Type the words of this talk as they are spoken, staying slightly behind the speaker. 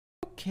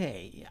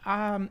Okay,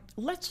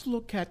 let's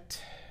look at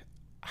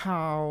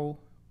how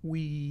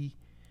we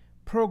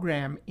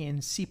program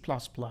in C++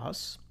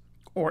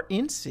 or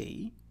in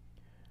C.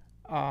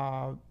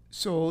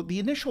 So the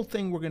initial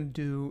thing we're going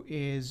to do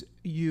is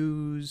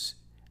use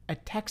a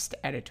text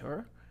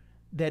editor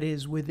that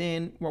is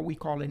within what we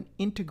call an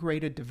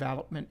integrated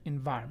development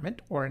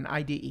environment, or an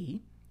IDE,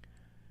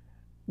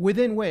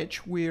 within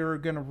which we're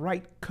going to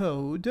write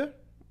code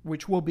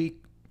which will be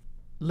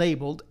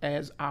labeled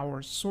as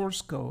our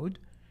source code.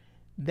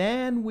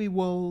 Then we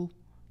will,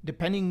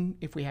 depending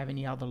if we have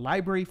any other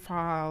library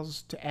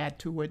files to add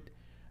to it,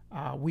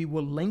 we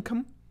will link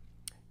them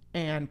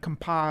and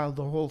compile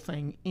the whole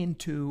thing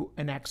into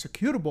an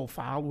executable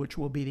file, which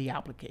will be the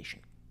application.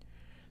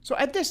 So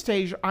at this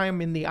stage, I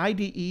am in the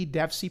IDE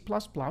dev C++.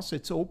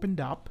 It's opened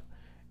up,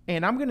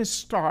 and I'm going to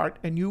start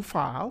a new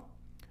file,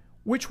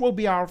 which will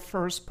be our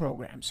first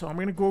program. So I'm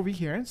going to go over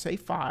here and say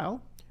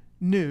File,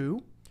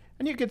 New,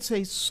 and you could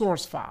say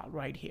Source File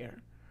right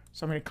here.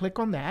 So I'm going to click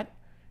on that,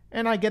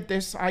 and I get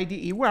this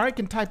IDE where I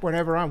can type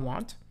whatever I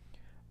want,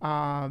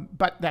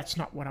 but that's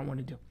not what I want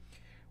to do.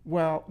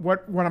 Well,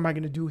 what am I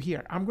going to do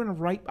here? I'm going to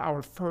write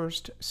our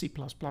first C++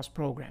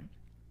 program.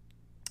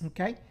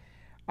 Okay?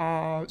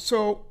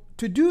 So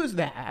to do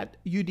that,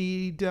 you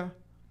need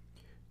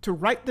to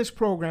write this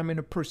program in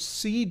a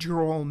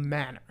procedural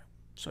manner.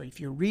 So if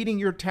you're reading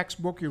your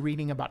textbook, you're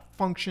reading about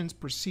functions,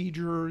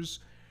 procedures,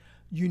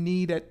 you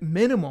need at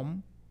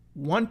minimum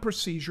one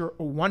procedure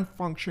or one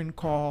function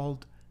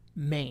called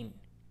main.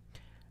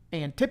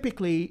 And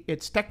typically,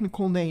 its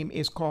technical name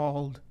is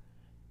called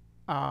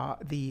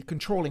the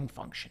controlling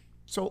function.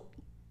 So,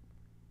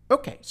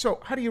 okay, so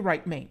how do you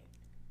write main?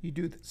 You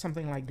do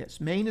something like this.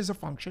 Main is a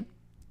function.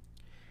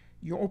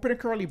 You open a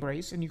curly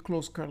brace and you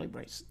close curly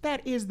brace.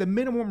 That is the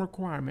minimum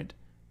requirement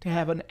to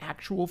have an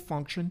actual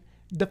function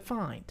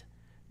defined.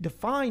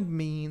 Defined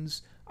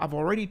means I've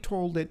already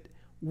told it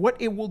what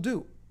it will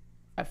do.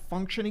 A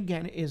function,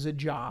 again, is a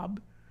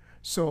job,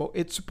 so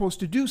it's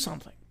supposed to do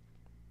something.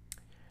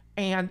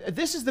 And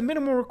this is the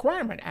minimum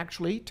requirement,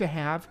 actually, to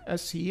have a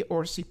C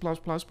or C++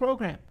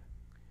 program.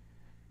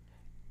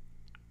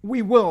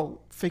 We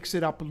will fix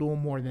it up a little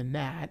more than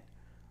that.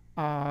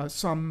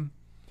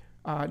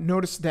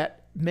 Notice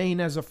that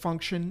main as a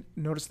function,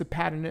 notice the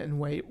pattern and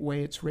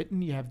way it's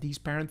written. You have these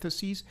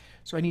parentheses.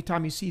 So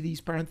anytime you see these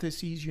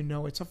parentheses, you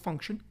know it's a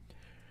function.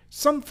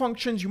 Some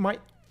functions, you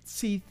might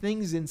see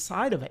things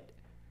inside of it,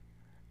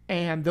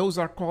 and those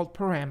are called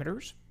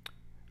parameters.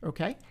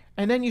 Okay?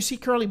 And then you see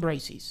curly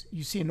braces.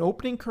 You see an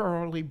opening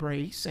curly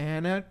brace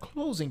and a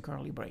closing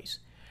curly brace.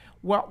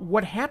 Well,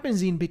 what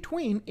happens in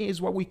between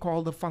is what we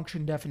call the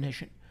function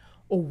definition,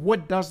 or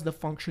what does the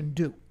function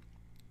do.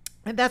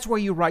 And that's where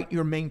you write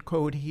your main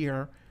code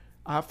here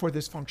for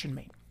this function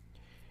main.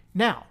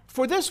 Now,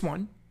 for this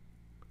one,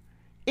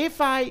 if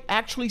I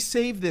actually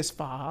save this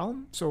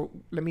file, so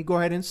let me go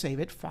ahead and save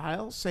it,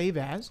 File, Save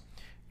As.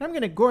 And I'm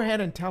going to go ahead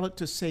and tell it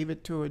to save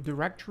it to a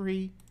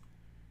directory,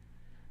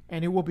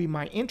 and it will be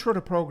my intro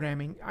to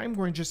programming. I'm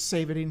going to just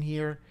save it in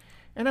here,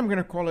 and I'm going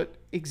to call it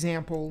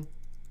example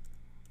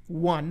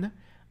 1.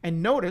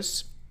 And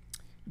notice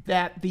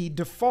that the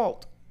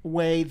default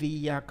way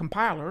the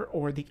compiler,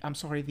 or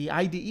the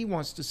IDE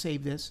wants to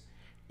save this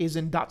is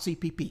in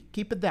 .cpp.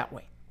 Keep it that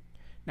way.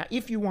 Now,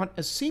 if you want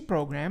a C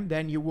program,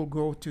 then you will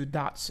go to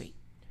 .c.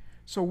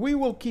 So we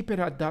will keep it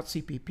at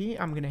 .cpp.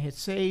 I'm going to hit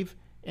save,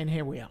 and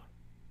here we are.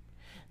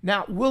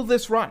 Now, will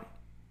this run?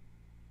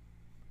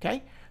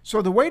 Okay,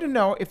 so the way to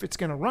know if it's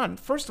going to run,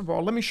 first of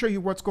all, let me show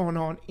you what's going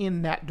on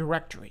in that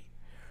directory.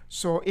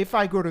 So if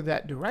I go to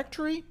that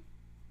directory,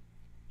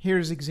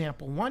 here's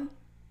example 1,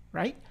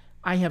 right?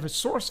 I have a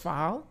source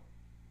file,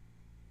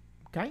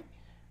 okay?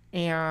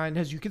 And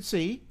as you can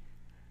see,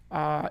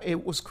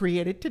 it was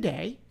created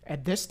today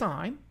at this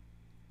time,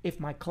 if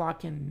my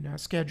clock and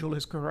schedule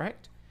is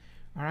correct,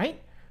 all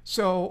right?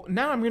 So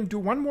now I'm going to do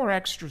one more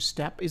extra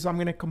step, is I'm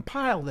going to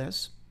compile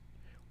this,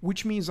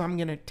 which means I'm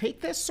going to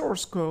take this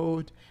source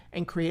code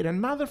and create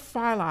another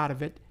file out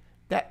of it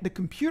that the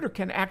computer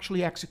can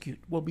actually execute,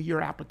 will be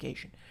your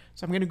application.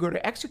 So I'm going to go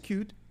to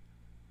Execute,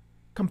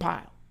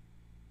 Compile,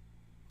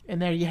 and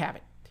there you have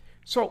it.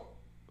 So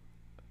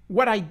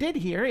what I did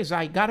here is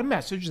I got a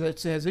message that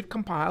says it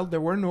compiled, there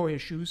were no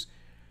issues,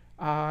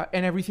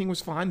 and everything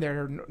was fine.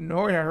 There are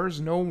no errors,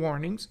 no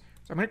warnings.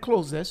 So I'm going to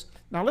close this.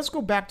 Now let's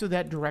go back to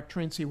that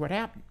directory and see what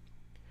happened.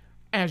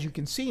 As you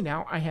can see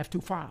now, I have 2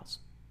 files.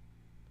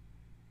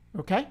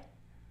 Okay?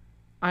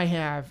 I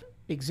have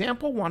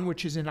example 1,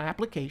 which is an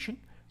application.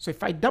 So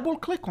if I double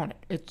click on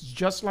it, it's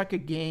just like a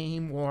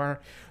game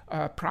or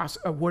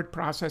a word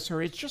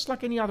processor. It's just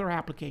like any other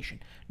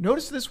application.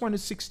 Notice this one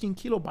is 16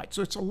 kilobytes.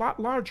 So it's a lot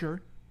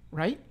larger,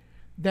 right,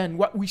 than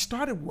what we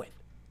started with.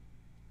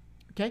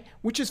 Okay?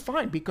 Which is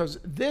fine, because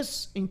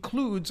this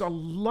includes a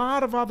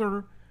lot of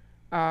other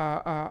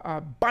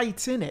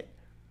bytes in it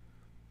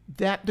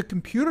that the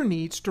computer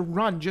needs to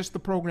run just the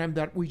program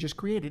that we just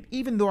created,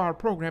 even though our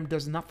program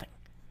does nothing.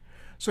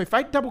 So if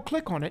I double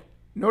click on it,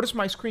 notice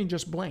my screen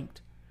just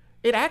blinked.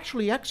 It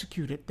actually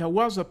executed. There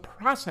was a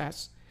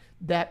process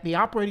that the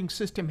operating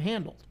system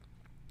handled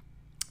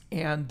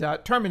and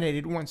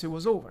terminated once it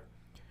was over.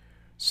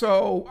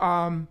 So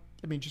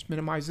let me just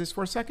minimize this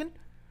for a second.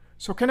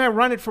 So can I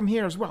run it from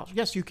here as well?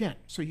 Yes, you can.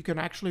 So you can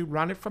actually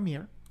run it from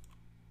here.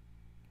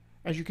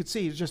 As you can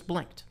see, it's just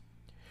blinked.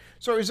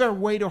 So is there a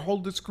way to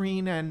hold the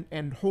screen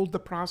and hold the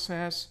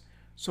process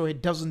so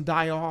it doesn't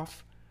die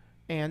off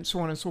and so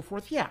on and so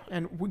forth? Yeah,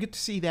 and we get to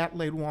see that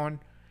later on,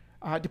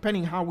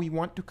 depending how we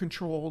want to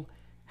control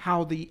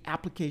how the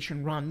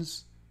application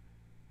runs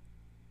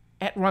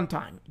at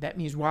runtime. That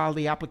means while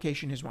the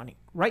application is running.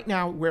 Right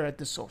now, we're at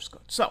the source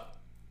code. So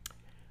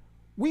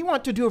we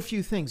want to do a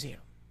few things here.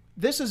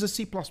 This is a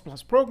C++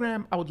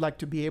 program. I would like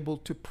to be able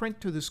to print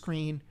to the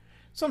screen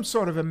some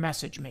sort of a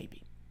message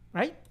maybe,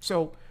 right?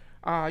 So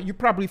you're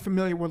probably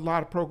familiar with a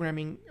lot of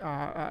programming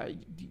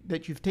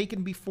that you've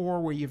taken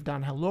before where you've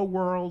done hello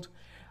world.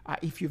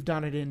 If you've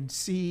done it in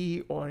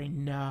C or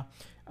in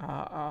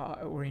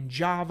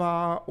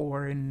Java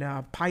or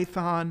in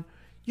Python,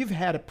 you've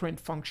had a print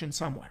function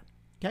somewhere,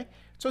 okay?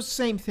 So it's the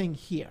same thing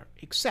here,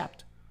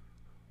 except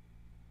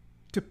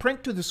to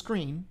print to the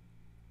screen,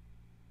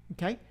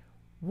 okay,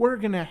 we're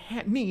going to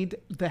need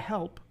the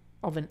help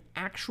of an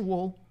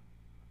actual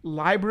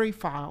library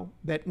file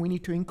that we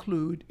need to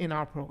include in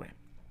our program.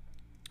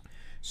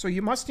 So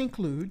you must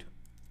include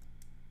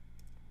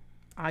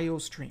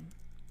IOStream.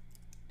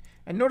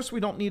 And notice we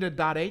don't need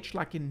a .h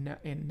like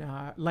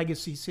in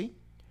legacy C.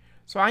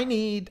 So I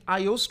need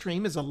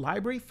IOStream as a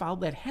library file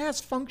that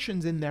has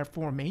functions in there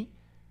for me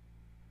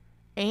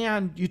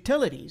and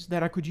utilities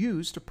that I could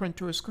use to print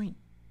to a screen.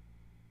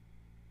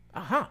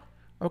 Aha.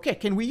 Okay,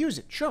 can we use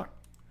it? Sure.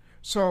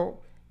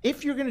 So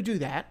if you're going to do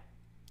that,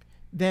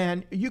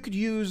 then you could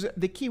use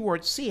the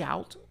keyword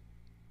cout,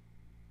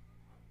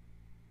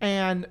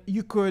 and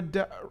you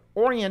could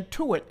orient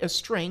to it a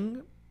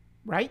string,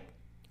 right?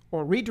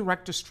 Or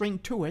redirect a string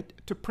to it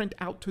to print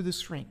out to the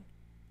string.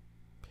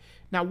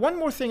 Now, one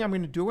more thing I'm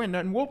going to do, and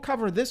then we'll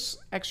cover this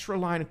extra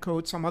line of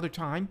code some other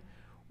time,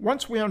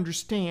 once we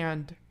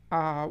understand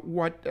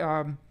what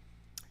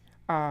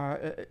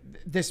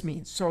this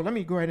means. So let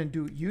me go ahead and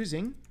do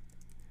using,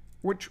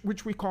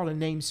 which we call a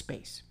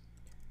namespace.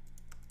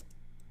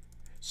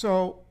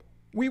 So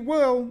we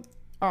will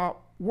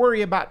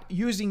worry about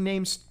using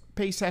namespace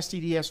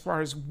std as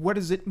far as what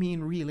does it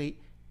mean really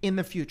in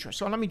the future.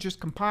 So let me just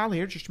compile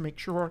here just to make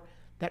sure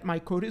that my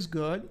code is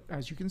good,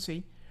 as you can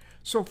see.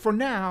 So for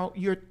now,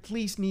 you at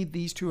least need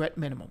these two at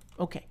minimum.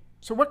 Okay,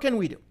 so what can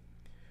we do?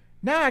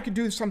 Now I could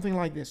do something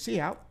like this,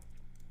 cout,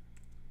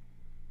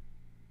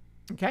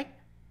 okay,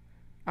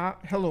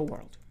 hello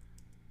world.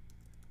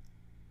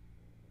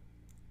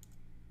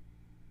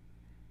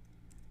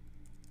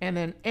 And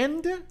then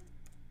end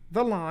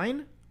the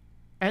line,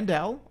 end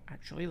L,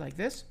 actually like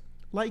this,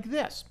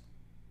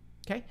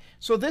 okay?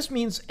 So this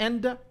means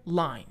end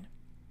line.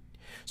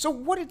 So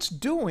what it's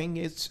doing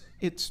is,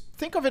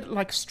 think of it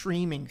like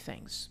streaming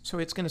things. So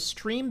it's going to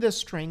stream this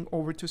string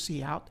over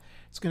to cout.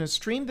 It's going to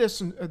stream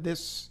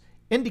this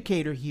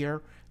indicator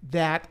here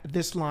that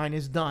this line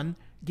is done,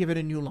 give it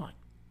a new line.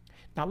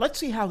 Now let's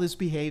see how this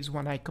behaves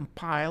when I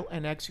compile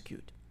and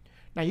execute.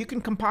 Now you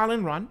can compile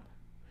and run.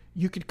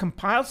 You could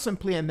compile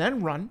simply and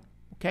then run.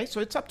 Okay,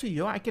 so it's up to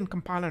you. I can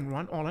compile and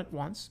run all at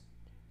once.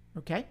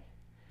 Okay,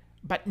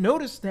 but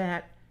notice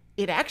that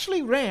it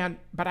actually ran,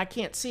 but I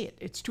can't see it.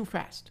 It's too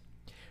fast.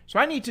 So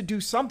I need to do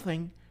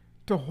something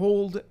to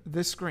hold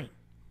the screen.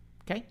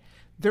 Okay,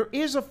 there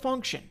is a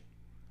function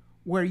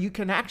where you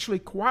can actually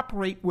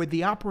cooperate with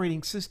the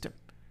operating system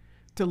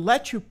to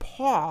let you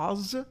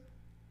pause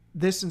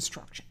this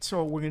instruction.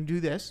 So we're going to do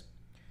this.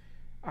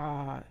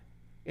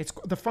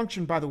 The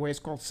function, by the way, is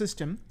called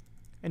system.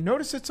 And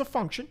notice it's a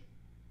function,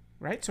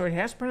 right? So it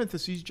has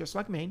parentheses just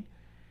like main.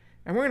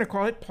 And we're going to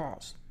call it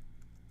pause.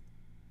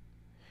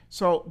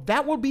 So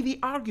that will be the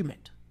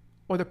argument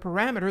or the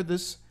parameter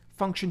this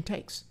function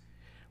takes,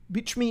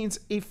 which means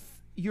if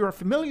you're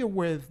familiar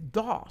with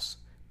DOS,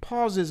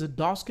 pause is a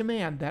DOS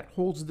command that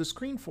holds the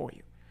screen for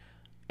you.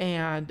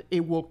 And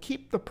it will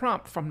keep the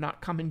prompt from not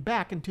coming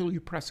back until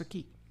you press a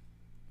key.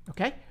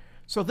 Okay?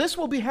 So this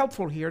will be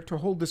helpful here to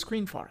hold the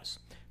screen for us.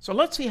 So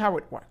let's see how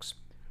it works.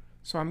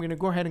 So I'm going to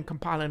go ahead and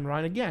compile and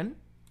run again.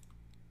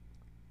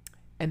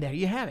 And there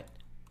you have it.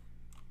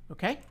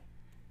 Okay?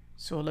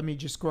 So let me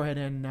just go ahead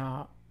and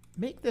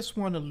make this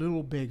one a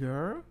little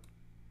bigger.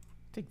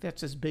 I think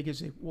that's as big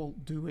as it will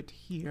do it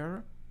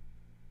here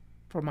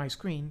for my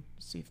screen.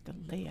 Let's see if the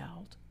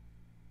layout.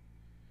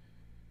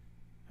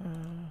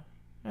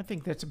 I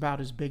think that's about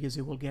as big as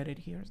it will get it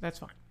here. That's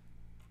fine.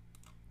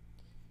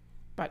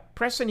 But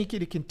press any key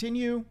to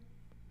continue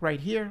right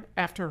here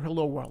after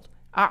hello world.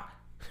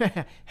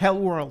 Hell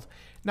world.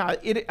 Now,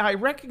 I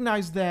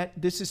recognize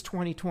that this is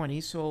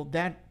 2020, so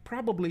that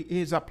probably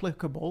is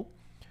applicable.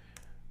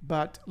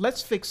 But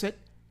let's fix it,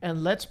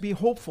 and let's be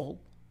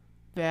hopeful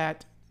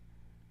that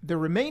the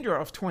remainder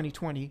of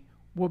 2020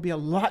 will be a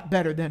lot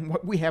better than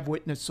what we have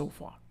witnessed so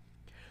far.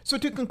 So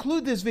to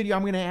conclude this video,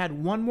 I'm going to add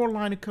one more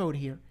line of code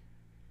here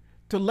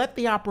to let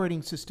the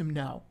operating system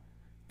know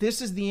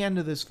this is the end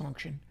of this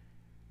function.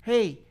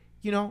 Hey,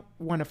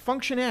 when a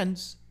function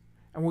ends,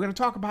 and we're going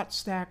to talk about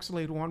stacks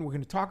later on, we're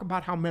going to talk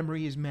about how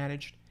memory is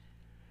managed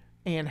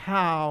and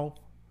how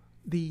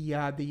the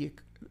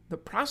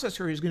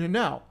processor is going to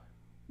know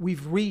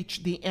we've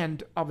reached the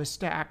end of a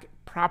stack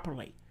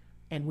properly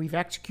and we've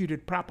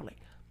executed properly.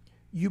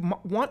 You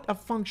want a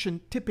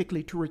function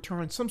typically to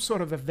return some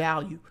sort of a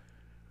value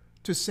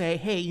to say,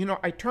 hey,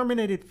 I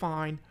terminated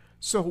fine.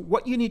 So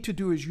what you need to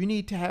do is you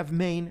need to have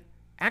main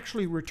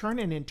actually return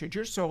an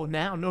integer. So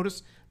now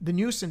notice the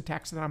new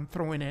syntax that I'm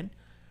throwing in.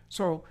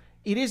 So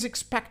it is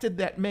expected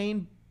that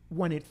main,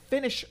 when it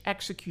finishes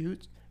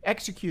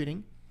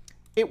executing,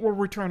 it will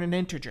return an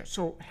integer.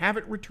 So have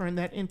it return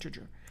that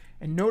integer.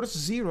 And notice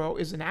 0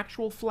 is an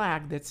actual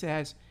flag that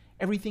says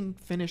everything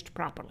finished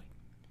properly.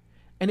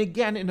 And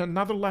again, in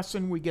another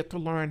lesson, we get to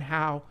learn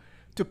how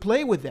to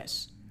play with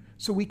this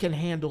so we can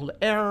handle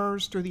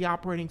errors to the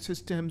operating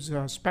systems,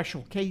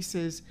 special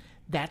cases,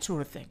 that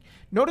sort of thing.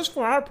 Notice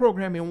for our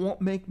program, it won't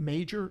make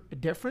major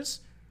difference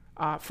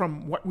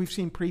from what we've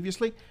seen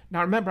previously.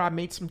 Now remember, I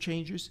made some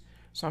changes.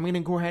 So I'm going to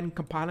go ahead and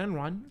compile and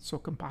run. So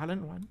compile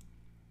and run.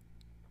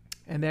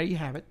 And there you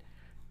have it.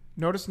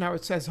 Notice now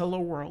it says hello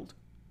world.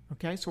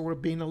 Okay, so we're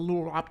being a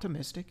little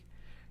optimistic.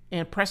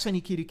 And press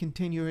any key to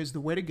continue is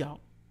the way to go,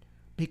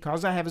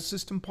 because I have a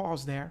system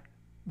pause there.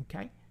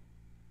 Okay,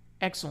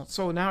 excellent.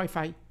 So now if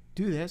I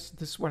do this,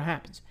 this is what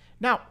happens.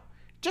 Now,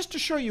 just to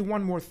show you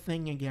one more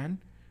thing again,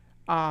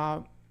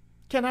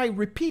 can I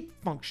repeat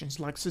functions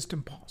like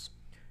system pause?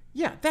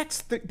 Yeah,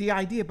 that's the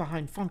idea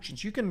behind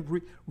functions. You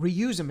can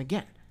reuse them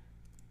again.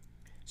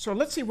 So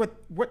let's see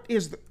what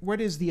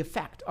is the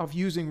effect of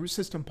using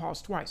system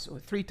pause twice, or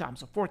 3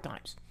 times, or 4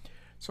 times.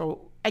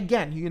 So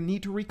again, you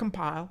need to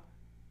recompile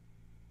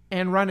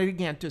and run it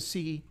again to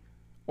see,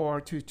 or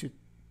to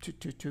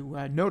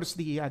notice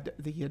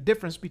the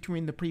difference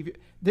between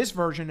this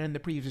version and the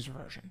previous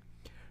version.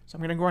 So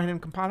I'm going to go ahead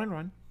and compile and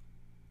run.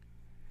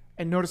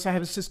 And notice I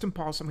have a system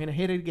pause. So I'm going to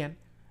hit it again.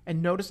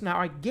 And notice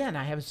now again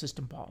I have a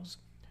system pause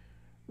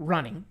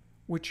running,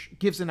 which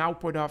gives an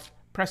output of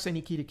press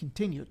any key to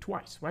continue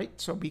twice, right?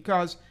 So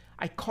because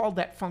I called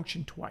that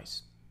function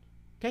twice.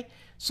 Okay,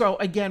 so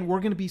again, we're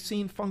going to be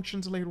seeing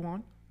functions later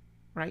on,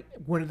 right?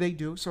 What do they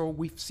do? So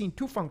we've seen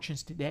 2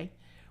 functions today.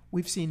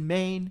 We've seen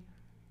main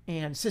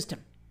and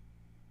system.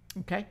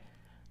 Okay,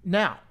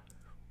 now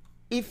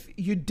if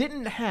you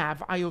didn't have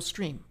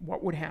IOStream,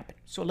 what would happen?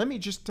 So let me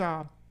just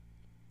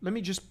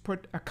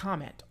put a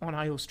comment on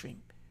IOStream.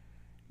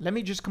 Let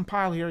me just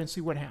compile here and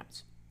see what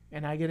happens.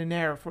 And I get an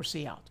error for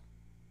cout.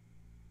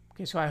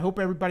 Okay, so I hope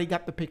everybody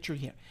got the picture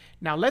here.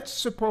 Now let's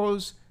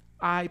suppose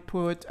I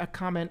put a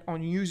comment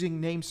on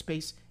using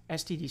namespace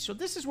std. So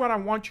this is what I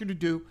want you to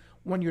do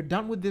when you're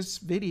done with this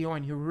video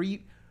and you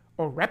read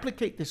or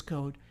replicate this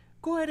code.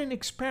 Go ahead and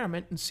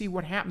experiment and see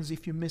what happens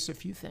if you miss a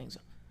few things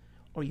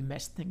or you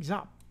mess things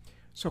up.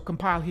 So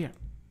compile here.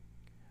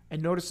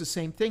 And notice the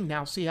same thing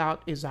now.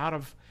 Cout is out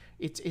of,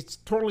 it's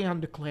totally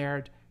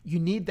undeclared. You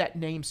need that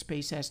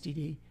namespace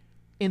std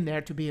in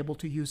there to be able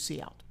to use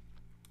cout.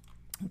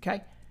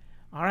 Okay?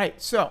 All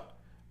right, so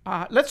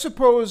let's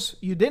suppose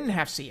you didn't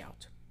have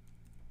cout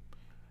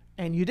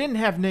and you didn't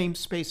have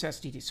namespace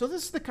std. So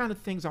this is the kind of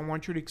things I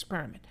want you to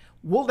experiment.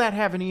 Will that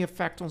have any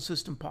effect on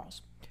system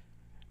pause?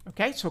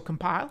 Okay, so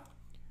compile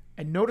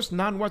and notice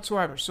none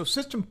whatsoever. So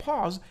system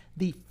pause,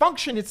 the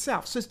function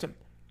itself, system,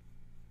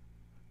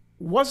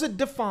 was it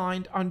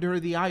defined under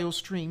the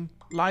IOStream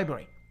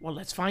library? Well,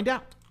 let's find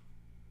out.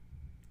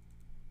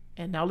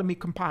 And now let me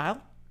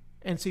compile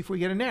and see if we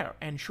get an error.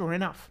 And sure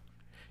enough.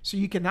 So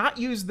you cannot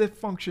use the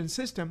function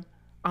system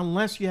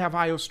unless you have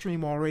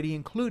IOStream already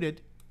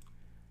included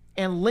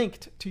and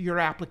linked to your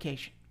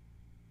application.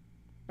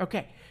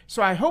 Okay,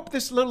 so I hope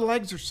this little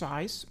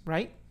exercise,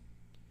 right,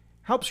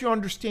 helps you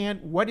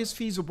understand what is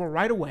feasible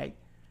right away,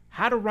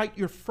 how to write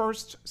your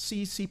first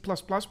C++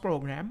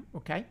 program,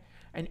 okay?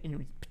 And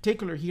in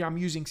particular here I'm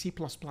using C++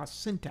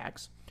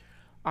 syntax.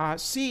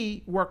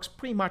 C works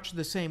pretty much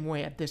the same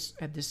way at this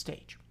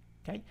stage.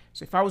 Okay,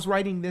 so if I was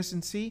writing this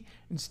in C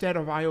instead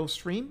of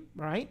IOStream,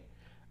 right,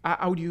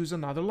 I would use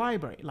another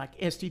library like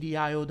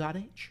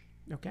stdio.h.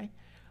 Okay,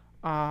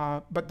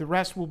 but the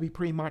rest will be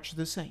pretty much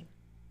the same.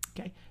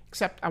 Okay,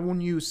 except I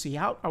wouldn't use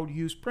cout, I would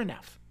use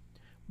printf.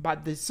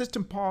 But the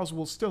system pause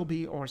will still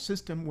be, or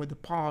system with the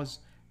pause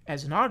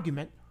as an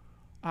argument,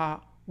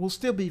 will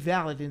still be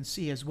valid in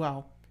C as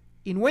well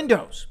in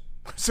Windows.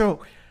 So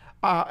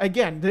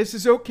again, this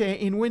is okay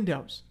in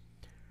Windows.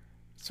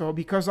 So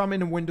because I'm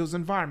in a Windows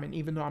environment,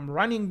 even though I'm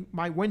running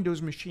my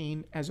Windows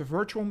machine as a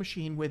virtual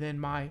machine within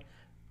my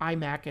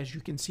iMac, as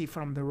you can see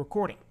from the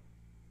recording.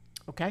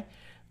 Okay?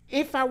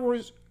 If I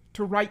were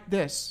to write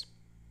this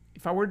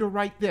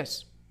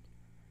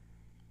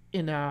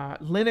in a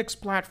Linux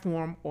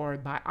platform or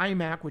by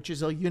iMac, which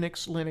is a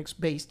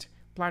Linux-based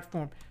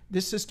platform,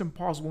 this system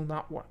pause will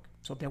not work.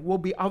 So there will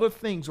be other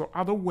things or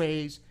other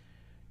ways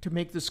to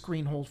make the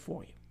screen hold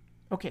for you.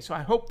 Okay, so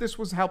I hope this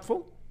was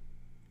helpful.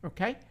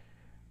 Okay?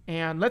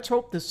 And let's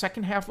hope the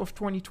second half of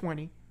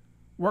 2020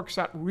 works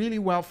out really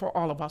well for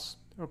all of us,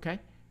 okay?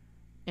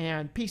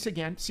 And peace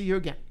again. See you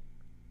again.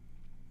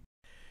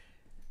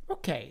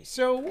 Okay,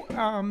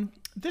 so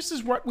this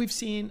is what we've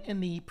seen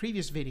in the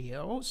previous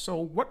video. So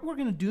what we're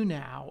going to do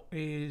now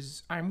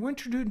is I'm going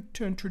to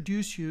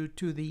introduce you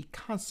to the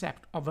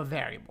concept of a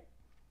variable.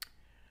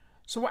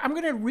 So I'm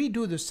going to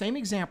redo the same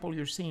example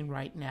you're seeing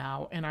right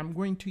now, and I'm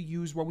going to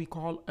use what we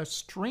call a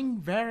string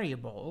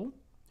variable.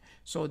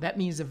 So that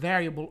means a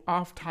variable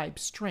of type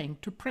string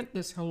to print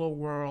this hello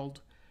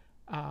world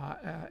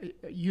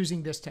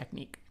using this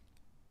technique.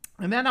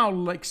 And then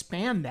I'll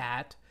expand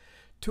that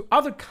to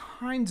other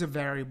kinds of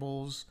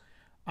variables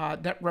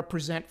that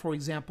represent, for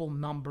example,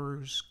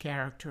 numbers,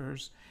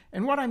 characters.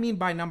 And what I mean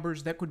by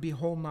numbers, that could be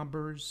whole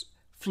numbers,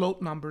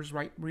 float numbers,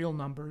 right? Real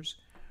numbers.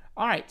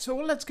 All right, so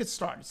let's get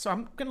started. So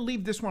I'm going to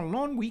leave this one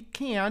alone. We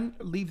can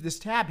leave this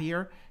tab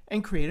here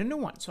and create a new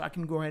one. So I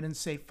can go ahead and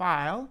say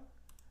File,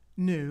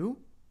 New,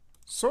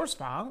 Source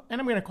File, and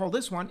I'm going to call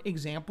this one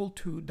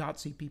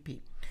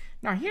example2.cpp.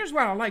 Now here's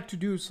what I like to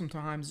do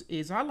sometimes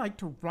is I like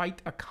to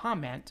write a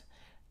comment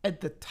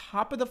at the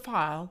top of the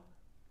file,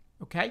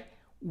 okay,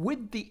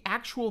 with the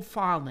actual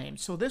file name.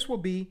 So this will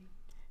be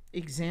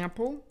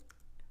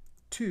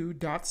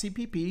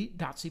example2.cpp.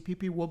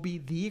 .cpp will be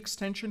the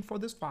extension for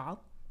this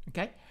file,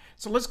 okay?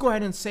 So let's go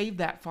ahead and save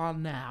that file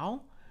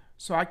now.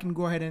 So I can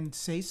go ahead and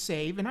say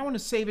save, and I want to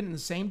save it in the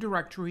same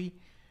directory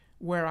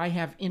where I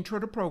have intro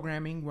to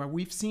programming, where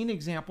we've seen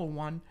example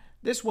 1.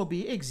 This will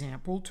be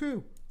example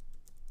 2.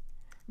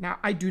 Now,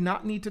 I do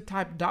not need to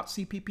type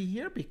 .cpp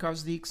here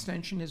because the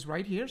extension is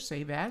right here,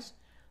 save as.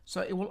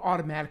 So it will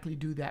automatically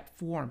do that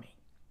for me,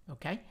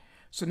 okay?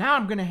 So now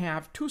I'm going to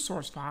have two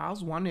source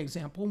files, one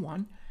example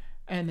 1,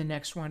 and the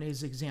next one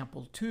is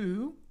example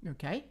 2,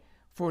 okay,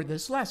 for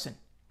this lesson.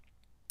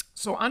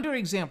 So under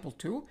example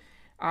 2,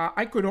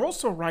 I could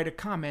also write a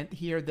comment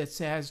here that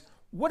says,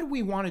 what do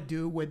we want to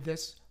do with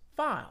this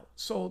file?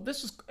 So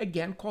this is,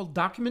 again, called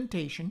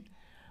documentation.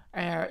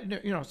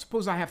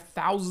 Suppose I have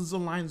thousands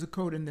of lines of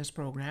code in this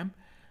program.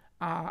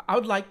 I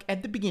would like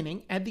at the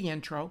beginning, at the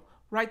intro,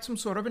 write some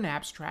sort of an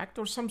abstract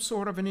or some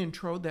sort of an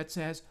intro that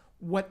says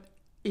what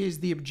is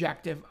the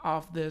objective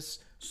of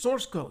this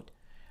source code.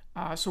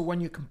 So when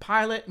you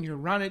compile it and you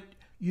run it,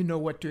 you know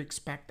what to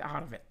expect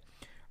out of it.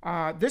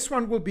 This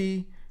one will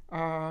be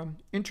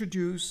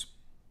introduction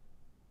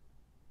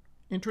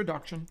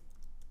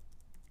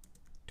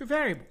to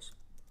variables.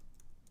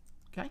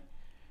 Okay,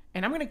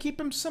 and I'm going to keep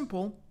them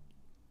simple.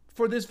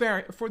 For this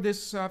video,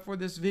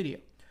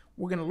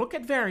 we're going to look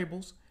at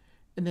variables.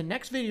 In the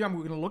next video, we're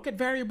going to look at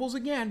variables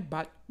again,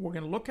 but we're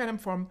going to look at them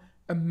from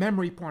a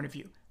memory point of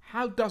view.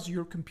 How does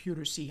your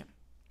computer see them?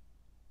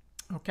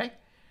 Okay,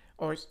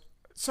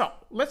 so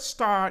let's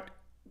start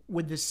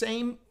with the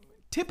same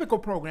typical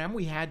program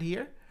we had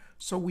here.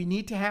 So we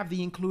need to have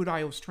the include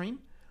IOStream,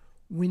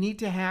 we need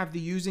to have the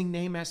using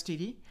name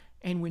std,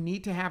 and we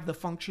need to have the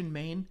function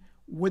main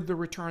with the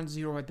return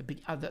 0 at the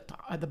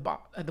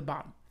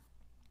bottom.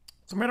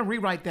 So I'm going to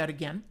rewrite that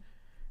again,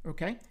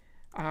 okay?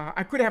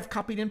 I could have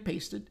copied and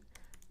pasted,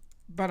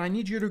 but I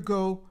need you to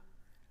go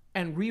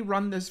and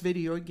rerun this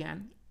video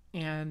again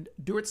and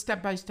do it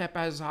step by step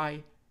as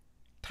I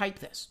type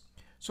this.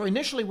 So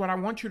initially what I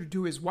want you to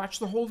do is watch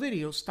the whole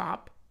video,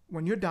 stop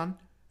when you're done,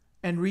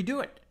 and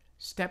redo it,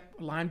 step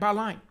line by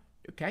line,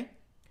 okay?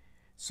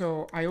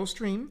 So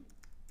IOStream,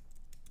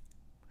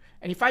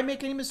 and if I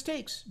make any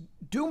mistakes,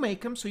 do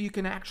make them so you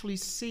can actually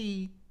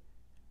see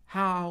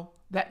how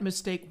that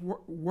mistake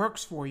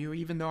works for you,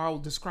 even though I will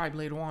describe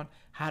later on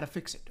how to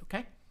fix it,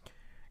 okay?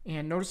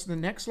 And notice the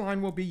next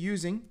line will be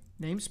using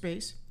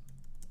namespace.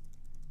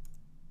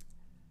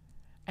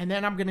 And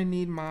then I'm going to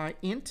need my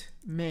int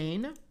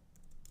main.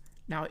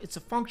 Now it's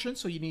a function,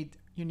 so you need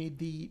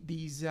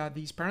these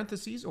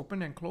parentheses,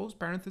 open and close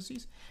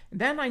parentheses. And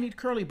then I need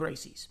curly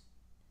braces.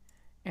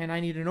 And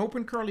I need an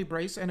open curly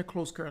brace and a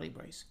close curly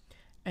brace.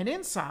 And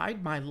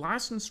inside, my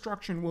last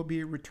instruction will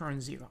be return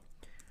 0.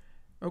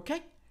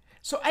 Okay?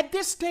 So at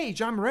this stage,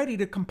 I'm ready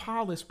to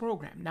compile this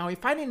program. Now,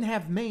 if I didn't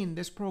have main,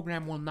 this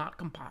program will not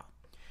compile.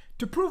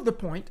 To prove the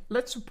point,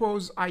 let's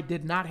suppose I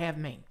did not have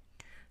main.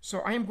 So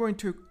I am going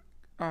to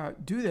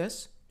do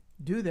this,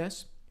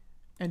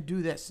 and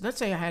do this. Let's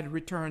say I had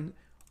return,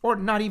 or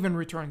not even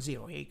return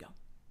 0. Here you go,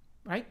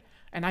 right?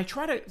 And I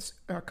try to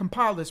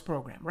compile this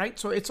program, right?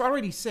 So it's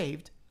already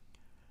saved.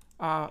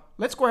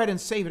 Let's go ahead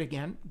and save it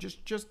again.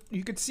 Just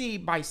you could see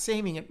by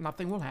saving it,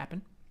 nothing will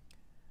happen.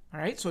 All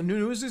right, so new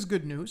news is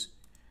good news.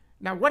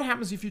 Now, what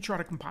happens if you try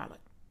to compile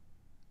it?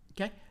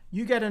 Okay,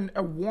 you get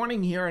a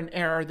warning here, an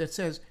error that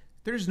says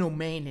there's no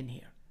main in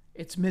here.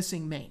 It's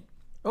missing main.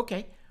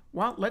 Okay,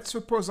 well, let's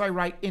suppose I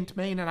write int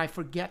main and I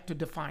forget to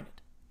define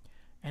it.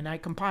 And I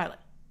compile it.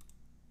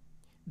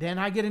 Then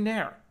I get an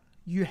error.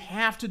 You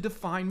have to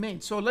define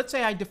main. So let's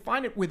say I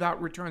define it without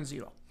return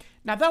 0.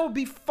 Now, that would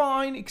be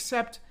fine,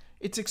 except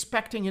it's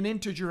expecting an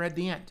integer at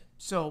the end.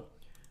 So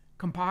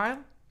compile,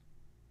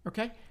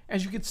 okay?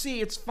 As you can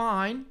see, it's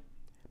fine,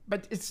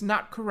 but it's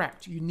not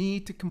correct. You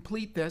need to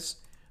complete this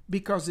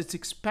because it's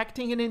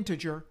expecting an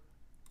integer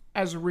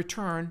as a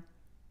return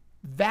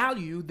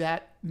value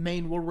that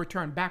main will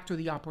return back to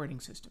the operating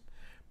system.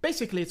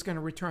 Basically, it's going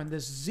to return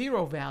this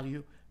 0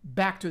 value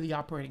back to the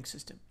operating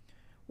system.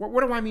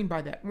 What do I mean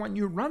by that? When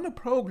you run a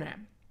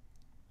program,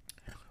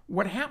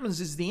 what happens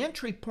is the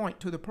entry point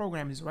to the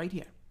program is right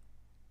here.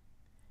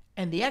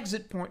 And the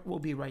exit point will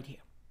be right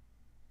here.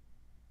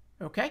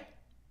 Okay?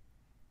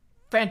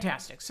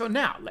 Fantastic. So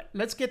now,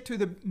 let's get to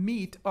the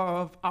meat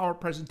of our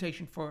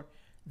presentation for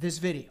this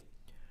video.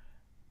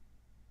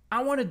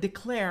 I want to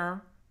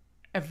declare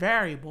a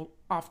variable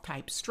of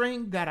type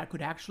string that I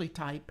could actually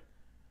type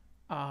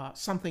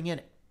something in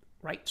it,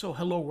 right? So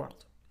hello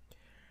world.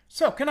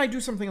 So can I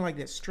do something like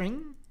this?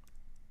 String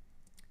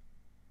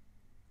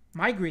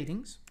my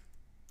greetings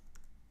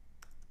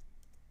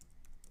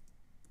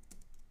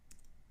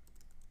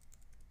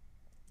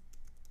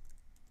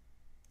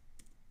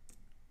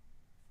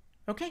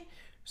Okay,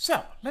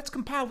 so let's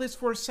compile this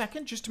for a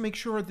second just to make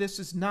sure this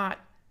is not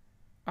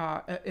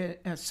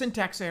a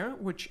syntax error,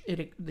 which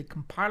the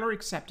compiler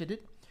accepted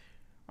it.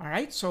 All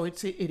right, so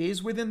it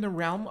is within the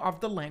realm of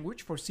the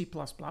language for C++.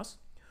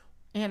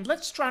 And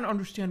let's try to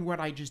understand what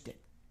I just did.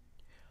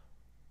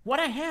 What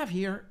I have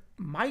here,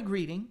 my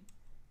greeting,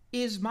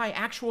 is my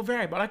actual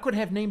variable. I could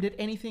have named it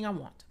anything I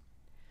want.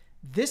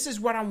 This is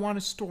what I want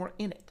to store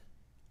in it.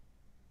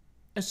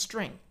 A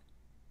string.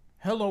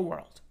 Hello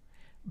world.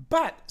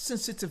 But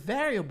since it's a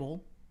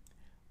variable,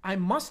 I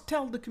must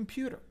tell the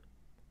computer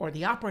or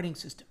the operating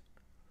system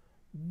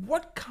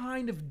what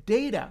kind of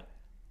data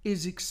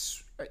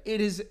it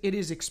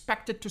is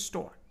expected to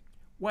store.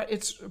 Well,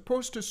 it's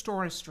supposed to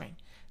store a string.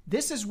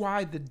 This is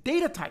why the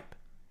data type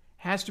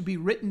has to be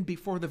written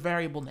before the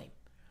variable name.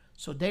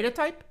 So data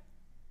type,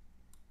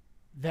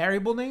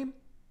 variable name,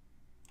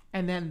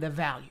 and then the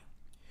value.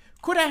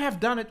 Could I have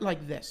done it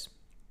like this?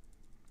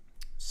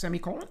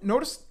 Semicolon.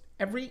 Notice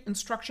every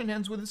instruction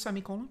ends with a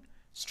semicolon.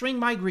 String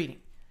my greeting.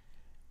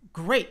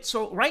 Great.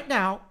 So right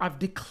now I've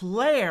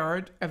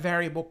declared a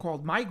variable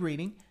called my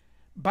greeting,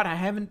 but I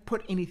haven't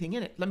put anything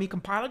in it. Let me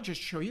compile it,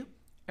 just show you.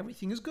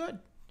 Everything is good.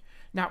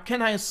 Now,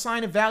 can I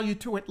assign a value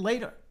to it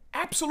later?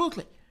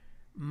 Absolutely.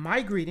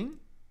 My greeting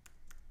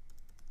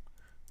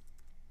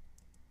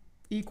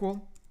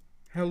equal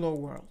hello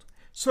world.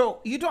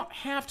 So you don't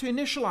have to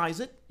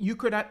initialize it. You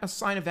could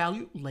assign a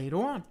value later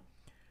on.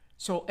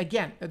 So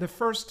again, the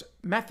first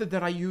method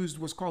that I used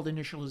was called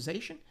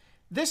initialization.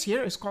 This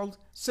here is called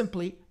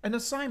simply an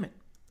assignment.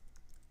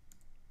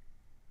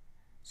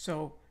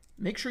 So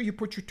make sure you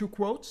put your two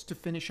quotes to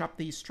finish up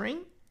the string.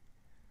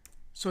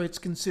 So it's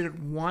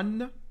considered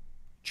one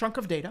chunk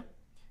of data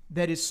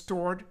that is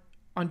stored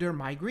under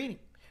my greeting.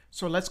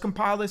 So let's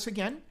compile this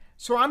again.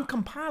 So I'm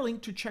compiling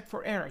to check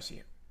for errors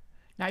here.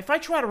 Now, if I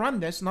try to run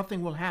this,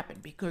 nothing will happen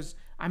because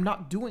I'm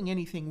not doing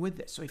anything with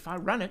this. So if I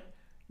run it,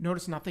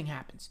 notice nothing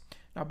happens.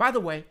 Now, by the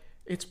way,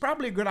 it's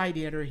probably a good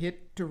idea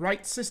to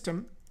write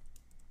system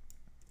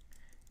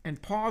and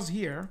pause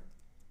here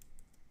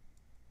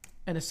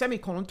and a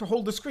semicolon to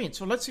hold the screen.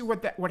 So let's see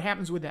what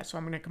happens with that. So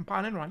I'm going to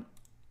compile and run.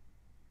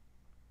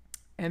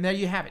 And there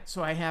you have it.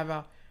 So I have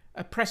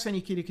a press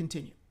any key to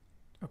continue.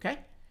 Okay?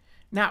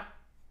 Now,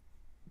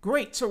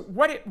 great. So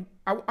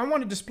I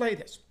want to display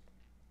this.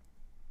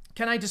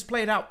 Can I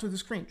display it out to the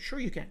screen? Sure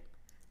you can.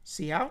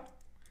 See out.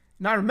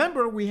 Now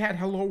remember we had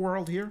hello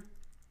world here.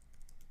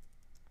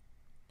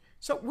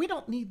 So we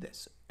don't need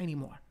this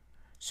anymore.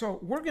 So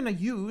we're going to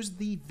use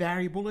the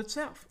variable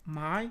itself,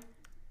 my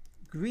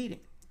greeting,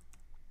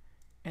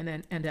 and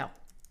then end-l.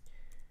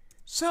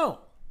 So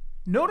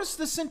notice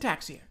the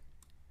syntax here.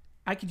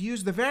 I could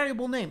use the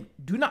variable name.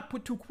 Do not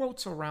put two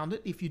quotes around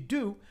it. If you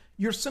do,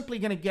 you're simply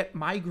going to get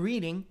my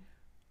greeting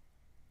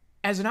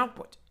as an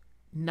output,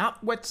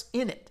 not what's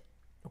in it.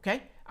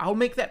 Okay? I'll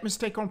make that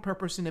mistake on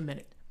purpose in a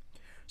minute.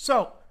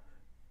 So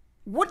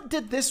what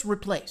did this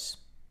replace?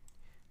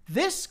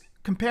 This,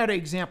 compared to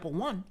example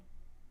 1,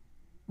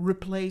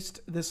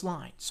 replaced this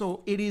line.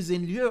 So it is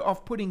in lieu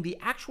of putting the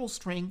actual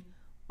string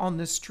on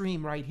the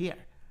stream right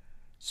here.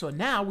 So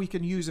now we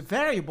can use a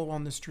variable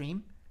on the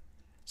stream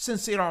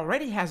since it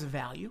already has a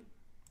value,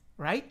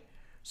 right?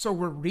 So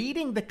we're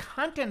reading the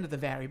content of the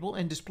variable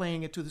and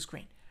displaying it to the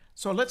screen.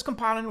 So let's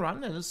compile and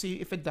run and let's see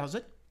if it does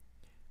it.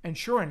 And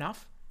sure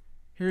enough,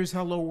 here's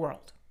hello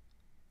world.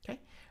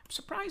 Okay, I'm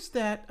surprised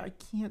that I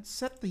can't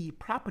set the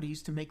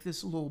properties to make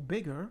this a little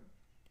bigger.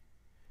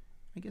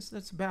 I guess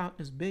that's about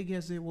as big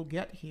as it will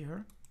get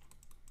here.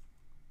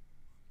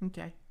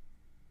 Okay.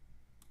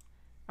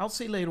 I'll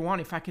see later on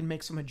if I can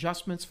make some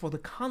adjustments for the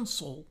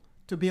console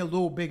to be a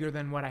little bigger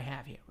than what I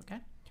have here, okay?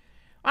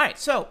 All right,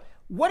 so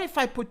what if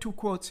I put two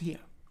quotes here?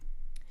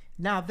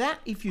 Now that,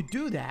 if you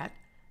do that,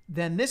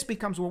 then this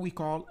becomes what we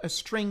call a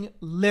string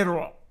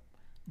literal.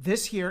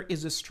 This here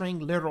is a string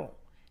literal.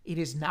 It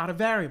is not a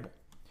variable.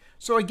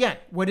 So again,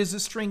 what is a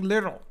string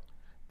literal?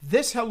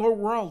 This hello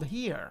world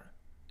here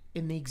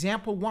in the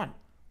example 1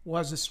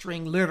 was a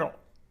string literal.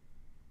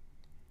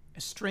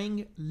 A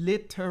string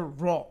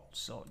literal.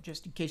 So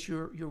just in case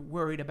you're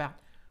worried about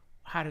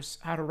how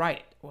to write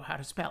it or how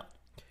to spell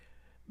it.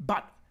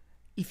 But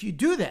if you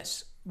do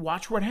this,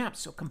 watch what happens.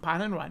 So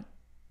compile and run.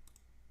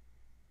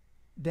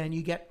 Then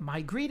you get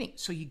my greeting.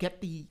 So you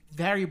get the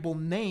variable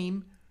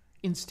name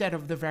instead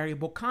of the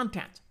variable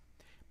content.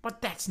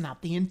 But that's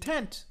not the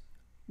intent.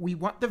 We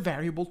want the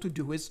variable to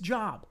do its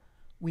job.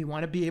 We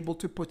want to be able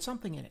to put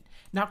something in it.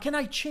 Now, can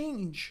I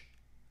change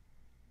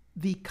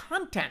the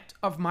content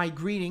of my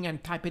greeting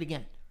and type it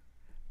again?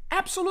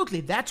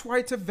 Absolutely. That's why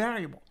it's a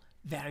variable.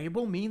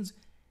 Variable means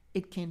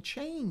it can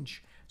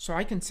change. So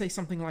I can say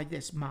something like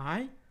this,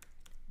 my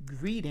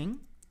greeting,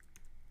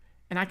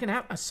 and I can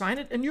assign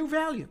it a new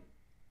value.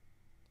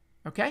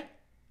 Okay?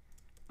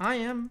 I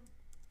am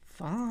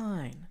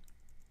fine.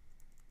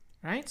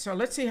 Right? So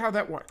let's see how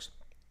that works.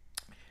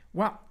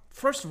 Well,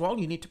 first of all,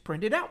 you need to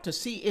print it out to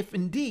see if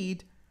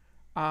indeed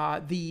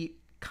the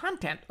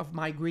content of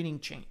my greeting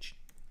changed.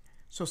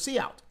 So see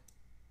out.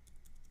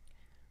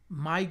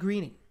 My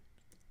greeting.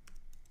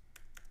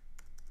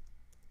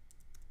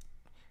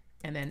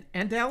 And then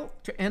end L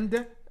to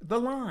end the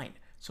line.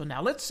 So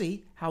now let's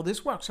see how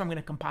this works. So I'm going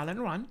to compile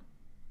and run.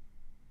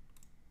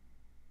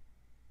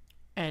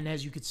 And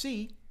as you can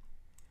see,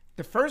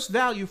 the first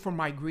value for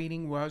my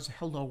greeting was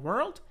hello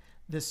world.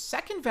 The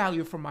second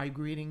value for my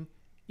greeting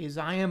is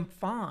I am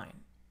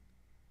fine.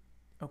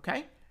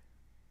 Okay?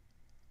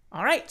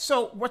 All right,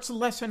 so what's the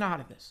lesson out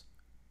of this?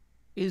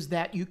 Is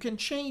that you can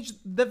change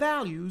the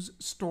values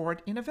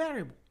stored in a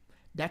variable.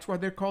 That's why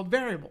they're called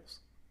variables.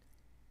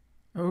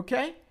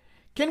 Okay?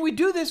 Can we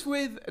do this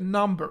with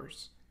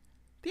numbers?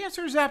 The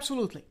answer is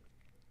absolutely.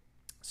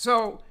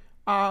 So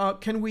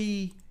can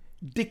we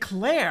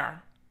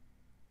declare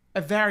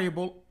a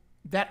variable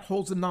that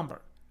holds a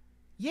number?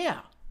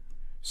 Yeah.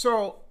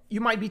 So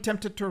you might be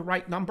tempted to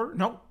write number.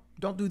 No,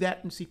 don't do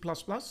that in C++.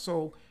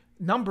 So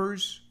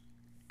numbers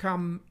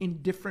come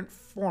in different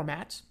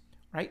formats,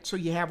 right? So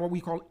you have what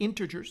we call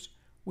integers,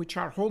 which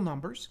are whole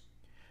numbers.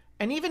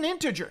 And even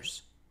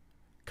integers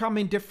come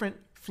in different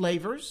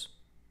flavors.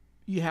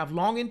 You have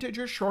long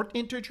integer, short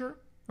integer,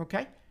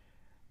 okay?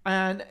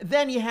 And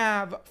then you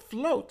have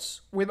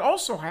floats, which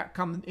also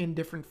come in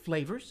different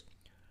flavors.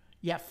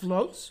 You have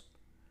floats,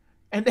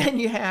 and then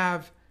you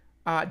have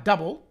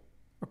double,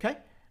 okay?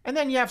 And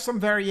then you have some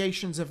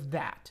variations of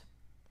that.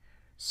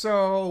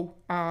 So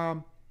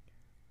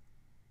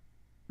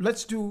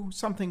let's do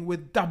something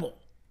with double,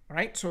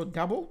 right? So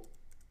double,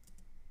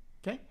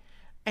 okay?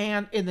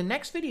 And in the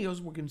next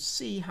videos, we're going to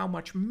see how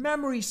much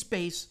memory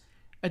space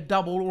a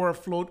double or a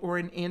float or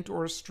an int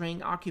or a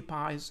string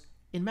occupies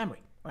in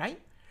memory,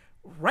 right?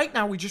 Right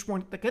now, we just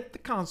want to get the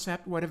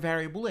concept, what a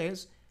variable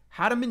is,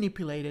 how to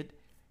manipulate it,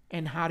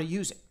 and how to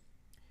use it,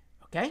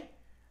 okay?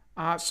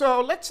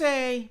 So let's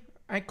say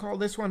I call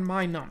this one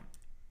my num,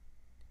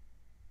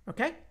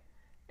 okay?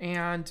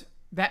 And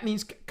that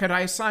means, could I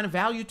assign a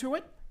value to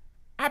it?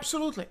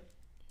 Absolutely.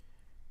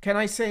 Can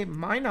I say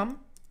my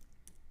num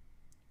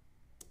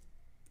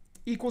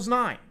equals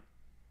 9,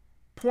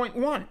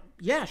 0.1?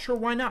 Yeah, sure,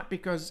 why not?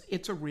 Because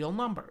it's a real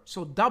number.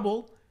 So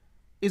double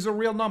is a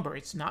real number.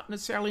 It's not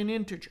necessarily an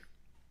integer.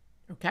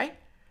 Okay?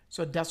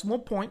 So decimal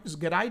point is a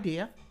good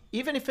idea.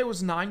 Even if it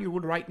was 9, you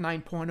would write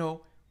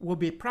 9.0. Will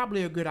be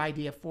probably a good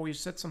idea for you.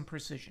 Set some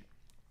precision.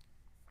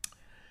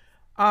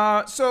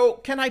 So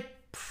can I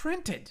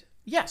print it?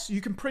 Yes,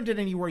 you can print it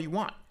anywhere you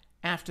want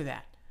after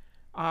that.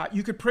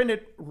 You could print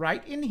it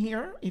right in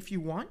here if you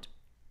want.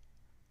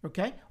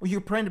 Okay? Or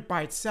you print it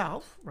by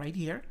itself right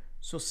here.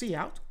 So see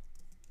out.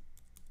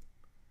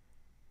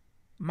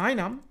 My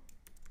num.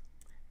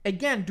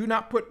 Again, do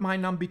not put my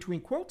num between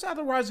quotes,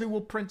 otherwise it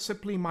will print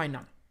simply my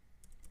num.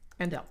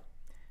 And L.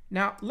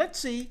 Now, let's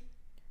see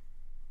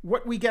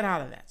what we get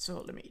out of that.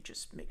 So let me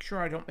just make sure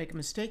I don't make a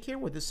mistake here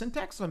with the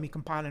syntax. Let me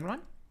compile and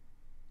run.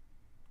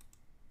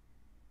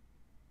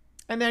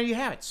 And there you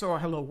have it. So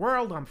hello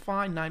world, I'm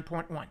fine,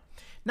 9.1.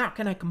 Now,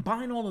 can I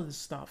combine all of this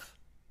stuff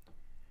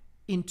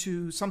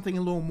into something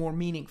a little more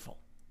meaningful?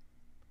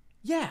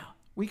 Yeah,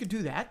 we could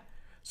do that.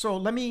 So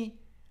let me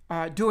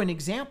do an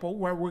example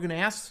where we're going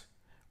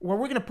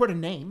to put a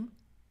name,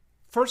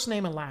 first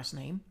name and last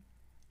name,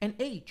 and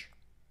age,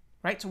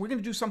 right? So we're going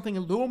to do something a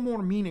little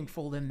more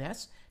meaningful than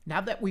this, now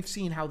that we've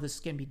seen how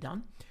this can be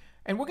done.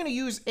 And we're going to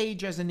use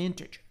age as an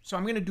integer. So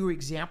I'm going to do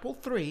example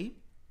 3.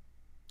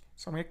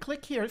 So I'm going to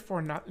click here for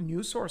a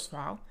new source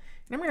file,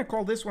 and I'm going to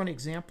call this one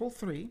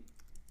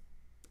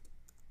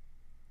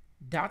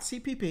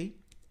example3.cpp.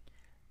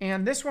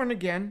 And this one,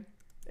 again,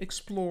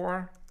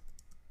 explore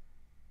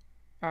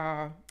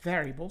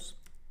variables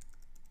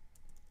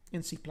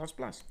in C++.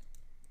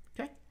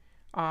 Okay,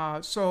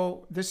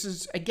 so this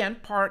is again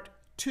part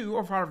 2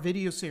 of our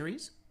video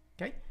series.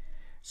 Okay,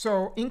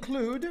 so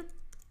include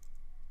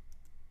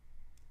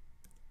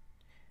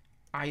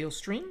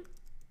IOStream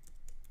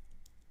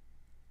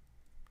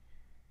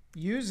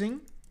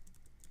using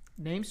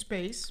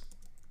namespace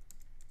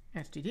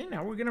std.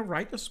 Now we're going to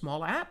write a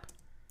small app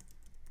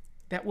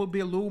that will be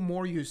a little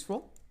more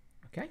useful.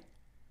 Okay,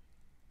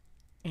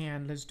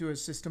 and let's do a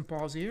system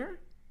pause here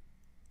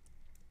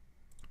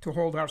to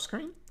hold our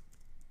screen.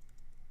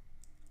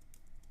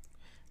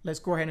 Let's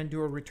go ahead and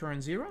do a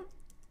return 0.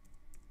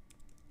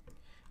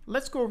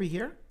 Let's go over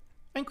here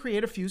and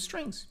create a few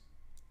strings.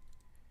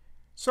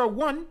 So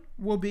one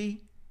will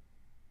be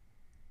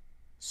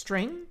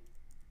string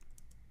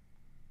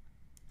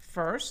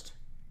first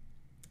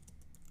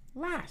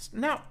last.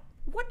 Now,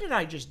 what did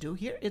I just do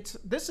here?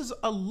 This is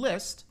a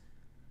list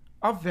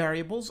of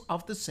variables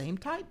of the same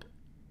type.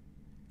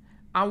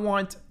 I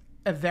want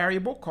a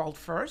variable called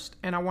first,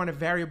 and I want a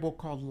variable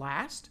called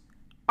last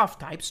of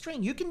type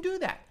string. You can do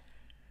that.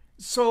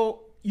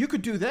 So you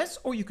could do this,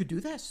 or you could do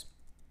this.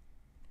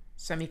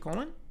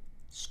 Semicolon,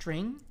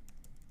 string,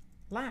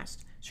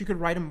 last. So you could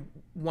write them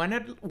one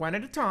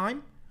at a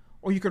time,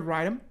 or you could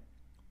write them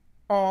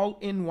all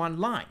in one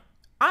line.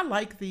 I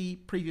like the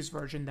previous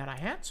version that I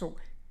had, so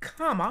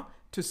comma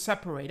to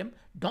separate them.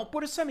 Don't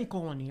put a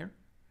semicolon here,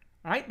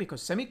 right?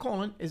 Because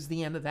semicolon is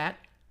the end of that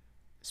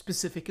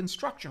specific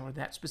instruction or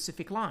that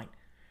specific line.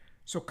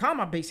 So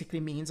comma basically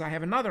means I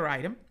have another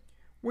item,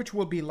 which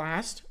will be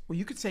last, or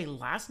you could say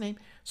last name.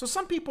 So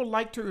some people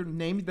like to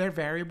name their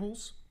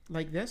variables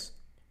like this.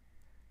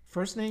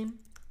 First name,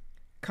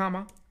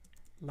 comma,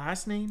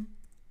 last name.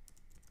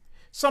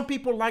 Some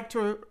people like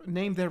to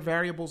name their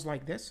variables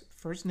like this.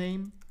 First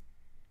name,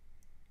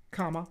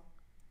 comma,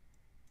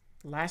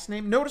 last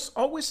name. Notice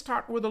always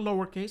start with a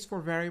lowercase for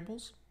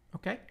variables,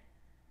 okay?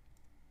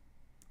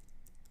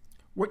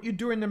 What you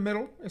do in the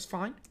middle is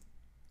fine,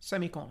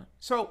 semicolon.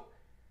 So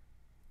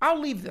I'll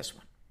leave this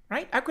one,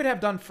 right? I could have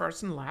done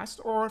first and last,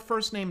 or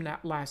first name,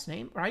 not last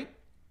name, right?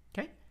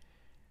 Okay.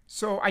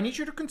 So I need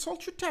you to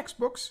consult your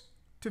textbooks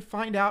to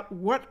find out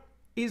what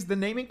is the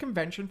naming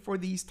convention for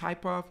these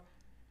type of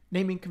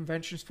naming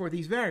conventions for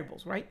these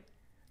variables, right?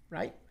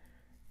 Right?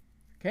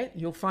 Okay,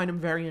 you'll find them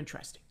very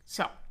interesting.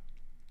 So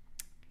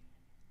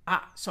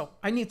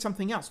I need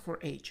something else for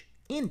age.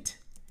 Int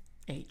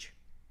age.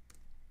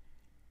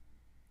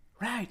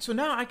 Right, so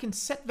now I can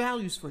set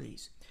values for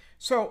these.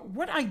 So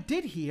what I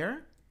did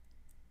here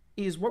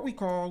is what we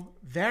call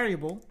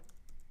variable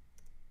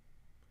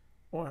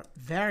or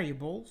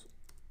variables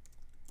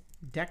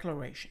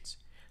declarations.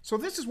 So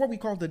this is what we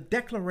call the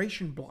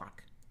declaration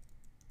block.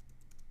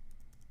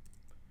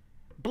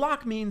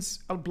 Block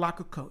means a block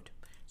of code.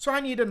 So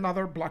I need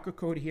another block of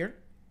code here.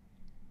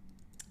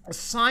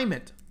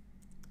 Assignment.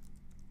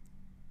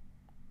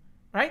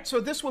 Right? So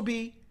this will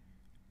be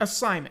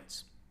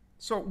assignments.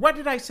 So what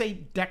did I say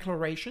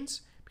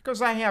declarations?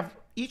 Because I have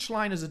each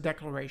line is a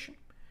declaration.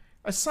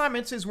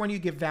 Assignments is when you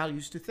give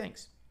values to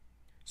things.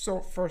 So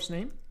first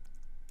name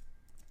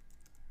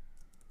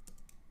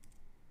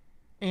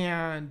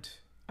and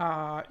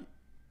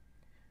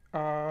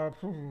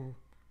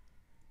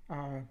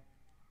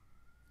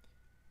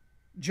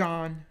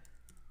John,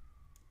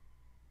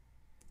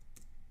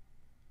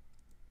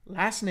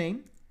 last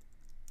name,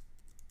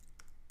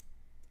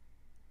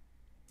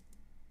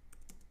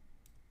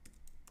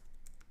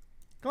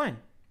 Glenn.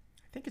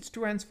 I think it's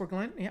 2 N's for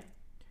Glenn, yeah.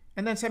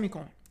 And then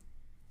semicolon.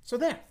 So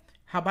there.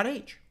 How about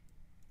age?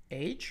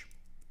 Age,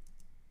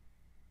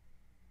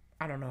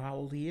 I don't know how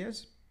old he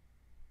is.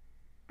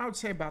 I would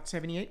say about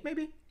 78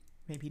 maybe,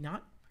 maybe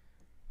not.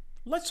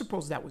 Let's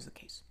suppose that was the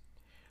case.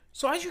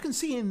 So as you can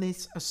see in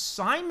this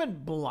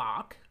assignment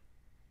block,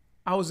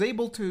 I was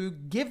able to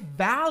give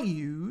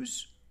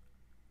values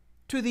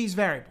to these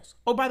variables.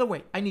 Oh, by the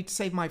way, I need to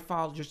save my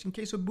file just in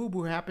case a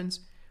boo-boo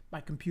happens.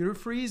 My computer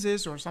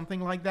freezes or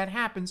something like that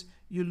happens,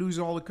 you lose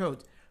all the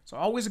code. So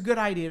always a good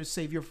idea to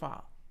save your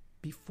file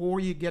before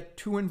you get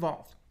too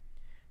involved.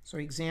 So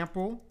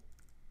example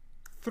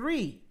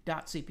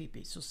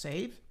 3.cpp, so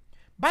save.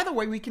 By the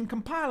way, we can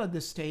compile at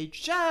this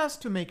stage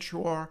just to make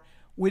sure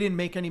we didn't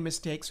make any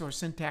mistakes or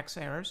syntax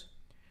errors.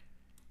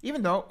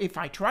 Even though if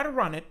I try to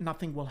run it,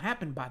 nothing will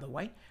happen, by the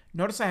way.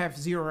 Notice I have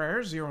 0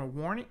 errors, 0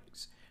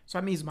 warnings. So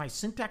that means my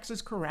syntax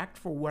is correct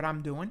for what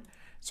I'm doing.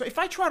 So if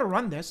I try to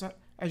run this,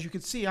 as you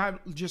can see, I'll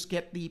just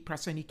get the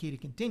press any key to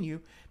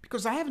continue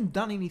because I haven't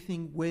done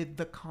anything with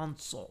the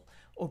console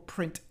or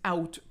print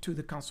out to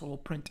the console or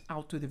print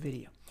out to the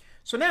video.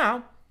 So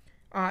now,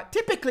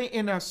 typically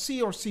in a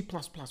C or C++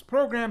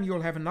 program,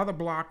 you'll have another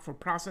block for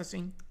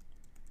processing.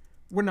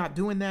 We're not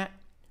doing that.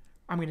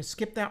 I'm going to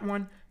skip that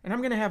one. And I'm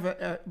going to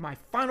have my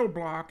final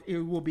block. It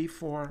will be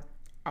for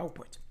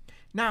output.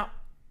 Now,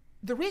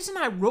 the reason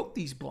I wrote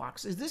these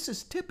blocks is this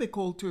is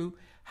typical to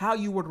how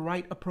you would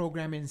write a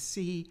program in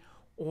C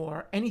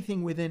or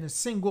anything within a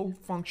single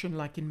function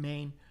like in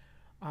main.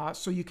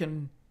 So you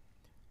can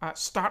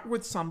start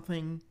with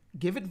something,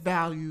 give it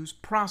values,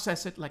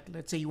 process it, like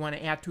let's say you want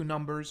to add 2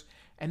 numbers,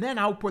 and then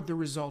output the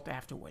result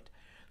afterward.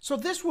 So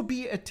this would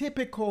be a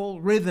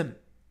typical rhythm,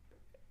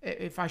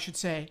 if I should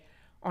say,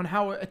 on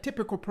how a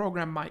typical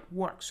program might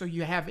work. So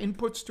you have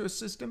inputs to a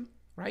system,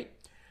 right?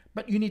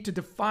 But you need to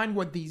define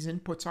what these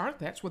inputs are.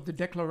 That's what the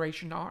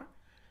declaration are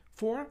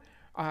for.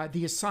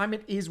 The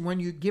assignment is when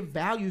you give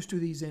values to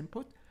these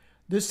inputs.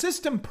 The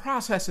system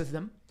processes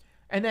them,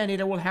 and then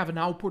it will have an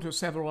output or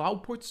several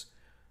outputs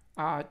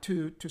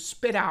to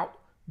spit out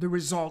the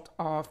result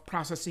of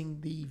processing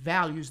the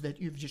values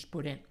that you've just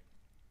put in.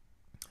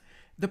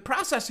 The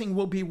processing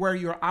will be where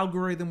your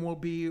algorithm will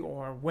be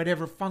or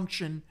whatever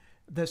function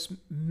this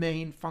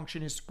main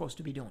function is supposed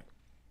to be doing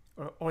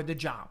or the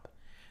job.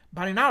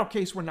 But in our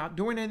case, we're not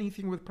doing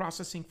anything with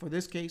processing. For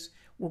this case,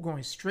 we're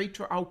going straight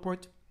to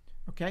output,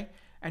 okay?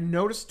 And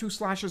notice 2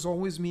 slashes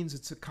always means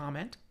it's a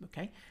comment,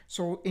 okay?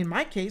 So in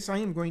my case, I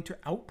am going to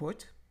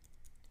output,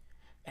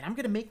 and I'm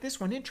going to make this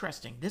one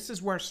interesting. This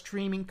is where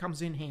streaming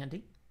comes in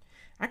handy.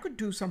 I could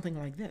do something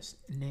like this,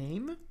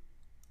 name,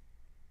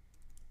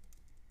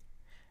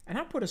 and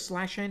I'll put a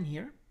 /n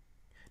here.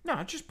 No,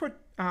 I'll just put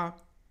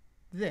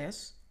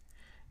this,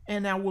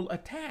 and I will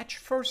attach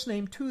first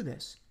name to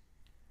this.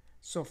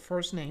 So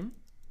first name,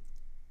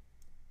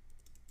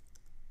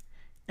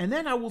 and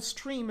then I will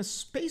stream a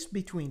space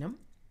between them.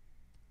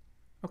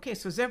 Okay,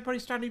 so is everybody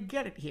starting to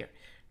get it here?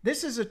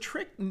 This is a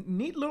trick,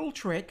 neat little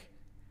trick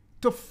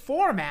to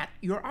format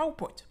your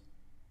output.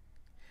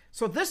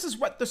 So this is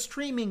what the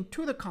streaming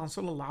to the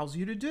console allows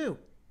you to do.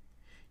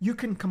 You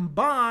can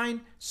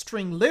combine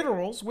string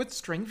literals with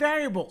string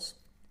variables.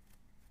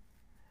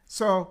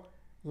 So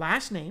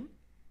last name,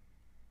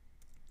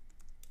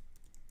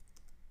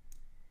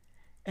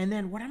 and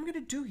then what I'm going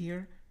to do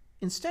here,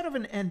 instead of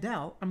an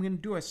endl, I'm going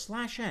to do a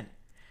 /n.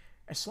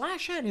 A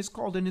 /n is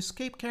called an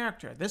escape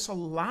character. This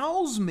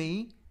allows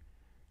me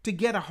to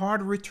get a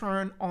hard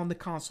return on the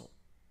console,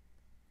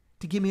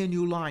 to give me a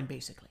new line,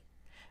 basically.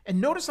 And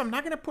notice I'm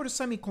not going to put a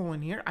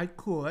semicolon here. I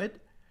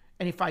could,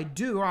 and if I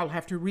do, I'll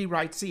have to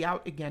rewrite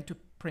cout again to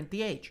print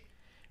the age.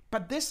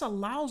 But this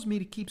allows me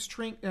to keep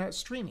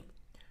streaming.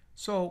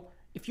 So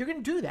if you're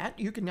going to do that,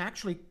 you can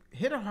actually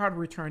hit a hard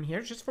return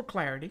here, just for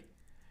clarity,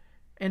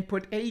 and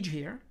put age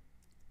here.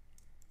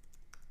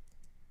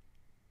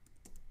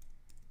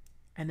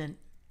 And then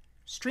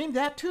stream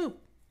that too,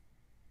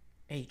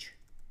 age.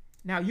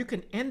 Now you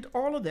can end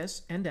all of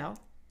this, endl,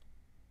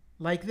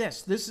 like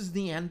this. This is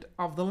the end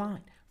of the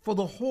line for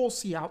the whole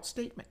cout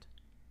statement.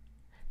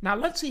 Now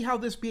let's see how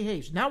this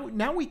behaves.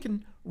 Now we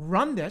can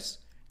run this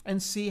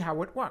and see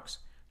how it works.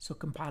 So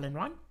compile and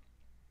run.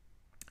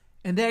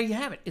 And there you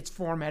have it. It's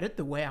formatted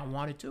the way I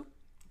want it to.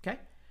 Okay.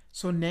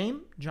 So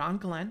name, John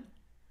Glenn.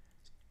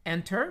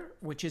 Enter,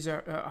 which is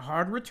a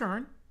hard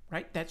return,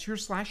 right? That's your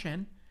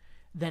 /n.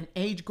 Then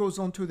age goes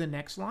on to the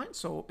next line.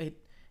 So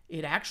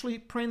it actually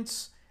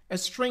prints a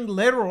string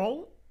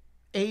literal,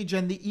 age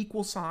and the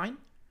equal sign.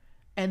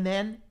 And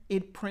then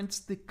it prints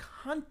the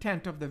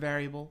content of the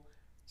variable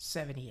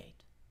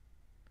 78.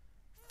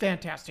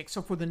 Fantastic.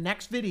 So for the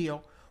next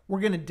video,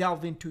 we're going to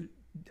delve into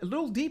a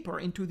little deeper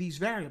into these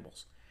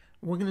variables.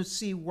 We're going to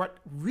see what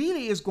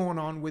really is going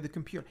on with the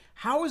computer.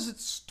 How is it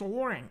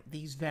storing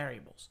these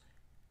variables?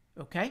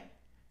 Okay?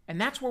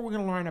 And that's where we're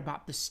going to learn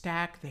about the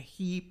stack, the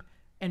heap,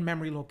 and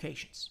memory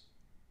locations.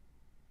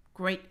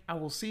 Great. I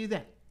will see you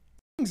then.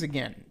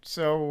 Again.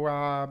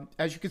 So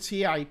as you can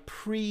see, I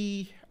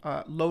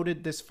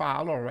loaded this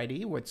file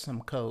already with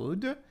some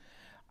code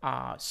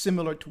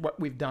similar to what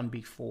we've done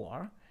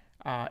before,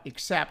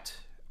 except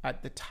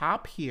at the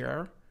top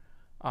here,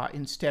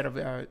 instead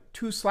of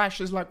 2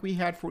 slashes like we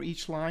had for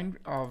each line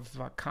of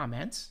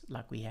comments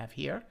like we have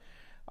here,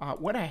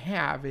 what I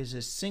have is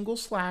a single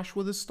slash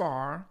with a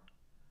star.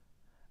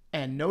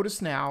 And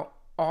notice now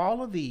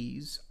all of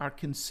these are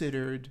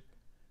considered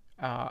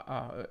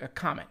a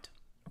comment.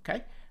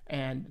 Okay.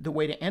 And the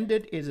way to end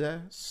it is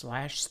a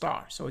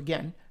 /*. So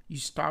again, you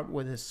start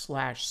with a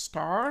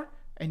 /*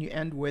 and you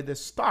end with a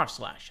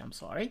 // I'm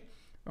sorry.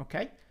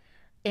 Okay.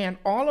 And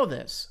all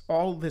this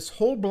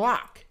whole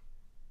block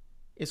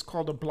is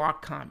called a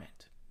block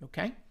comment.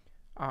 Okay.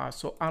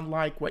 So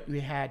unlike what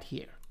we had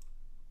here.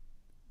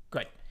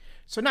 Good.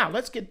 So now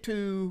let's get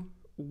to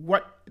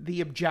what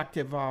the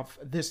objective of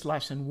this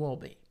lesson will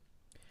be.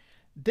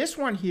 This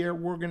one here,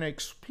 we're going to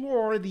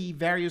explore the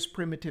various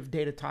primitive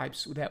data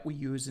types that we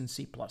use in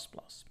C++.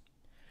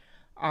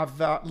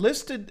 I've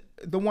listed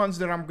the ones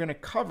that I'm going to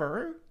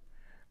cover.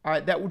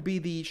 That would be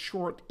the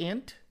short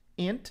int,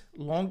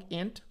 long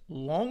int,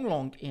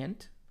 long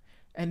int.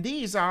 And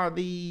these are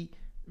the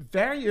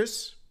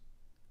various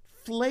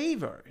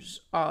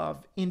flavors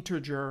of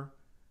integer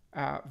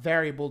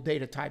variable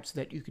data types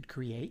that you could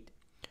create.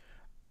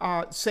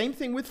 Same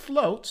thing with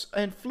floats,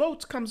 and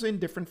floats comes in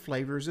different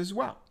flavors as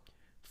well.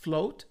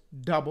 Float,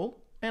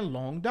 double, and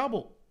long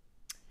double.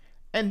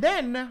 And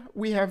then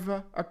we have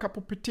a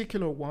couple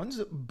particular ones,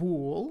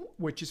 bool,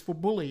 which is for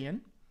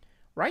Boolean,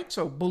 right?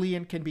 So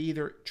Boolean can be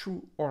either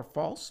true or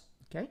false,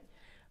 okay?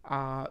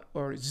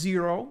 Or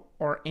 0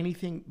 or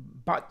anything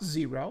but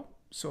 0.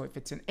 So if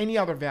it's in any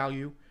other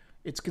value,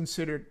 it's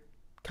considered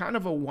kind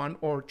of a 1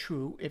 or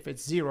true. If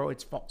it's 0,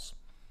 it's false.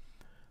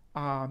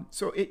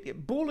 So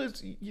bool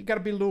is, you got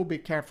to be a little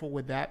bit careful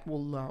with that.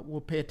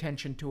 We'll pay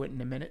attention to it in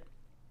a minute.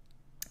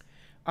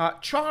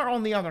 Char,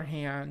 on the other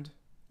hand,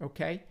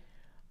 okay,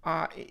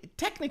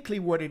 technically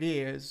what it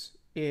is,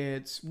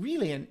 it's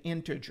really an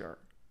integer.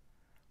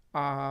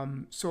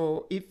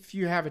 So if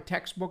you have a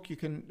textbook, you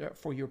can,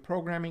 for your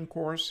programming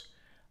course,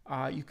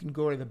 you can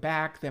go to the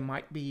back. There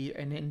might be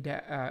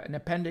an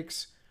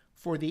appendix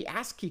for the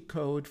ASCII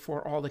code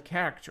for all the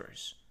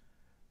characters,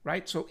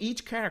 right? So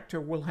each character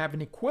will have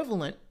an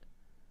equivalent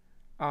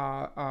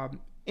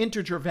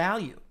integer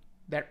value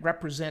that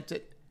represents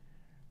it.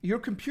 Your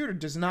computer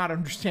does not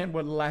understand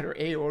what a letter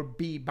A or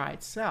B by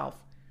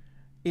itself.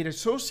 it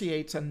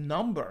associates a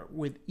number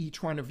with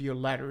each one of your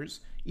letters,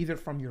 either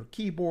from your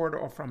keyboard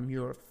or from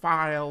your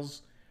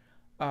files.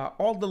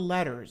 All the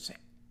letters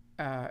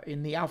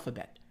in the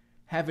alphabet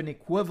have an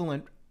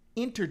equivalent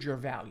integer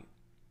value.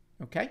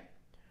 Okay?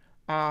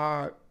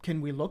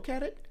 Can we look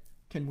at it?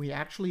 Can we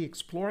actually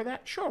explore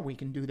that? Sure, we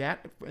can do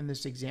that in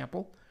this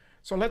example.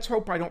 So let's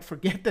hope I don't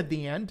forget at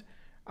the end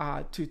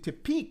to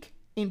peek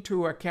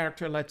into a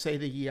character, let's say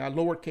the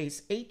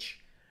lowercase h.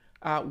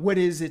 What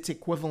is its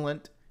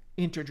equivalent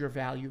integer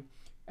value?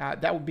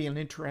 That would be an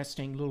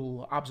interesting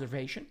little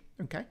observation,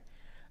 okay?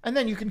 And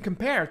then you can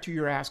compare to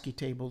your ASCII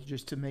table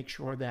just to make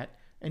sure that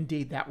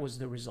indeed that was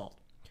the result.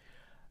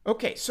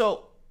 Okay,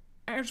 so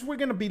as we're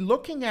going to be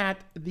looking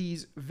at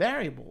these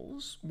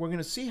variables, we're going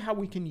to see how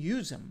we can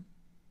use them,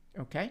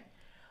 okay?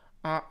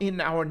 In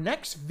our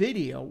next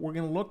video, we're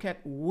going to look at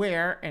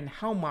where and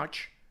how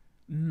much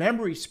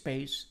memory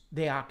space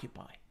they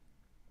occupy,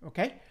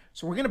 okay?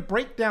 So we're going to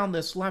break down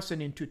this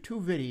lesson into two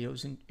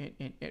videos,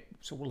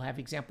 so we'll have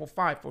example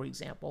 5, for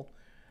example,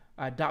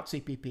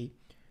 .cpp,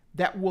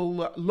 that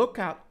will look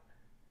at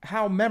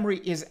how memory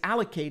is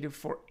allocated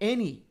for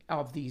any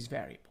of these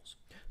variables.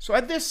 So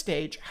at this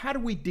stage, how do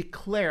we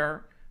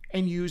declare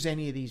and use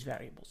any of these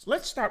variables?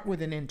 Let's start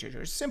with an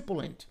integer, a simple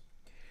int.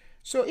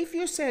 So if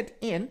you said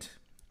int,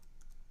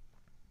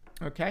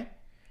 okay,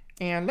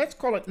 and let's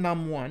call it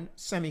num1,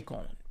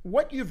 semicolon.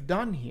 What you've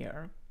done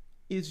here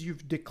is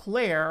you've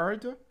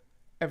declared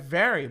a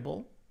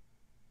variable,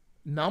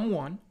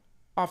 num1,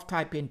 of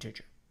type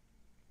integer.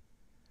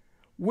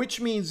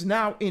 Which means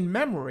now in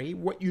memory,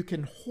 what you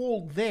can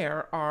hold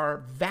there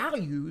are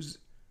values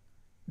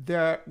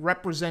that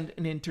represent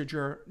an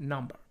integer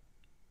number.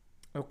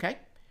 Okay?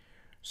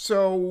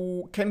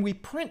 So can we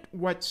print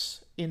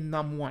what's in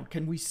num1?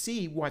 Can we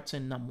see what's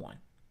in num1?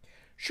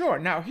 Sure.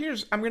 Now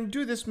I'm going to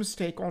do this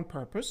mistake on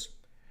purpose.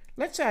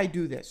 Let's say I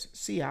do this,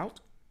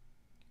 cout.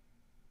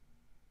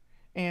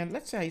 And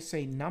let's say I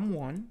say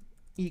num1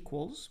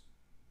 equals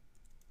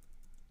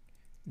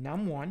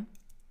num1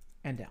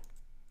 and down.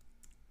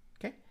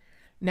 Okay?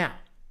 Now,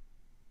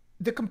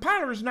 the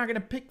compiler is not going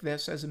to pick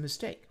this as a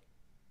mistake.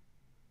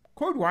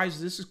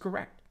 Code-wise, this is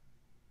correct.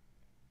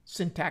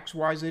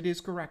 Syntax-wise, it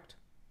is correct.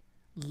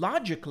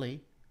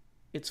 Logically,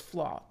 it's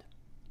flawed.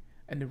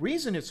 And the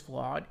reason it's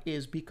flawed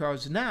is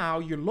because now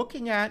you're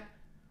looking at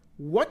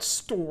what's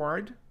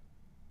stored,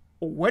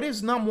 or what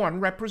does num1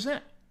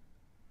 represent?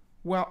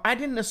 Well, I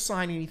didn't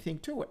assign anything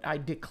to it. I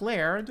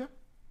declared,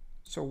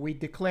 so we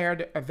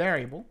declared a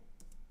variable.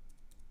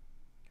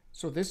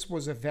 So this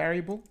was a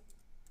variable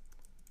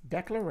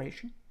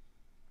declaration.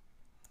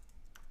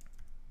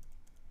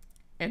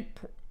 And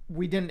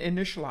we didn't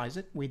initialize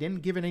it. We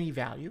didn't give it any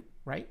value,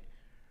 right?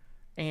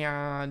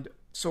 And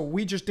so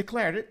we just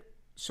declared it.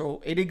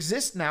 So it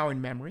exists now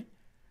in memory.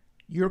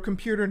 Your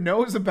computer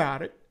knows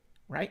about it,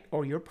 right?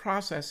 Or your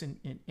process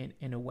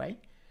in a way.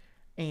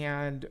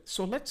 And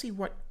so let's see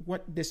what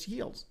this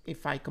yields.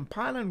 If I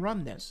compile and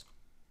run this,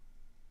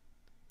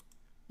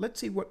 let's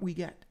see what we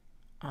get.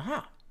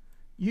 Aha,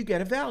 you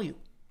get a value.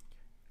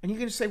 And you're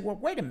going to say, well,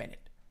 wait a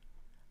minute.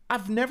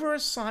 I've never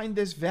assigned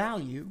this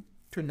value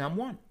to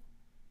num1.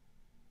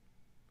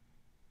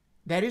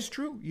 That is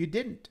true. You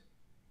didn't.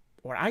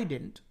 Or I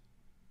didn't.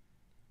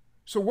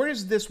 So where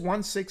does this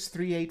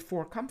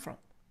 16384 come from?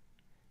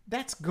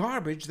 That's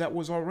garbage that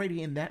was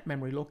already in that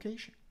memory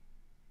location.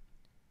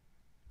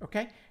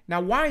 Okay?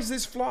 Now, why is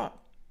this flawed?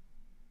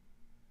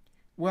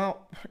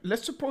 Well,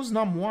 let's suppose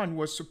num1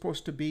 was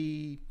supposed to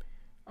be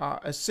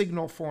a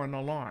signal for an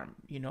alarm.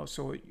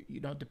 So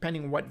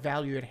depending on what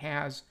value it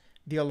has,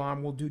 the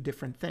alarm will do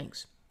different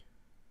things.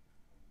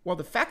 Well,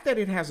 the fact that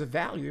it has a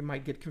value, it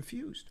might get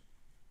confused.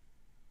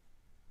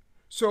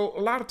 So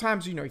a lot of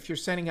times, if you're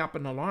setting up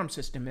an alarm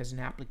system as an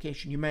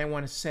application, you may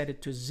want to set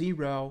it to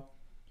 0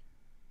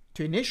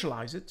 to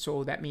initialize it.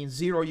 So that means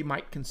 0, you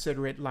might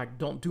consider it like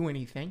don't do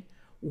anything.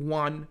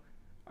 1,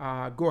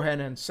 go ahead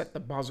and set the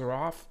buzzer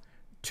off.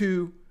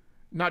 2,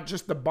 not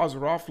just the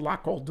buzzer off,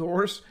 lock all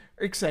doors,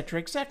 etc.,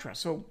 etc.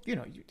 So,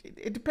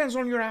 it depends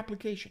on your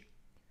application.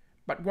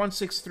 But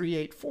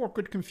 16384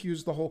 could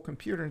confuse the whole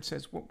computer and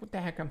says, well, what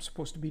the heck I'm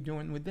supposed to be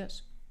doing with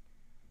this?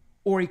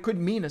 Or it could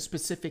mean a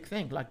specific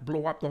thing, like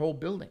blow up the whole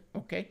building,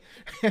 okay?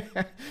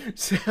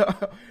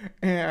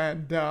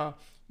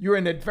 You're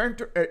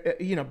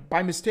inadvertent,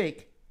 by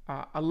mistake,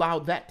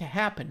 allowed that to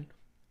happen.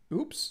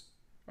 Oops,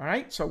 all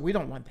right? So we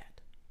don't want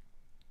that.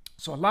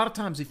 So a lot of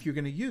times if you're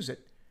going to use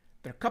it,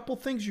 there are a couple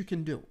things you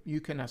can do.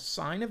 You can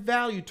assign a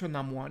value to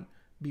num1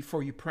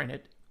 before you print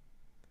it,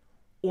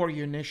 or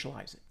you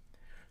initialize it.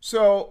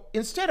 So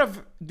instead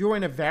of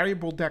doing a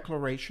variable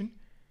declaration,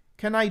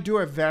 can I do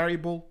a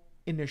variable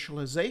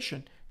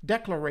initialization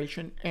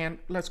declaration, and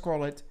let's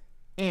call it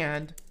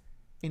and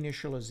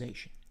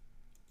initialization?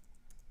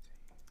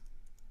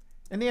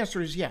 And the answer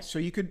is yes. So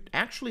you could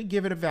actually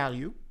give it a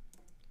value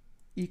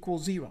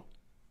equals 0.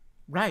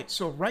 Right,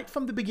 so right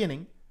from the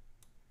beginning,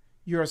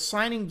 you're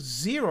assigning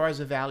 0 as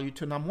a value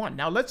to num1.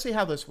 Now let's see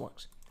how this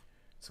works.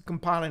 So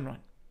compile and run.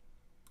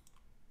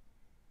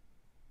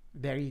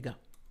 There you go.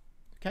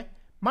 Okay,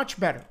 much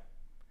better.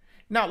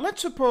 Now,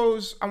 let's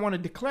suppose I want to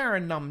declare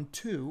a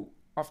num2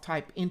 of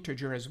type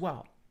integer as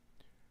well,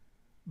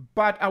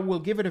 but I will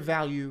give it a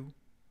value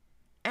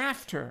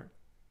after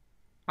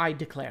I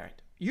declare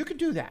it. You could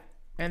do that,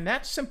 and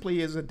that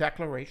simply is a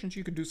declaration. So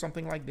you could do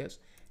something like this: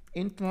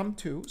 int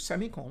num2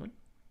 semicolon,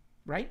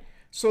 right?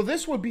 So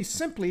this would be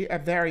simply a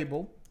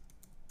variable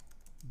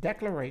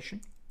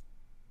declaration,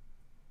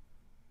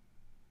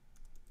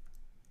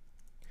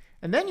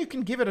 and then you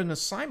can give it an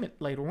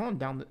assignment later on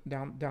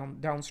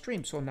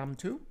downstream. So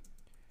num2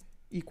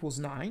 equals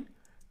 9,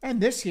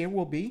 and this here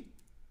will be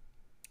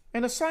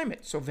an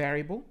assignment. So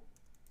variable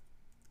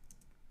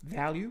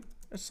value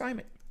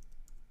assignment,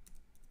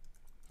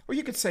 or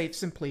you could say it's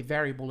simply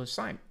variable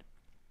assignment,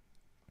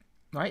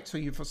 right? So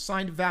you've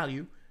assigned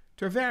value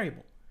to a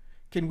variable.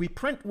 Can we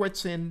print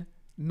what's in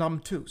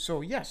num2?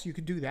 So yes, you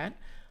could do that.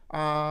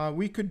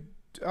 We could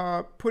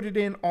put it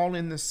in all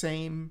in the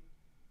same,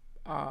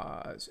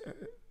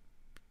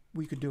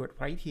 we could do it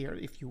right here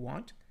if you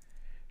want.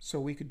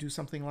 So we could do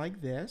something like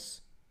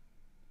this: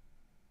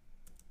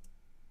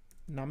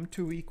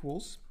 num2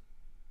 equals,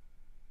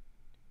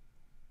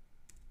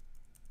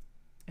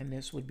 and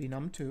this would be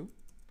num2.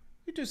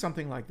 You do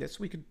something like this.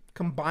 We could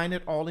combine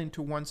it all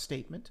into one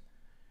statement.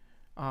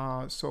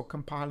 So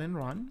compile and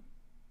run.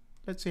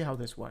 Let's see how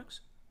this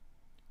works.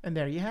 And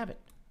there you have it.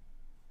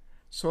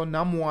 So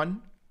num1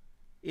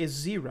 is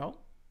 0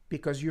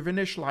 because you've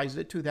initialized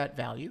it to that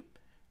value.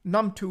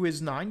 Num2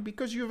 is 9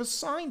 because you've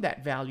assigned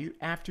that value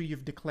after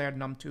you've declared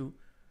num2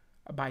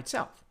 by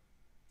itself.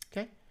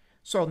 Okay?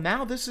 So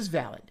now this is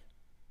valid.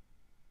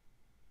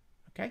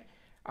 Okay?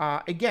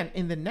 Again,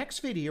 in the next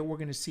video, we're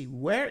going to see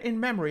where in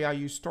memory are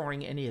you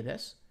storing any of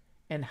this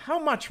and how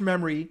much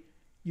memory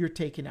you're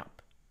taking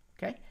up.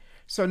 Okay?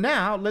 So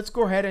now let's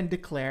go ahead and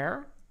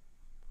declare.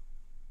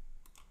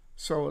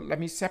 So let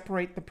me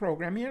separate the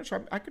program here.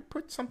 So I could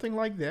put something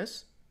like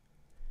this.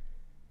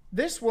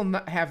 This will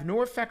not have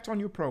no effect on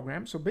your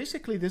program. So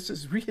basically this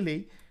is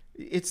really,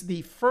 it's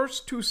the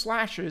first two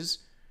slashes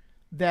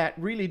that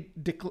really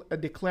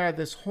declare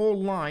this whole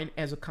line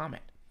as a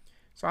comment.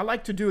 So I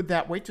like to do it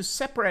that way to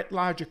separate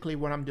logically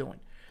what I'm doing.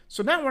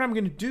 So now what I'm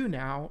going to do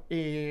now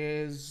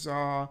is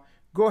go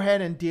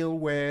ahead and deal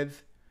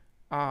with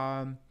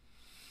a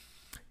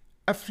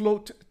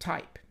float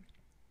type.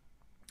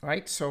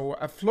 Right? So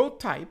a float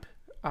type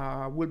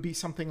would be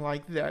something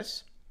like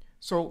this.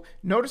 So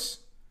notice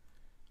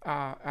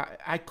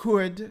I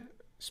could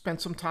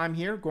spend some time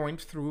here going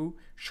through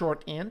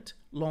short int,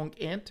 long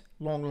int,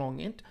 long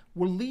int.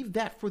 We'll leave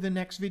that for the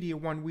next video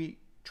when we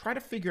try to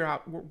figure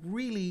out what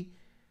really,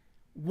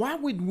 why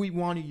would we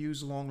want to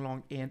use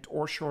long int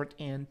or short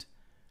int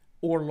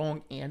or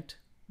long int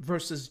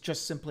versus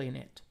just simply an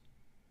int.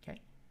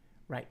 Okay,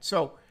 right.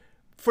 So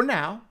for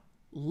now,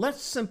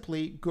 let's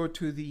simply go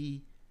to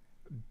the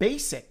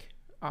basic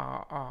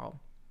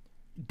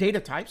data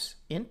types: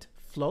 int,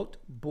 float,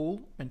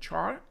 bool, and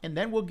char, and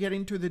then we'll get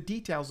into the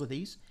details of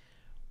these,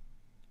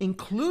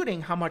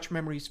 including how much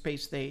memory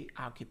space they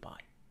occupy.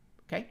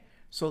 Okay,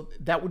 so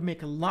that would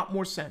make a lot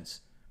more sense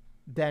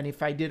than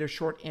if I did a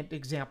short int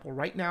example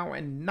right now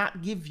and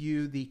not give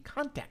you the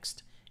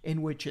context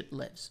in which it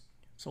lives.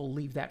 So we'll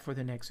leave that for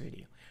the next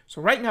video.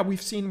 So right now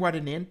we've seen what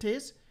an int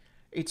is.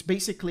 It's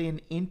basically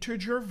an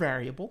integer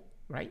variable,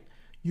 right?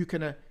 You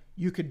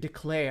could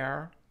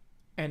declare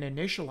and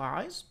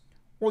initialize,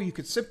 or you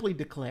could simply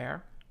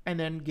declare and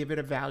then give it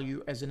a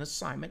value as an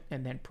assignment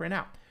and then print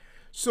out.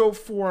 So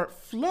for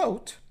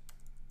float,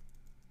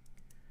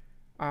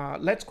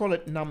 let's call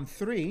it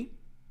num3.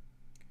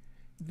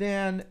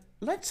 Then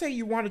let's say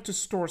you wanted to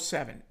store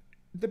 7.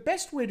 The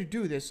best way to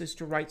do this is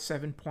to write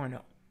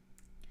 7.0.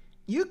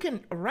 You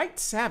can write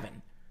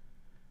 7,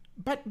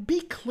 but be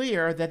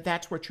clear that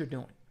that's what you're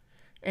doing.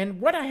 And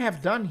what I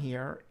have done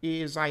here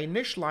is I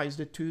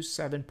initialized it to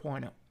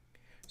 7.0.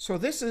 So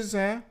this is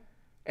a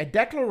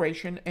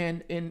declaration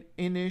and an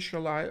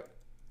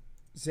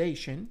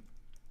initialization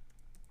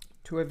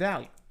to a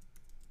value,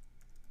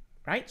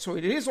 right? So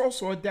it is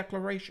also a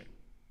declaration,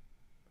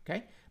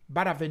 okay?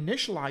 But I've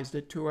initialized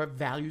it to a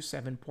value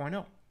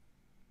 7.0,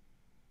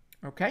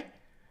 okay?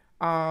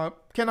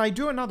 Can I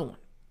do another one?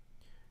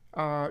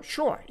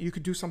 Sure, you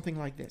could do something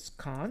like this: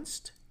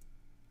 const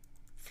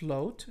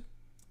float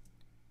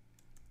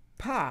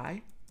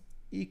pi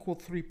equal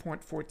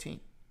 3.14.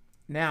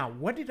 Now,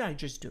 what did I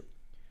just do?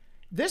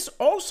 This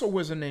also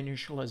was an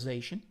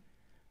initialization,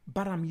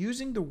 but I'm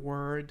using the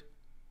word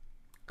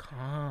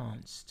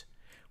const,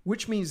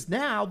 which means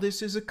now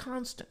this is a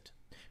constant.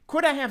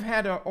 Could I have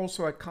had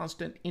also a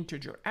constant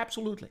integer?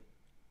 Absolutely.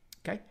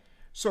 Okay,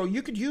 so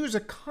you could use a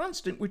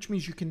constant, which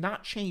means you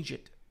cannot change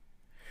it.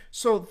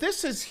 So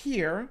this is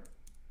here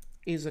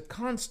is a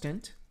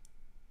constant.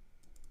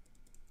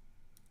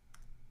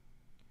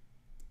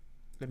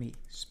 Let me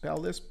spell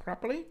this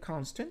properly: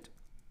 constant.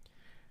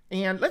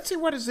 And let's see,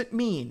 what does it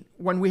mean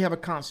when we have a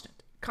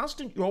constant?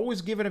 Constant, you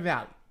always give it a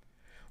value,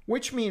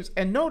 which means,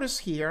 and notice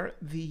here,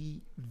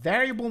 the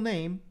variable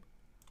name,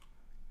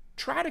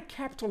 try to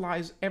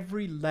capitalize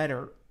every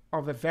letter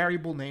of a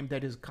variable name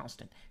that is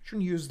constant. You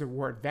shouldn't use the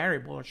word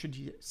variable, or should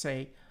you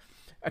say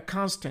a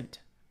constant.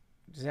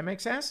 Does that make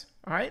sense?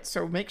 All right,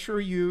 so make sure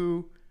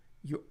you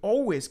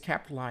always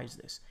capitalize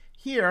this.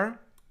 Here,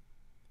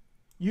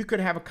 you could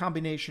have a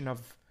combination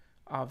of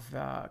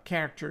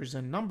characters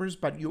and numbers,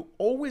 but you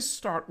always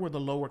start with a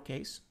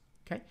lowercase,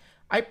 okay?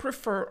 I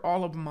prefer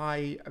all of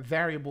my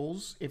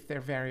variables, if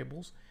they're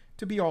variables,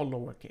 to be all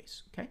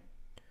lowercase, okay?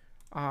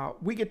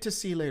 We get to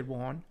see later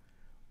on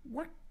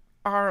what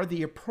are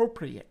the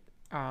appropriate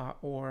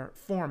or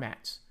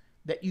formats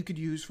that you could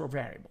use for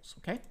variables,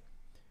 okay?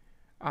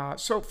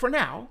 So for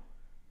now,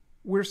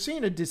 we're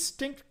seeing a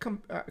distinct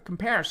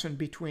comparison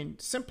between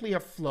simply a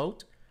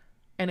float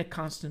and a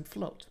constant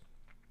float,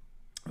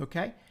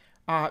 okay?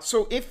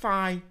 So if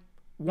I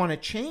want to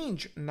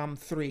change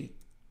num3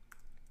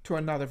 to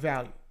another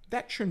value,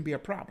 that shouldn't be a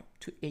problem,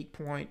 to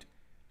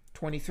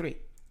 8.23.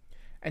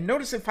 And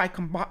notice if I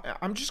combine,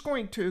 I'm just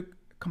going to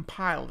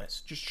compile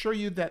this, just show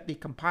you that the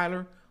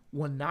compiler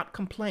will not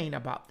complain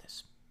about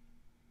this.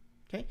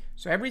 Okay,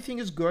 so everything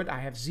is good. I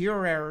have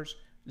 0 errors,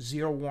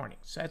 0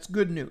 warnings. So that's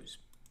good news.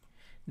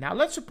 Now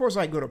let's suppose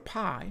I go to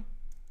pi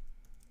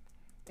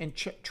and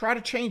try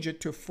to change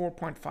it to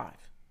 4.5.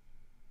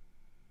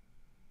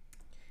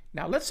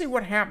 Now let's see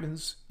what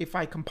happens if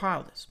I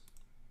compile this.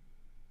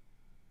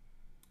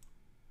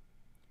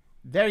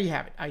 There you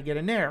have it. I get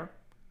an error,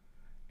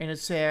 and it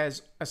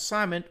says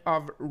assignment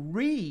of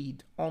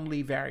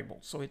read-only variable.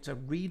 So it's a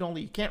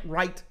read-only. You can't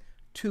write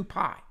to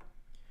pi.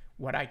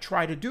 What I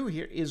try to do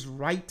here is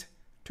write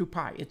to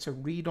pi. It's a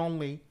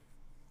read-only,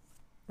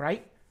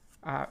 right,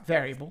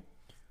 variable.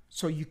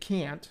 So you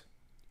can't,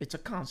 it's a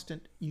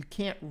constant, you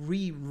can't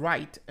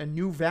rewrite a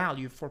new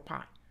value for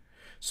pi.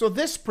 So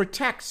this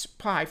protects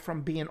pi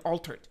from being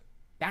altered.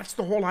 That's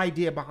the whole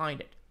idea behind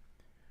it.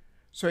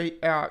 So,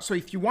 so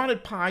if you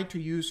wanted pi to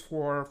use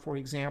for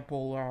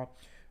example,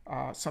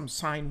 some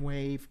sine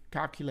wave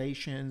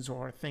calculations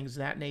or things of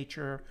that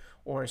nature,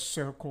 or a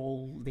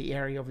circle, the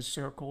area of a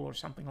circle or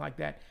something like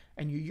that,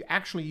 and you're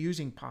actually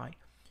using pi,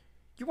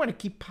 you want to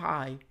keep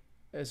pi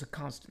as a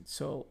constant.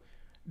 So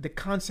the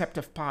concept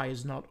of pi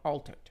is not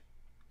altered.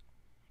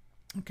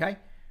 Okay,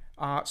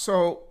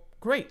 so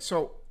great.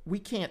 So we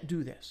can't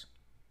do this.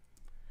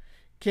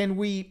 Can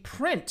we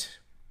print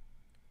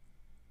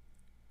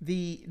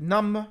the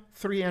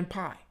num3 and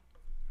pi?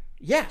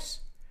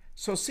 Yes.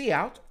 So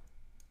cout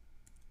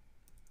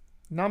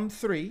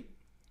num3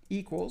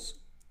 equals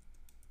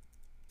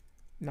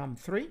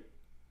num3,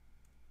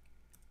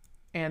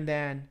 and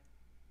then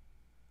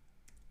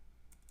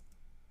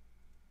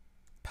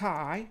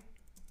pi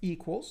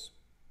equals,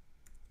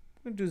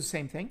 we're going to do the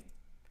same thing,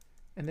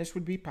 and this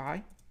would be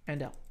pi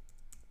and L.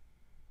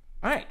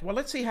 All right, well,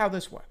 let's see how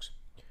this works.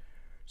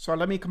 So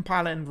let me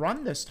compile and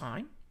run this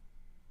time.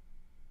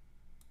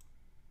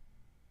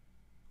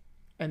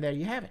 And there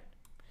you have it.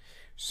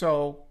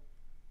 So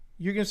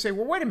you're going to say,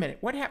 well, wait a minute,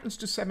 what happens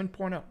to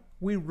 7.0?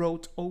 We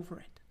wrote over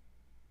it.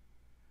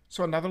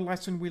 So another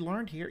lesson we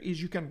learned here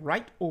is you can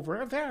write over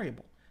a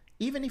variable,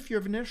 even if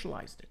you've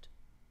initialized it,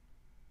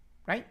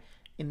 right?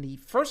 In the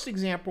first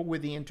example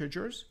with the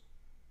integers,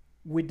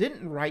 we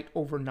didn't write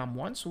over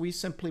num1, so we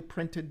simply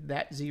printed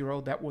that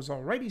 0 that was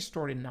already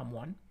stored in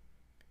num1.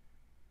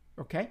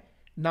 Okay?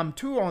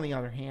 Num2, on the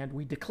other hand,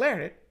 we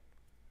declared it,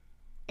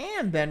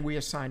 and then we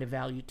assigned a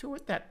value to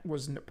it. That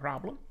wasn't a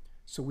problem.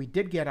 So we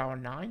did get our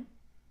 9.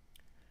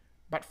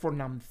 But for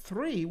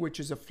num3, which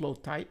is a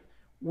float type,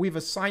 we've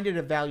assigned it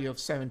a value of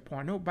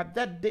 7.0, but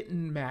that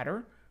didn't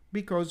matter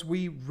because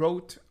we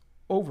wrote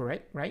over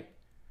it, right?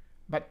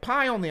 But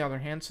pi, on the other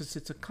hand, since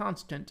it's a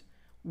constant,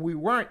 we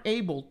weren't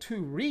able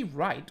to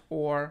rewrite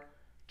or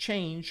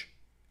change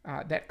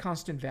that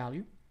constant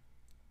value.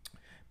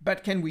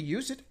 But can we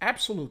use it?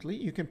 Absolutely.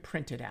 You can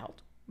print it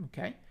out,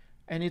 okay?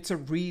 And it's a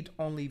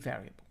read-only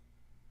variable.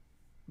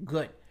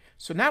 Good.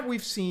 So now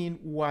we've seen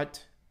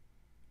what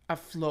a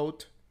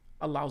float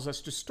allows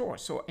us to store.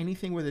 So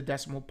anything with a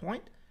decimal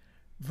point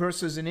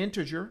versus an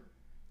integer,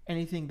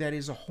 anything that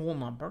is a whole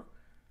number.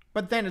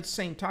 But then at the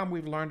same time,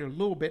 we've learned a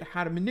little bit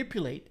how to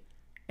manipulate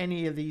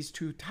any of these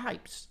two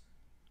types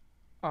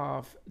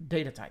of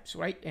data types,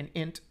 right? An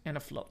int and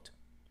a float.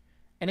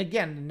 And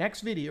again, the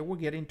next video, we'll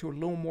get into a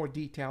little more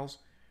details.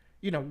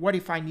 You know, what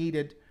if I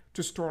needed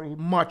to store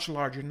much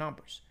larger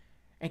numbers?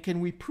 And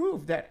can we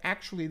prove that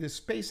actually the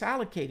space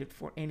allocated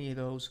for any of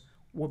those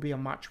will be a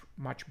much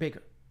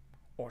bigger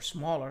or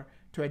smaller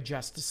to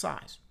adjust the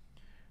size?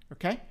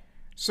 Okay?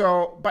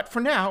 So, but for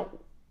now,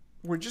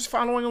 we're just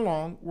following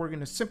along. We're going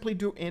to simply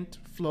do int,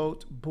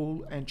 float,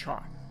 bool, and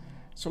char.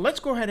 So let's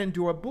go ahead and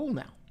do a bool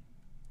now.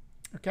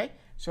 Okay?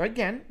 So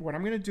again, what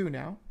I'm going to do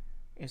now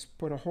is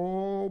put a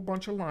whole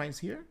bunch of lines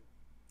here.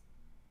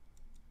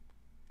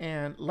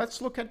 And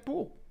let's look at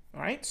bool.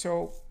 All right?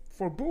 So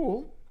for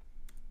bool,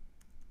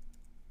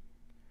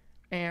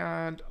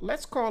 and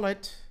let's call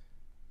it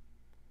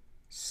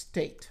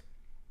state.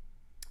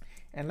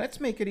 And let's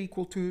make it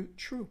equal to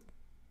true,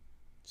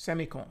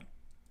 semicolon.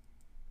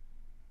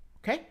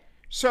 Okay?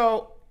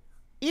 So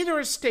either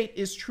a state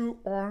is true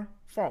or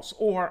false,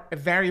 or a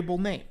variable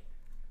name,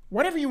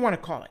 whatever you want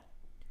to call it.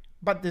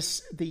 but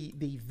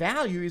the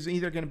value is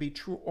either going to be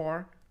true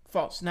or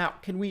false. Now,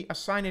 can we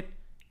assign it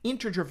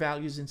integer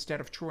values instead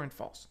of true and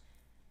false?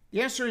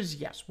 The answer is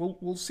yes.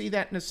 We'll see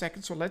that in a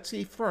second. So let's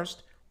see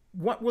first,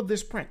 what will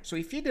this print? So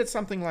if you did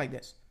something like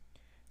this,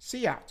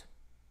 cout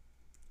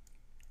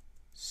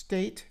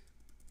state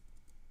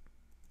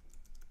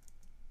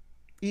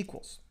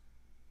equals.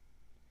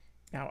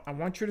 Now, I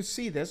want you to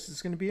see this.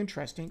 It's going to be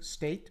interesting.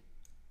 State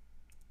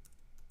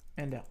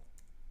and L.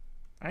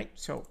 All right,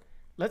 so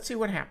let's see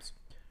what happens.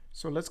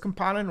 So let's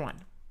compile and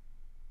run.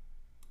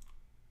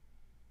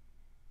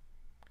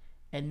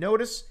 And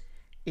notice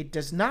it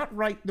does not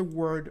write the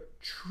word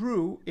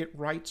true. It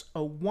writes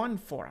a 1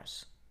 for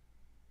us.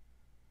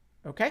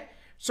 Okay?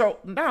 So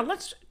now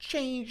let's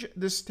change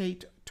the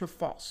state to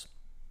false.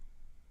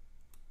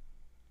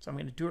 So I'm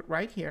going to do it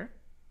right here.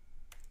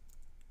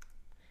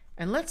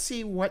 And let's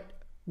see what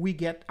we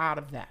get out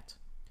of that.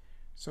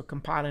 So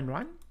compile and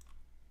run.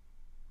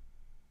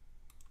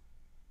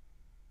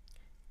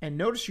 And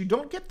notice you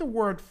don't get the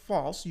word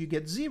false, you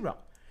get 0.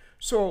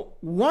 So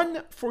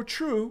 1 for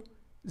true,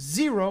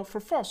 0 for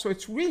false. So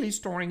it's really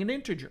storing an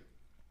integer.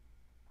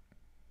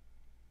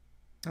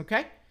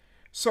 Okay?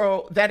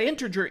 So that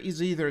integer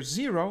is either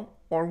 0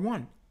 or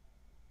 1.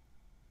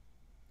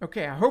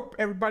 Okay, I hope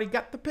everybody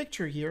got the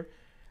picture here.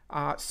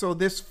 So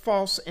this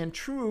false and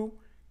true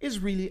is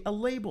really a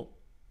label.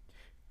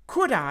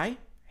 Could I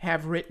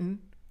have written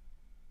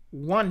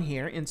 1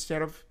 here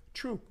instead of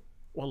true?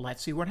 Well,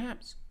 let's see what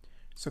happens.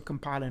 So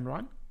compile and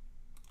run.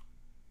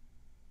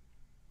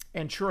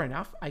 And sure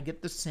enough, I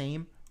get the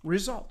same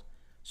result.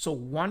 So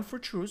 1 for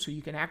true, so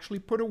you can actually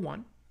put a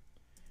 1.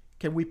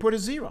 Can we put a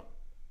 0?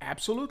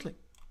 Absolutely.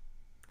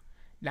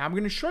 Now I'm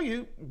going to show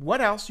you what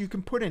else you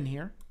can put in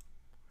here.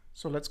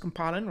 So let's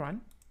compile and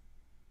run.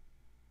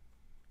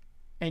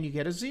 And you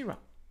get a 0.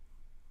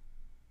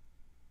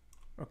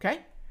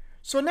 Okay?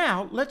 So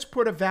now let's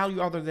put a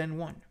value other than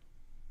 1.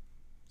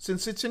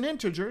 Since it's an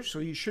integer, so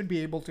you should be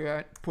able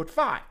to put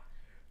 5.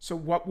 So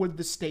what would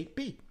the state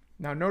be?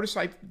 Now notice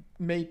I've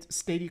made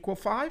state equal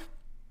 5,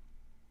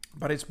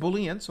 but it's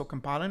Boolean, so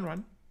compile and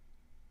run.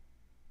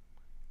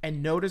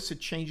 And notice it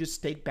changes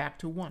state back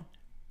to 1.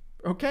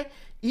 Okay?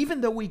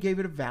 Even though we gave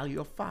it a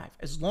value of 5.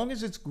 As long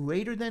as it's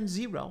greater than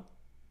 0,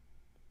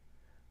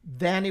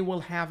 then it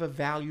will have a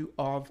value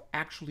of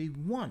actually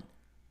 1.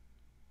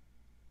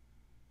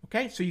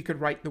 Okay? So you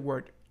could write the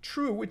word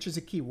true, which is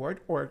a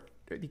keyword, or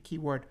the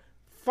keyword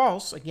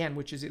false, again,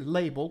 which is a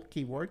label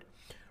keyword,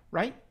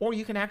 right? Or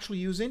you can actually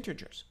use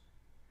integers.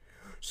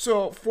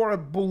 So for a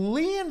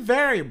Boolean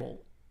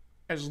variable,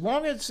 as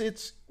long as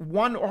it's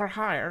 1 or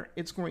higher,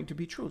 it's going to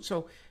be true.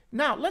 So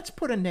now let's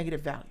put a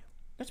negative value.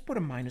 Let's put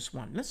a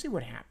 -1. Let's see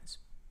what happens.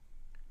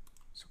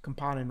 So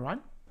compile and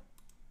run.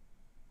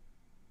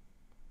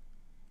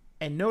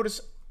 And notice,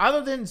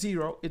 other than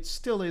 0, it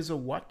still is a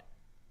what?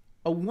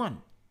 A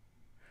 1.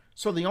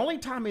 So the only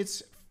time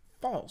it's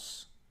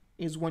false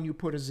is when you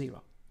put a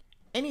 0.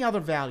 Any other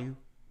value,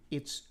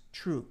 it's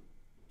true.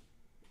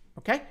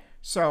 Okay?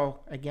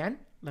 So again,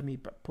 let me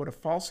put a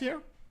false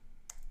here.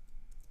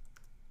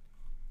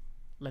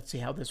 Let's see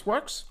how this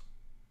works.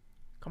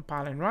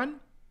 Compile and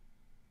run.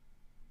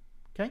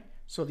 Okay?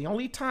 So the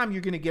only time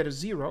you're going to get a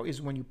 0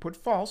 is when you put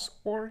false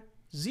or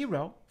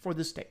 0 for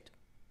the state.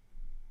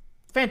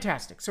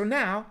 Fantastic. So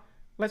now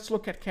let's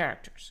look at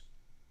characters.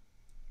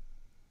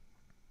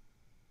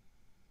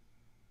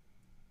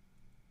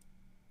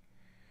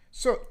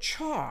 So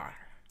char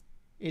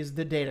is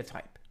the data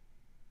type.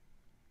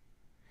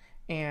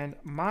 And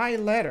my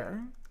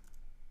letter,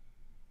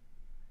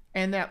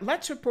 and that,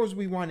 let's suppose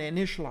we want to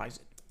initialize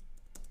it.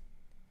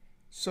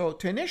 So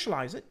to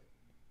initialize it,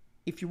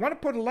 if you want to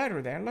put a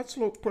letter there, let's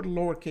put a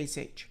lowercase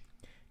h.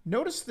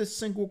 Notice this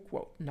single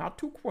quote, not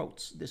 2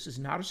 quotes. This is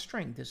not a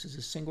string. This is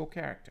a single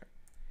character.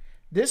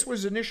 This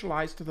was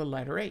initialized to the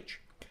letter h.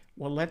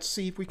 Well, let's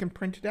see if we can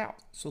print it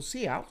out. So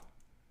cout.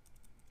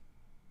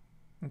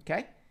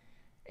 Okay.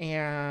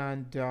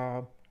 And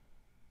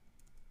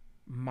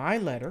my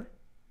letter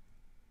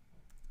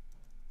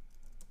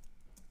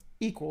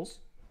equals,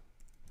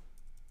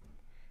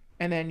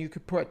 and then you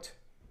could put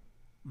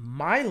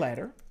my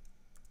letter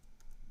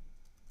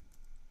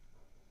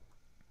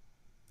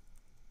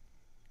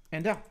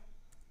and L.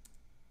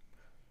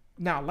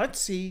 Now let's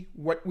see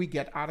what we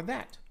get out of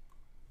that.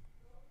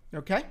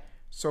 Okay,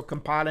 so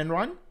compile and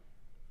run,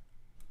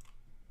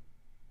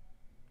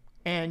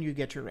 and you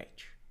get your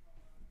h.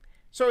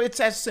 So it's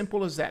as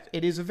simple as that.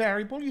 It is a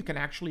variable. You can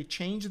actually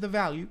change the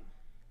value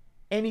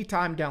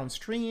anytime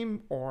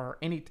downstream or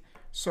any.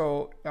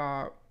 So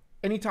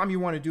anytime you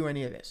want to do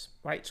any of this,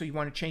 right? So you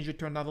want to change it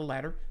to another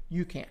letter,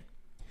 you can.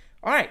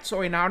 All right,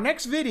 so in our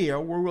next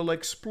video, we will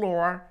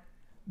explore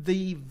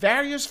the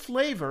various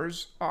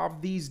flavors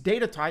of these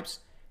data types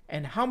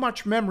and how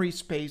much memory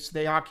space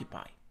they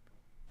occupy.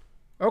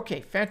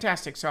 Okay,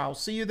 fantastic. So I'll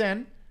see you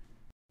then.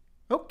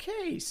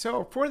 Okay,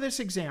 so for this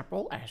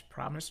example, as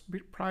promised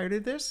prior to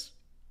this,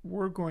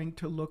 we're going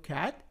to look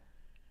at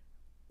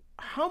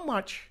how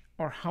much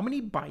or how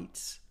many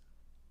bytes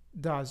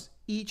does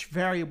each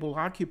variable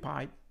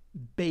occupy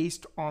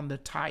based on the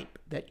type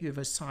that you've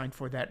assigned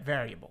for that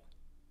variable.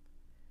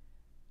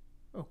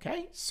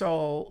 Okay,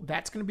 so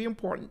that's going to be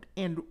important.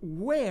 And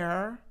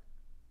where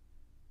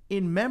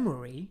in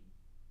memory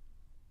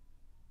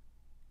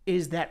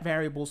is that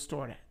variable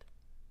stored at?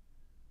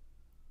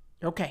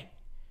 Okay,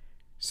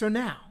 so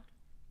now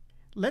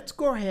let's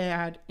go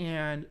ahead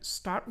and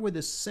start with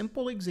a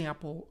simple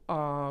example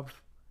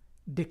of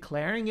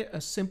declaring it a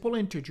simple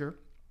integer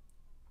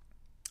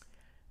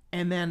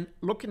and then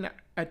looking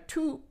at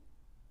two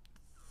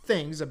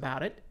things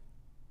about it.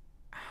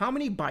 How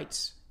many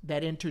bytes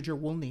that integer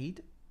will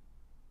need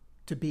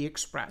to be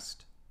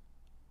expressed.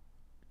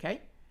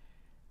 Okay?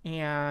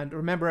 And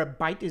remember, a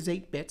byte is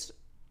 8 bits,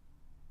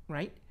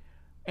 right?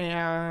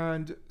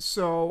 And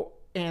so,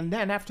 and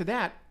then after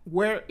that,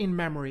 where in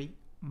memory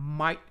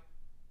might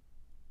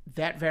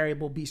that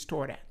variable be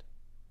stored at?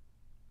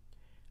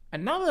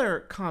 Another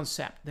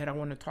concept that I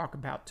want to talk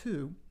about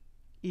too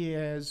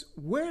is,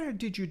 where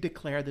did you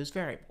declare this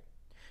variable?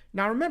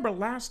 Now remember,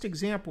 last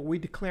example, we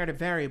declared a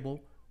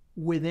variable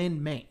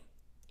within main.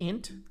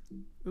 Int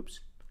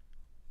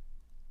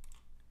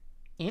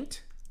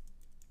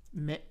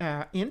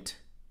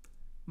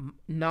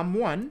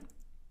num1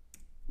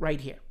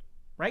 right here,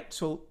 right?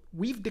 So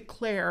we've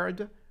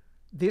declared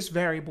this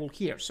variable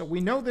here. So we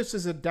know this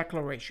is a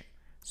declaration.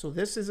 So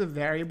this is a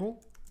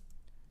variable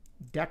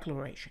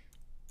declaration.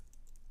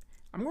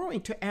 I'm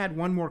going to add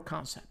one more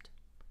concept.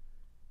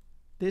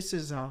 This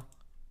is a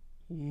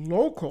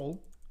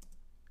local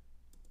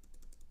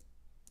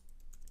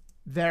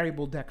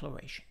variable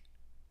declaration.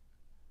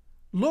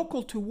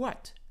 Local to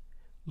what?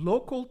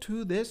 Local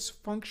to this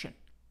function.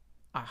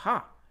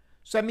 Aha.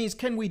 So that means,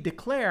 can we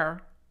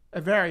declare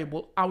a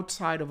variable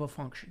outside of a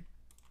function?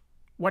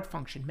 What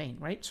function? Main,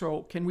 right?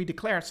 So can we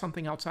declare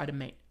something outside of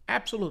main?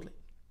 Absolutely.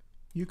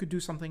 You could do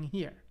something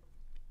here.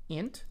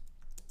 Int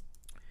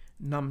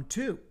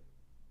num2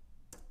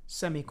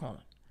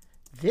 semicolon.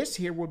 This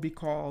here will be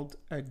called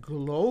a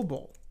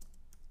global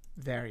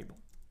variable.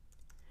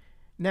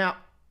 Now,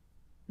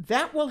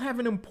 that will have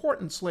an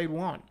importance later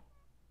on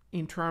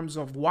in terms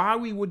of why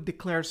we would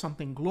declare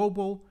something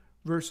global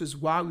versus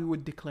why we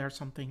would declare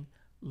something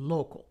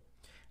local.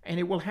 And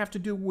it will have to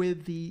do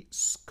with the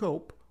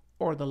scope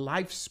or the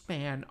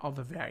lifespan of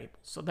a variable.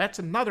 So that's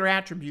another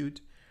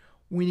attribute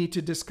we need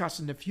to discuss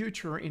in the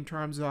future in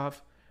terms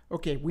of,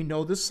 okay, we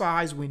know the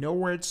size, we know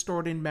where it's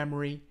stored in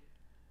memory,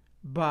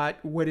 but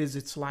what is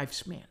its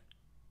lifespan?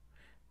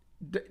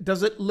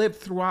 Does it live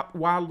throughout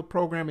while the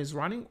program is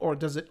running, or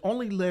does it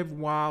only live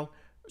while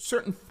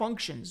certain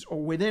functions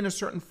or within a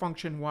certain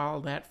function while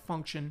that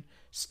function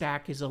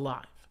stack is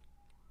alive?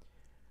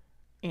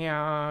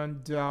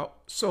 And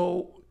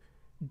so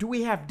do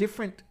we have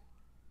different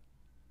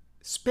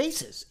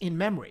spaces in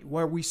memory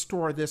where we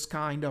store this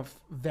kind of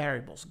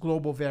variables,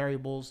 global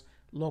variables,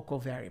 local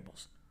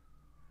variables?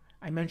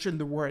 I mentioned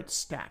the word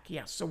stack.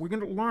 Yes, so we're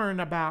going to learn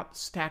about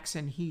stacks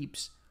and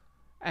heaps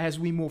as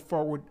we move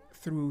forward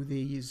through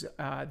these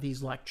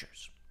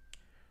lectures.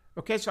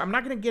 Okay, so I'm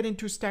not going to get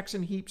into stacks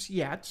and heaps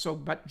yet,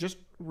 but just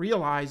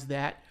realize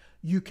that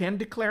you can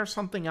declare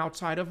something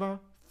outside of a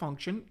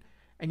function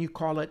and you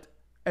call it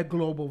a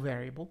global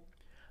variable.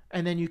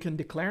 And then you can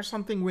declare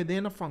something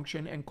within a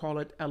function and call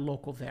it a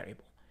local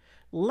variable.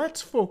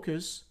 Let's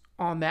focus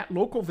on that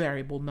local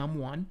variable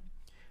num1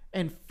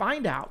 and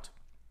find out,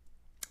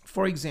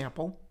 for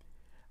example,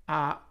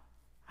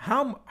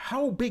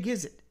 how big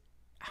is it?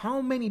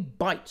 How many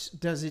bytes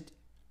does it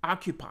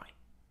occupy?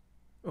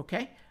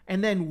 Okay,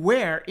 and then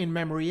where in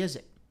memory is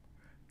it?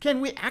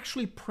 Can we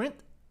actually print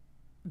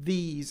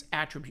these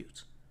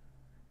attributes?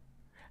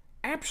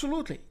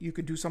 Absolutely. You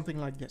could do something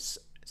like this.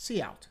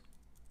 Cout.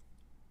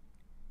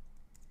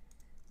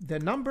 The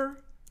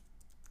number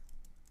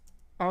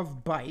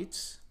of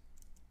bytes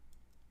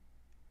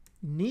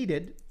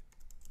needed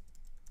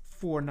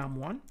for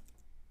num1.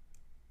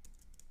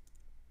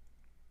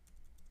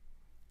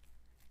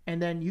 And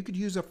then you could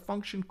use a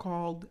function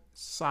called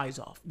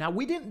sizeOf. Now,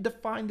 we didn't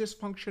define this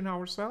function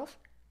ourselves.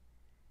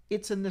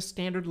 It's in the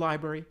standard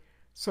library,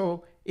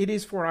 so it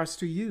is for us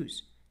to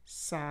use.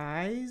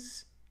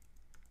 SizeOf.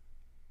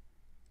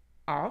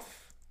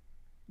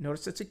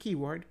 Notice it's a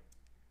keyword,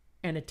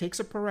 and it takes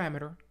a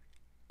parameter.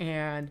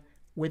 And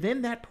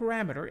within that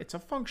parameter, it's a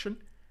function.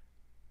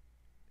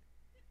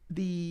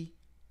 The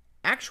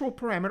actual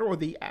parameter, or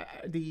the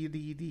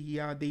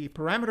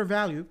parameter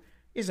value,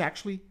 is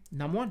actually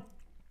num1.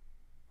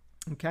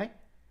 Okay,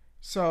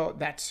 so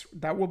that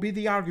will be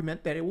the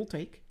argument that it will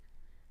take,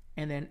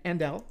 and then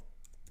endl,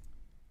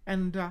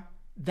 and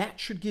that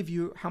should give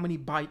you how many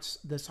bytes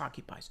this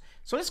occupies.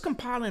 So let's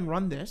compile and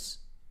run this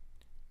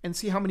and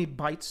see how many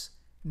bytes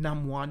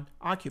num1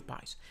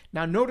 occupies.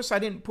 Now notice I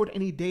didn't put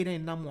any data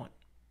in num1.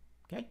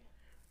 Okay,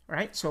 all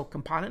right, so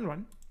compile and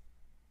run,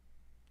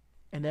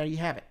 and there you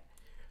have it.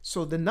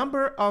 So the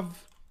number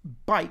of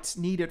bytes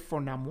needed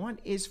for num1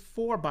 is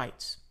 4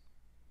 bytes.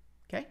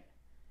 Okay,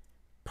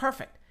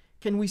 perfect.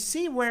 Can we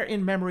see where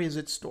in memory is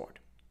it stored?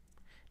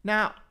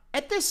 Now,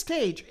 at this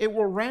stage, it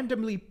will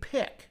randomly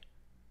pick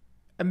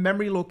a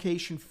memory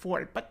location for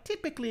it, but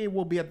typically it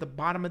will be at the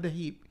bottom of the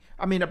heap.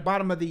 I mean, at the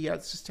bottom of the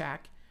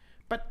stack.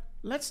 But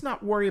let's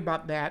not worry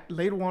about that.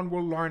 Later on,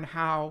 we'll learn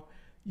how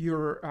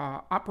your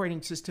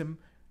operating system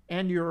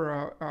and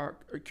your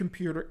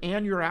computer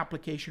and your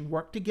application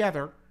work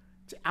together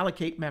to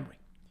allocate memory.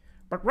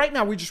 But right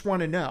now, we just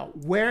want to know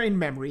where in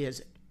memory is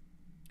it.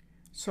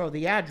 So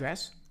the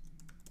address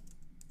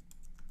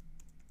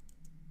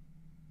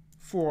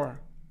for,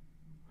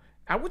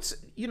 I would say,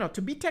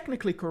 to be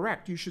technically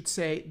correct, you should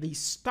say the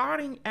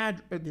starting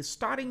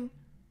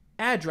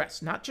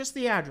address, not just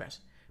the address,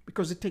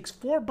 because it takes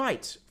 4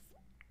 bytes.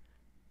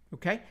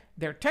 Okay,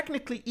 there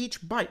technically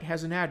each byte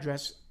has an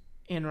address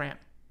in RAM.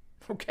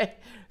 Okay,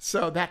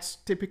 so that's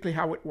typically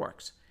how it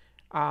works.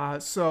 But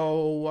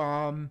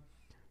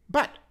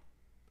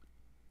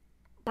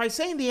by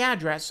saying the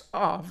address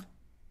of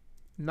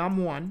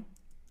num1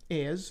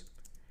 is,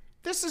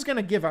 this is going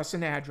to give us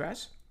an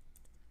address.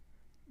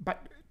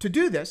 But to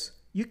do this,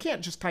 you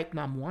can't just type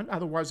num1,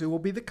 otherwise it will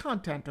be the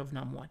content of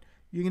num1.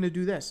 You're going to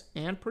do this,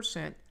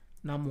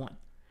 %num1.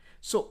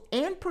 So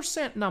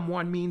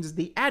 %num1 means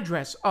the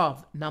address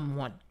of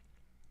num1.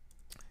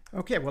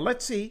 Okay, well,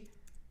 let's see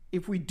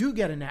if we do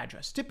get an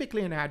address.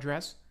 Typically an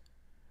address,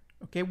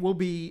 okay, will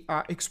be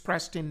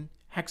expressed in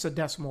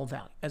hexadecimal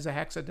value, as a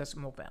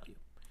hexadecimal value.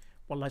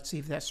 Well, let's see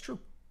if that's true.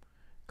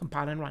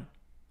 Compile and run.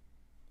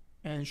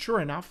 And sure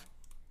enough,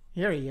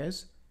 here he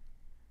is.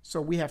 So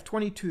we have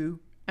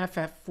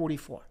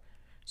 22FF44.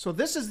 So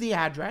this is the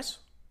address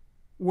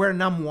where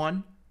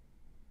num1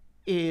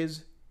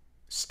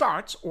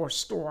 starts or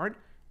stored,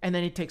 and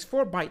then it takes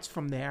 4 bytes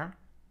from there,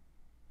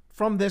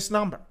 from this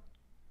number.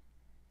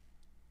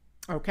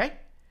 Okay?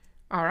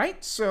 All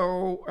right,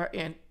 so,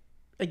 and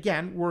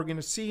again, we're going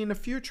to see in the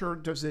future,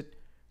 does it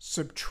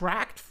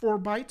subtract 4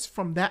 bytes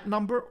from that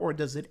number, or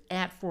does it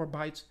add 4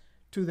 bytes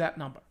to that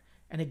number?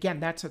 And again,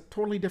 that's a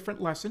totally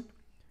different lesson.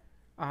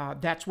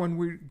 That's when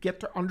we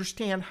get to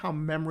understand how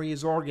memory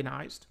is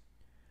organized.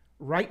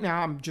 Right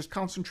now, I'm just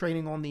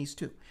concentrating on these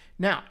two.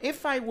 Now,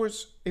 if I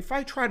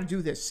try to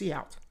do this, see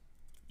out.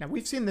 Now,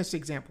 we've seen this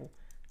example.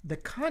 The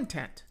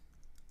content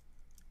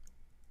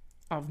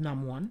of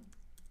num1,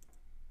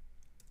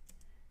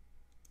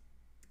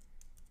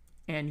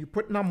 and you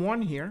put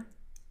num1 here,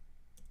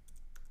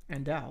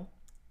 and L.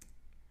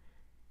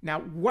 Now,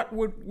 what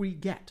would we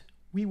get?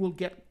 We will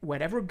get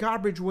whatever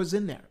garbage was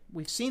in there.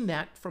 We've seen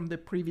that from the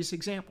previous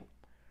example.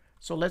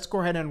 So let's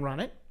go ahead and run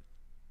it.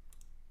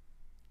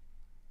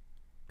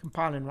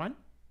 Compile and run.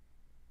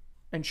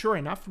 And sure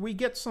enough, we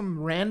get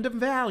some random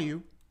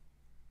value,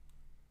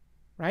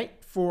 right,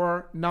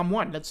 for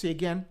num1. Let's see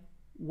again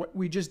what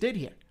we just did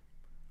here.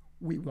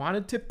 We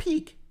wanted to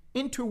peek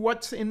into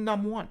what's in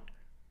num1,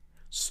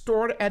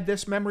 stored at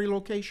this memory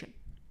location.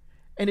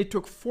 And it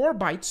took 4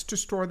 bytes to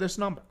store this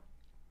number.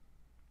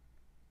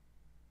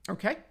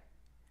 Okay?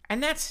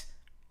 And that's,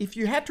 if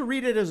you had to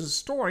read it as a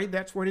story,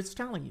 that's what it's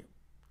telling you.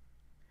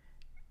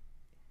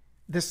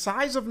 The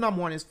size of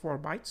num1 is 4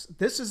 bytes.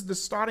 This is the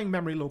starting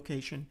memory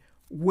location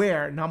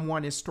where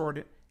num1 is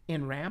stored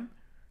in RAM.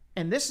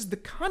 And this is the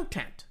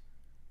content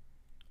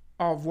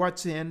of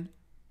what's in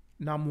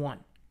num1.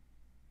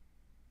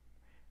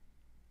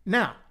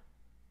 Now,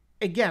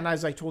 again,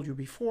 as I told you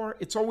before,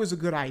 it's always a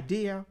good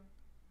idea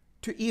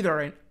to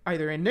either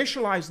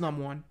initialize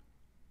num1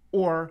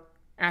 or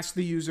ask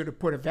the user to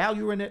put a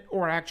value in it,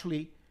 or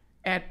actually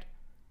at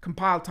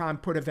compile time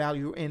put a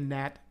value in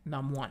that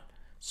num1.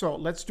 So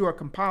let's do a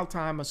compile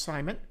time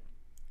assignment.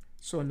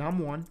 So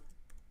num1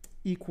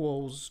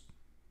 equals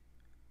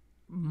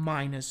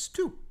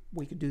 -2.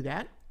 We could do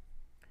that.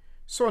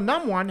 So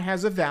num1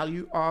 has a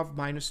value of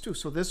 -2.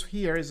 So this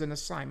here is an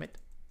assignment,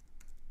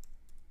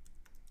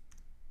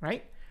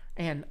 right?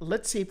 And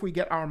let's see if we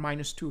get our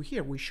 -2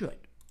 here. We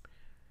should.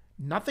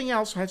 Nothing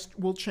else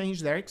will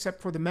change there except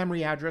for the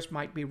memory address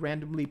might be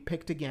randomly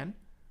picked again.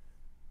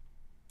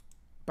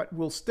 But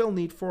we'll still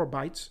need 4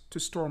 bytes to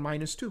store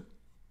 -2.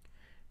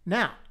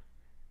 Now,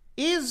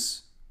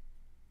 is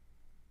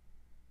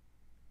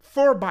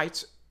 4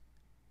 bytes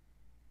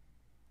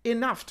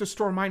enough to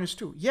store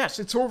 -2? Yes,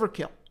 it's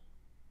overkill.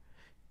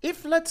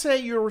 If, let's say,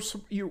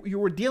 you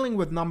were dealing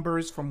with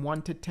numbers from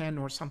 1 to 10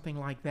 or something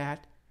like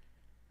that,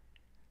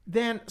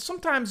 then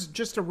sometimes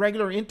just a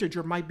regular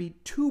integer might be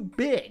too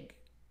big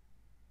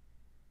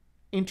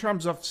in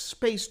terms of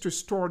space to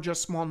store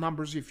just small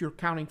numbers if you're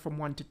counting from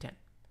 1 to 10.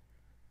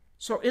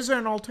 So is there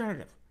an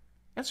alternative?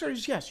 Answer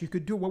is yes. You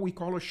could do what we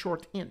call a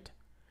short int.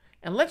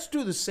 And let's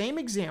do the same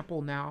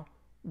example now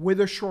with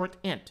a short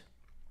int.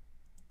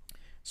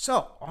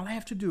 So all I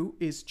have to do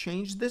is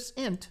change this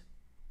int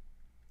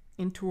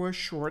into a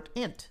short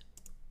int.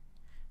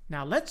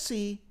 Now let's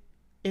see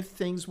if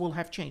things will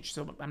have changed.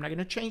 So I'm not going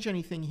to change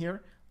anything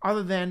here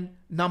other than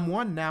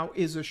num1 now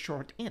is a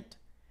short int.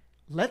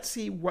 Let's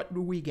see what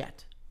do we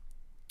get.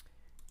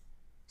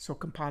 So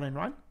compile and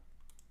run.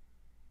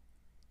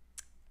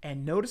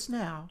 And notice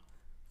now,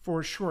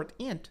 for a short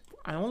int,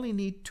 I only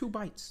need 2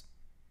 bytes.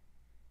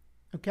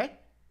 Okay?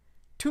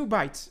 2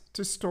 bytes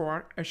to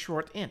store a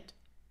short int.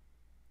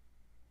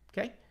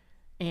 Okay?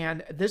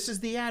 And this is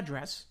the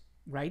address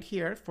right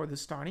here for the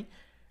starting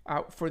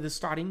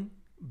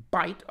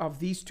byte of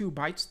these 2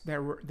 bytes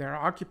that are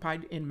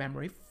occupied in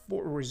memory,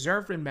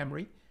 reserved in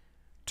memory,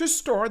 to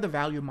store the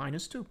value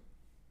 -2.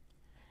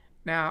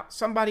 Now,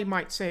 somebody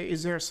might say,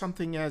 is there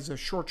something as a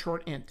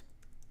short int?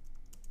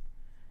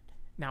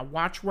 Now,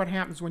 watch what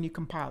happens when you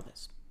compile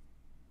this.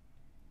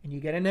 And you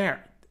get an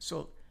error.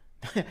 So,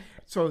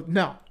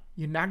 no,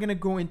 you're not going to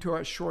go into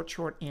a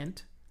short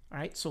int. All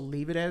right, so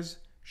leave it as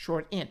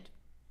short int.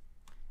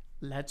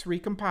 Let's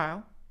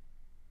recompile.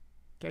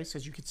 Okay, so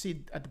as you can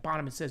see at the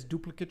bottom, it says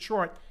duplicate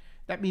short.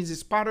 That means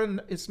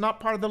it's not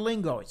part of the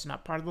lingo. It's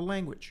not part of the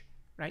language,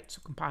 right?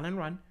 So compile and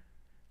run.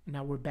 And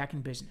now we're back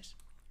in business.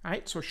 All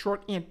right, so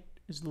short int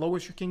is the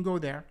lowest you can go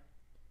there,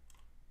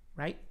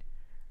 right?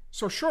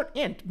 So short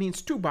int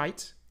means 2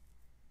 bytes.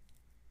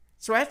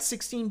 So that's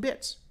 16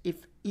 bits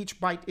if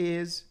each byte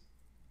is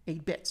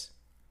 8 bits.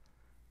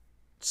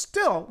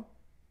 Still,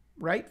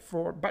 right?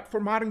 But for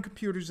modern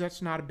computers,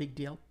 that's not a big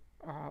deal.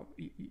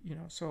 You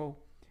know,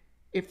 so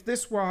if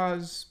this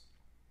was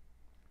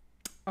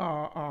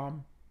a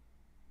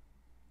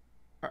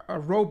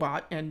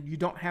robot and you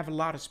don't have a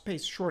lot of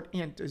space, short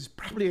int is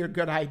probably a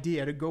good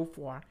idea to go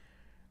for.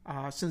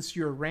 Since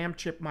your RAM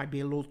chip might be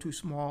a little too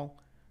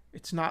small,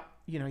 it's not,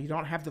 you know, you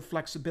don't have the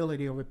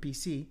flexibility of a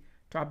PC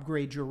to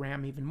upgrade your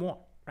RAM even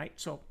more, right?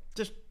 So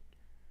just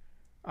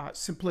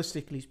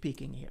simplistically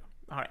speaking here.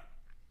 All right.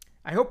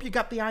 I hope you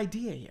got the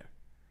idea here.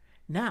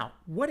 Now,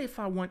 what if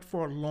I went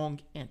for a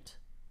long int?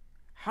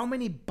 How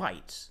many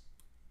bytes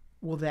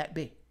will that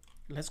be?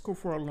 Let's go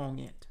for a long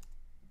int.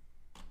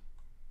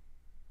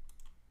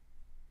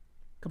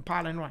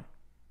 Compile and run.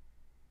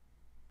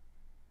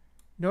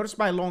 Notice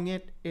my long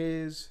int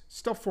is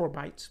still 4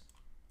 bytes.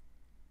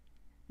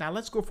 Now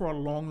let's go for a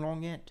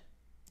long int.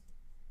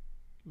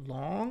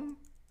 Long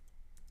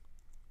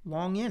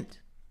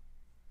int.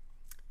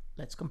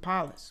 Let's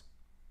compile this.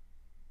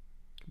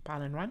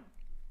 Compile and run.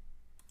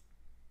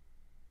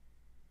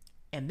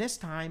 And this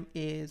time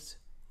is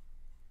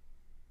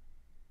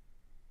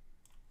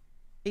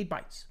 8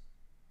 bytes.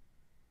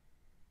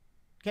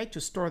 Okay, to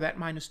store that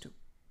 -2.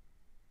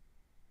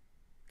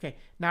 Okay,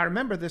 now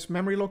remember this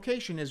memory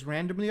location is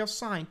randomly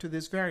assigned to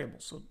this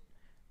variable. So,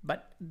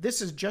 but this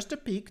is just a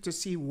peek to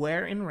see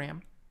where in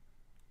RAM,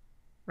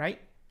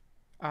 right,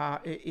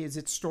 is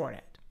it stored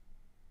at.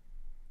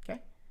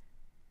 Okay.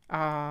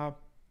 All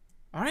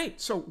right,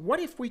 so what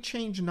if we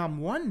change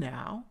num1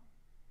 now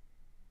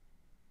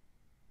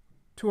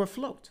to a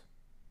float?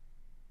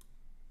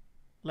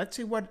 Let's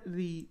see what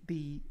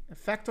the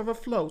effect of a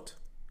float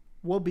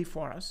will be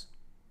for us.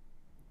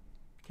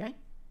 Okay,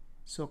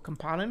 so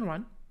compile and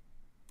run.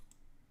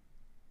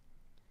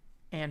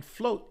 And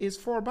float is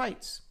 4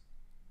 bytes.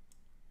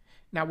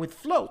 Now with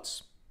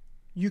floats,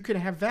 you can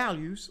have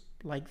values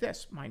like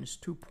this,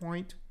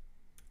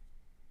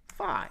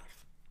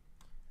 -2.5.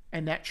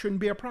 And that shouldn't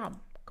be a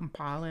problem.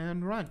 Compile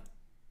and run.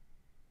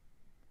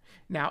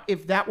 Now,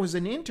 if that was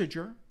an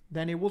integer,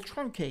 then it will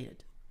truncate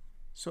it.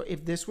 So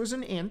if this was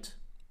an int,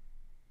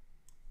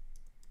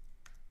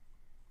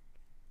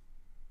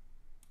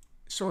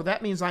 so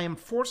that means I am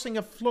forcing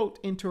a float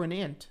into an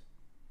int.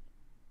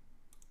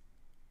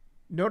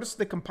 Notice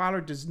the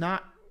compiler does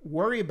not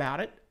worry about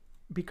it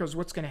because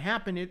what's going to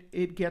happen,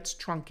 it gets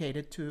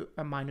truncated to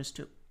a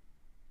 -2.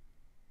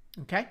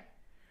 Okay?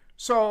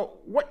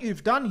 So what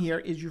you've done here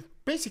is you've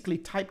basically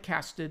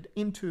typecasted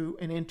into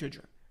an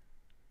integer.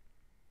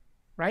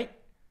 Right?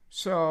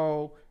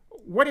 So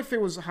what if it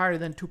was higher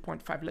than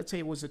 2.5? Let's say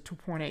it was a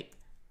 2.8.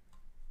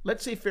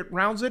 Let's see if it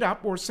rounds it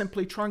up or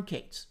simply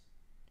truncates.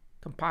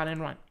 Compile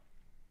and run.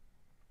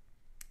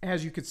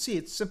 As you can see,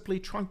 it simply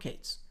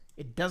truncates.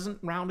 It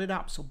doesn't round it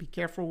up, so be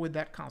careful with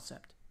that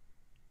concept.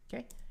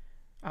 Okay?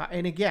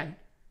 And again,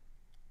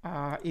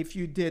 if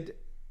you did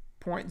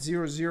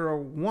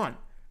 0.001,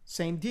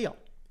 same deal.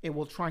 It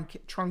will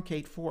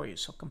truncate for you.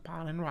 So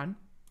compile and run.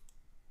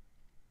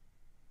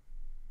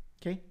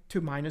 Okay,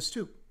 to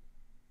 -2.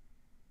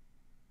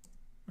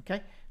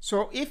 Okay,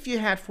 so if you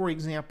had, for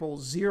example,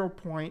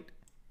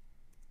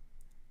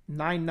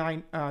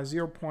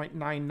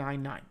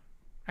 0.999,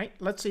 right?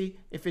 Let's see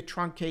if it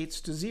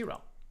truncates to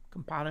 0.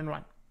 Compile and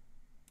run.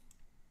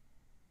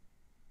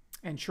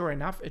 And sure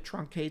enough, it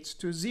truncates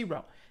to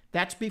 0.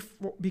 That's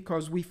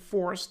because we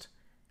forced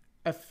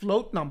a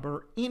float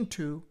number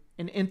into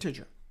an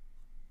integer.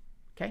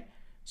 Okay,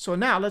 so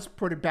now let's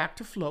put it back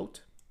to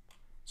float.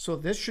 So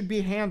this should be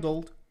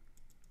handled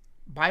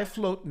by a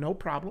float, no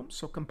problem.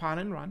 So compile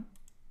and run.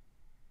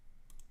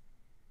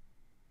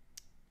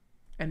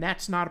 And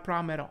that's not a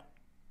problem at all.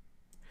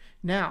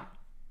 Now,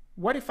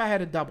 what if I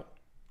had a double?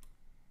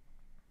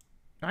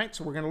 All right,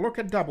 so we're going to look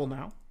at double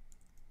now.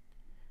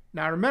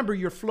 Now remember,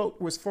 your float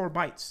was 4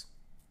 bytes.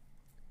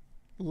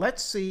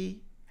 Let's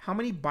see how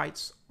many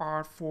bytes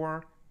are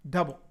for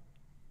double.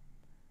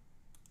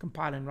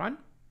 Compile and run.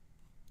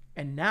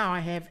 And now I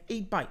have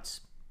 8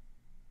 bytes.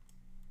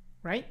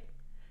 Right?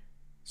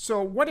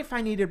 So what if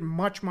I needed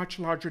much, much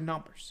larger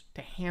numbers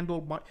to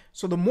handle much?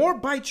 So the more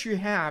bytes you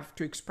have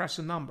to express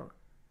a number,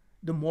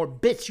 the more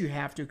bits you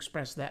have to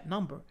express that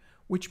number,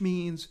 which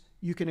means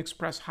you can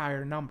express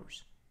higher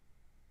numbers,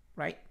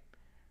 right?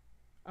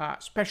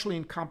 Especially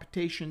in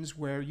computations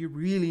where you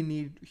really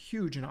need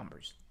huge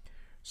numbers.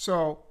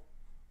 So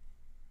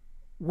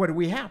what do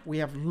we have? We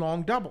have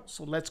long doubles.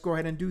 So let's go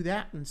ahead and do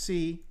that and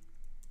see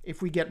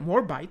if we get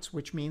more bytes,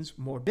 which means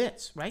more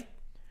bits, right?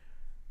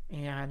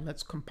 And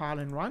let's compile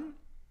and run.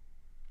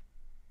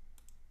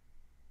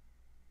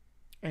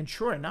 And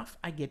sure enough,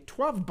 I get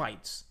 12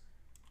 bytes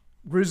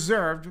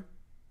reserved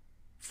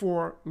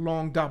for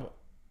long double.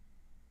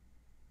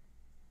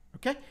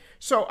 Okay,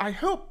 so I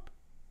hope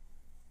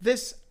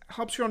this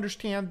helps you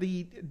understand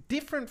the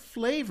different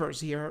flavors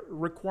here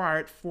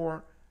required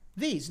for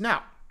these.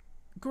 Now,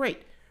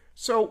 great.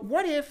 So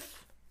what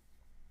if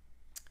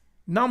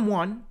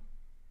num1,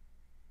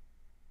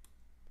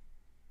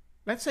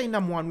 let's say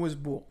num1 was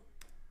bool,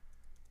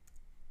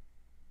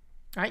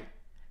 right?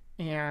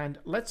 And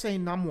let's say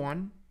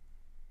num1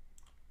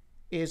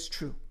 is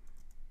true.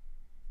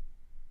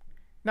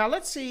 Now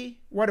let's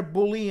see what a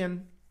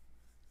Boolean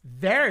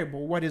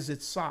variable, what is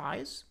its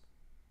size,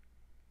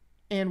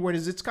 and what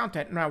is its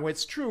content. Now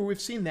it's true,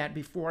 we've seen that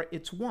before,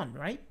 it's 1,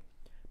 right?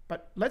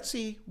 But let's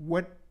see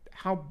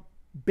how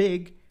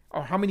big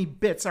or how many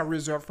bits are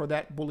reserved for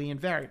that Boolean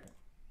variable.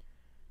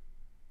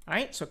 All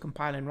right, so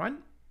compile and run.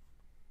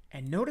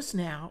 And notice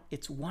now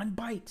it's 1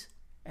 byte.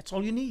 That's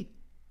all you need.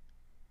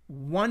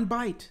 1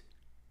 byte,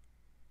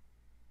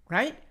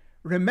 right?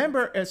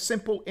 Remember, a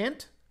simple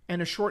int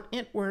and a short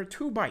int were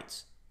 2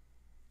 bytes.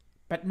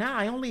 But now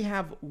I only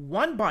have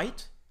 1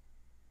 byte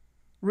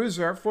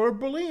reserved for a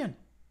Boolean.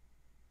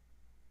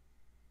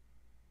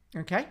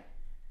 Okay?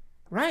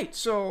 Right,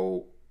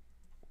 so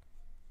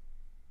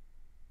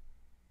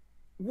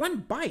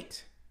 1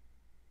 byte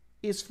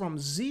is from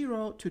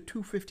 0 to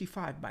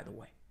 255, by the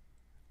way,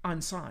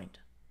 unsigned.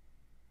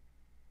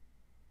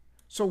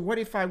 So what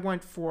if I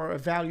went for a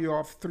value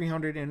of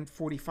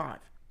 345?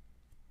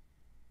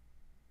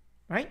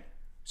 Right?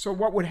 So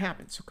what would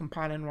happen? So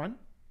compile and run.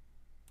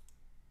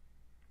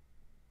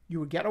 You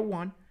would get a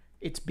 1.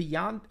 It's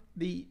beyond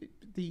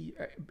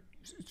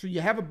so you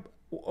have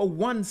a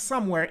 1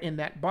 somewhere in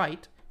that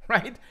byte,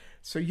 right?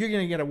 So you're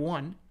going to get a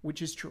 1,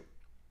 which is true.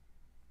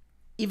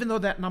 Even though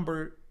that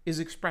number is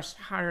expressed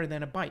higher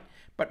than a byte.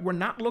 But we're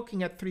not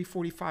looking at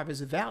 345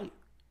 as a value.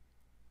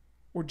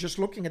 We're just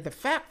looking at the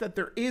fact that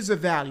there is a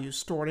value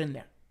stored in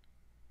there.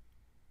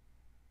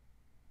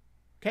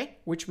 Okay?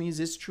 Which means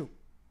it's true.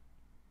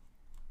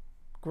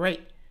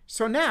 Great.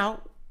 So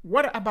now,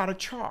 what about a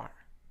char?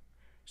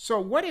 So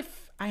what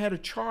if I had a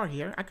char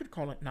here? I could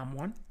call it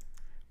num1.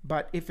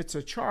 But if it's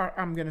a char,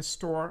 I'm going to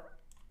store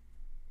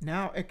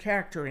now a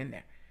character in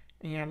there.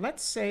 And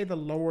let's say the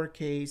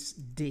lowercase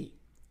d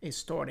is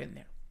stored in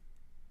there.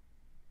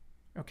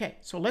 Okay,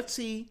 so let's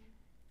see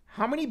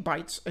how many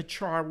bytes a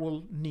char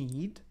will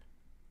need.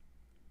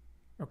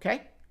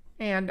 Okay,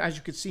 and as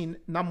you can see,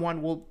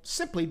 num1 will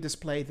simply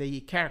display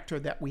the character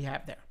that we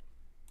have there.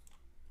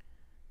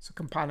 So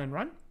compile and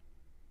run.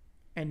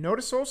 And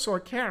notice also a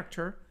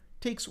character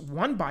takes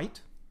 1 byte.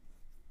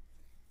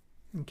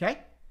 Okay?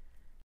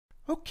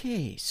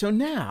 Okay, so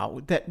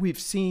now that we've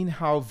seen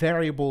how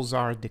variables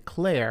are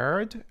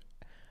declared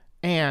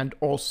and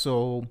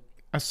also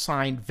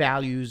assigned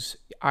values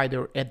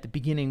either at the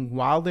beginning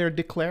while they're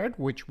declared,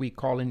 which we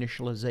call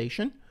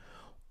initialization,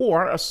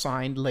 or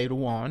assigned later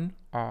on,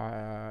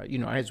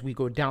 as we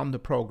go down the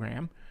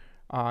program,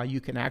 you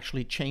can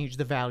actually change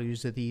the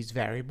values of these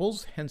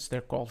variables, hence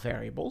they're called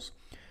variables.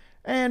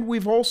 And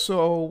we've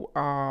also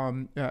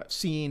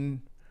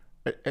seen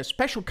a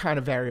special kind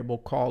of variable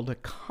called a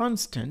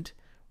constant,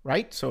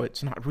 right? So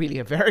it's not really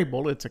a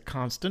variable, it's a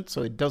constant,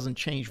 so it doesn't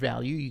change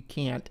value. You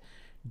can't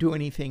do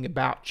anything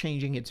about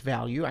changing its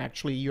value.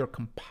 Actually, your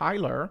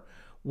compiler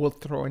will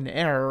throw an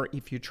error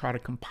if you try to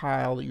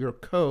compile your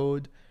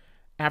code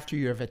after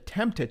you have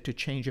attempted to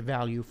change a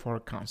value for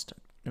a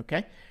constant,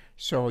 okay?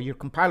 So your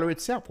compiler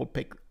itself will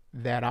pick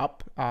that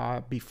up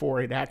before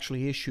it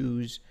actually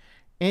issues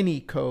any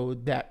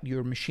code that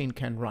your machine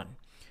can run.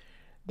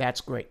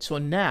 That's great. So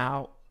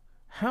now,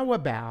 how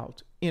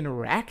about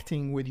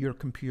interacting with your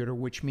computer,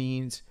 which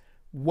means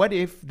what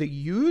if the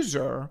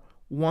user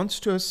wants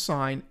to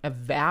assign a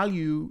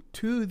value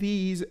to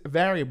these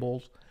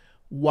variables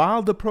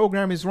while the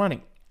program is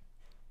running?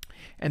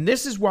 And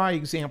this is why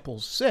example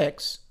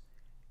 6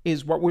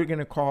 is what we're going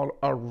to call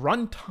a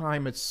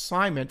runtime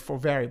assignment for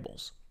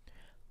variables.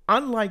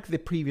 Unlike the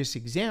previous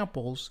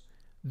examples,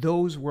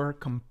 those were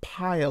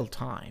compile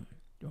time.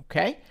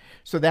 Okay?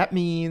 So that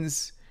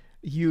means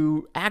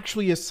you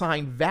actually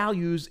assign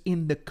values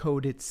in the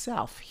code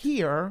itself.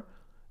 Here,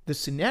 the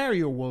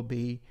scenario will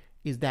be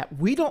is that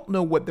we don't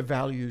know what the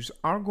values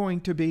are going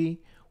to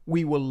be.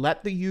 We will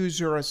let the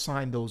user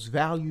assign those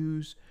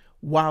values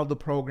while the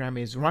program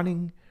is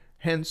running.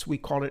 Hence, we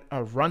call it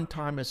a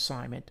runtime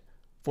assignment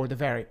for the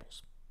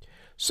variables.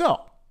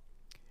 So,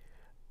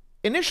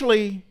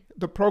 initially,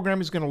 the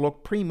program is going to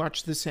look pretty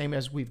much the same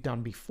as we've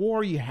done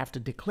before. You have to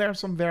declare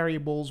some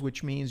variables,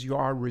 which means you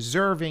are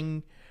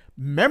reserving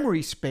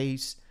memory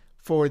space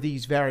for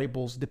these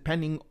variables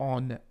depending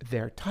on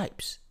their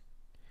types.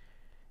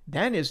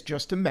 Then it's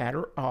just a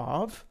matter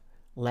of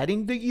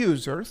letting the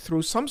user,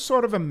 through some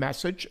sort of a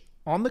message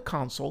on the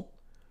console,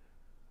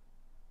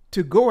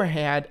 to go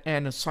ahead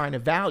and assign a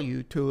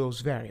value to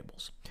those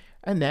variables.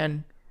 And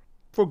then,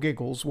 for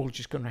giggles, we're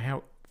just going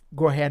to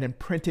go ahead and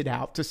print it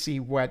out to see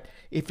what,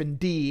 if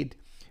indeed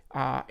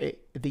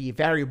the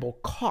variable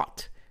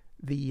caught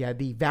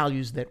the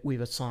values that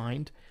we've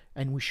assigned,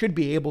 and we should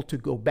be able to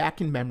go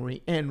back in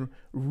memory and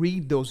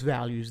read those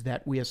values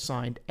that we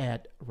assigned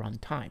at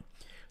runtime.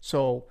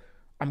 So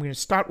I'm going to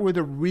start with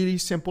a really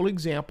simple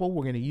example.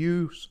 We're going to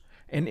use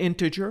an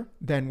integer,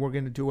 then we're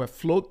going to do a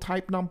float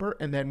type number,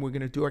 and then we're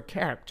going to do a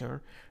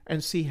character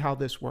and see how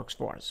this works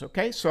for us.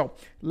 Okay, so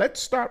let's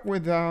start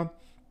with a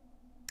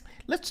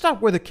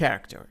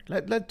character.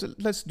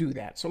 Let's do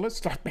that. So let's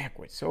start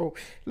backwards. So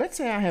let's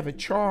say I have a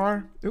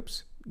char.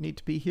 Oops, need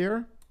to be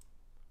here.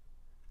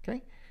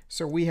 Okay,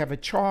 so we have a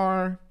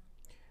char,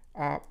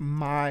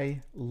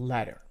 my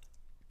letter.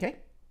 Okay,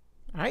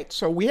 all right,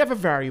 so we have a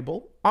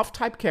variable of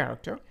type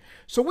character.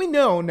 So we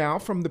know now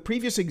from the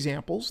previous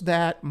examples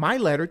that my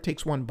letter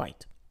takes 1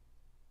 byte.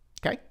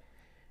 Okay,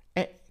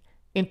 and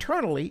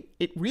internally,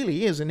 it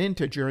really is an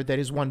integer that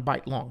is 1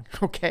 byte long.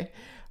 Okay,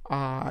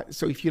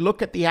 so if you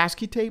look at the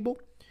ASCII table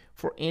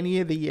for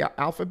any of the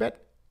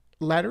alphabet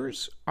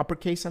letters,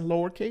 uppercase and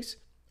lowercase,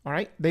 all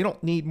right, they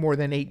don't need more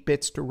than 8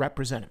 bits to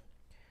represent them.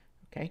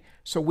 Okay,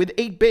 so with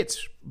 8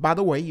 bits, by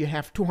the way, you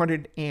have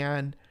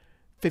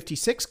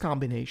 256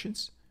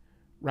 combinations,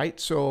 right?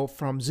 So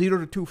from 0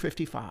 to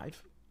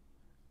 255,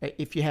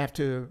 if you have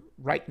to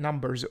write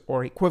numbers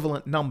or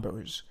equivalent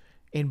numbers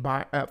in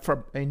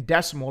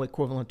decimal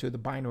equivalent to the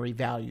binary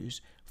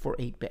values for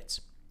 8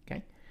 bits.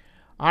 Okay,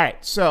 all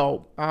right.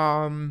 So,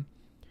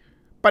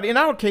 but in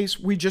our case,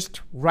 we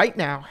just right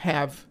now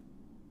have,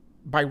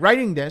 by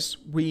writing this,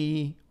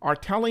 we are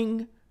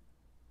telling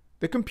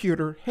the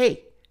computer,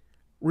 hey,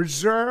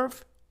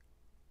 reserve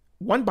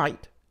 1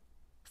 byte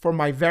for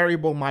my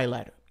variable my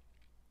letter.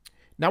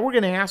 Now we're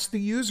going to ask the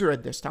user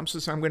at this time,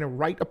 since I'm going to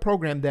write a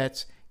program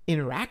that's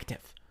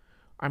interactive,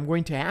 I'm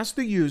going to ask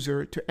the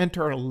user to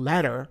enter a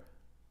letter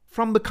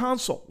from the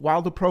console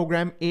while the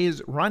program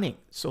is running.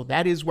 So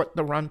that is what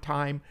the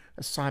runtime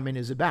assignment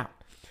is about.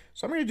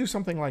 So I'm going to do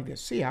something like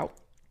this. Cout,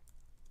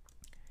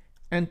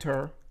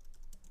 enter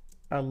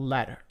a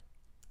letter,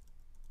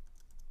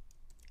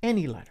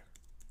 any letter.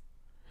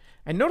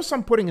 And notice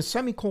I'm putting a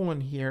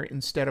semicolon here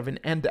instead of an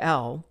end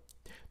L.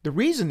 The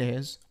reason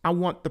is I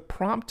want the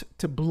prompt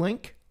to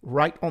blink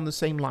right on the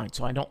same line.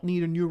 So I don't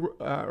need a new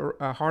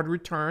hard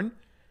return.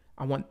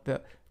 I want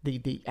the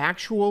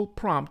actual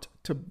prompt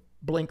to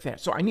blink there.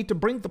 So I need to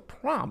bring the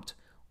prompt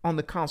on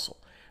the console.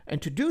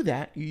 And to do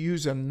that, you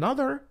use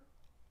another.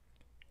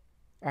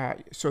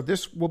 So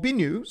this will be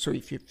new. So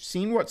if you've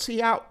seen what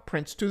cout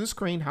prints to the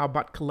screen, how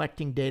about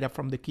collecting data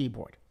from the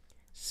keyboard?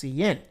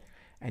 cin.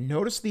 And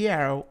notice the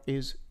arrow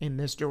is in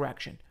this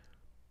direction.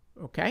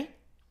 Okay?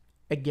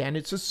 Again,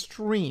 it's a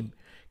stream.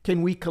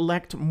 Can we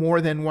collect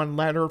more than 1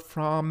 letter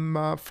from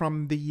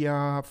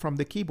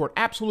the keyboard?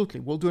 Absolutely.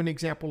 We'll do an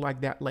example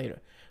like that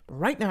later. But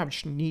right now, I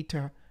just need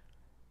to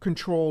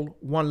control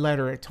 1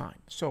 letter at a time.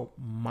 So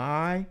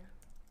my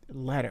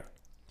letter.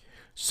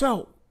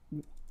 So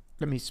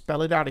let me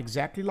spell it out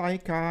exactly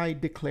like I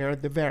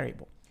declared the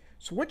variable.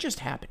 So what just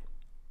happened?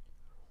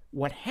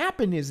 What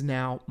happened is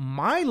now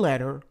my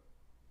letter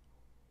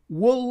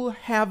will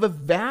have a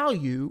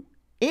value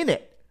in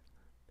it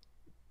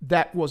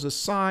that was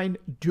assigned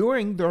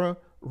during the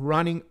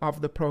running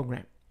of the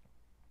program.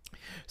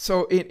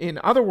 So in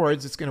other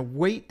words, it's going to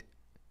wait,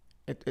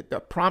 the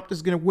prompt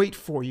is going to wait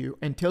for you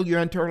until you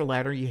enter a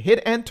letter, you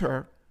hit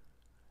enter,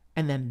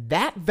 and then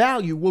that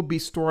value will be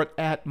stored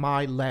at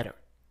my letter.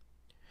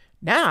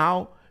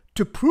 Now,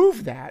 to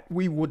prove that,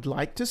 we would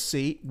like to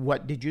see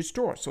what did you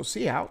store. So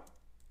cout,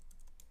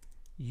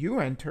 you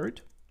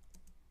entered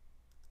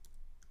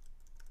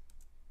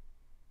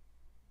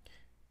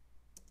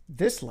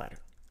this letter.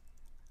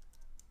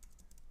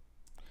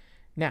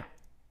 Now,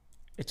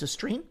 it's a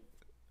string,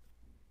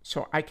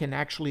 so I can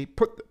actually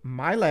put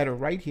my letter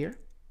right here,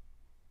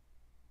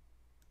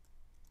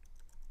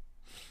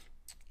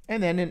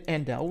 and then an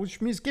end L,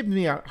 which means give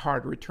me a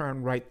hard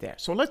return right there.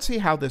 So let's see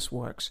how this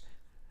works.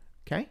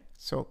 Okay,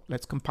 so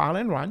let's compile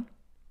and run.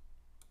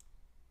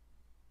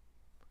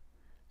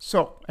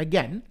 So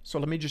again, so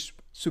let me just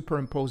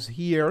superimpose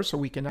here so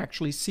we can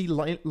actually see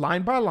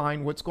line by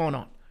line what's going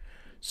on.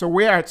 So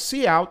we're at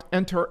cout,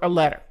 enter a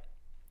letter.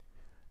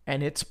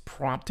 And it's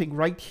prompting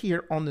right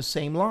here on the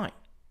same line.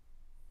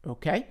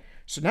 Okay,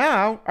 so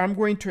now I'm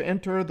going to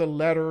enter the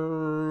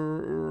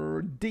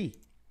letter D,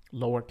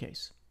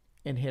 lowercase,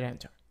 and hit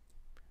enter.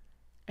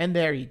 And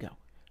there you go.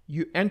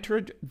 You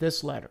entered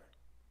this letter,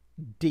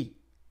 D,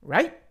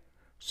 right?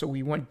 So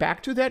we went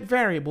back to that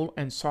variable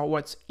and saw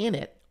what's in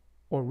it,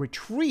 or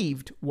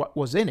retrieved what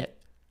was in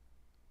it.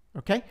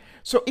 Okay,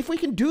 so if we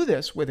can do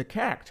this with a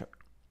character,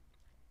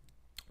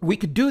 we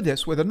could do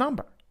this with a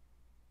number.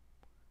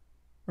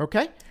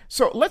 Okay,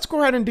 so let's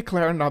go ahead and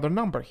declare another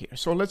number here.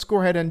 So let's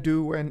go ahead and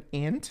do an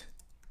int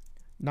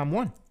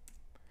num1.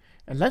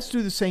 And let's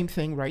do the same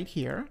thing right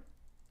here.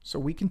 So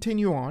we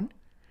continue on,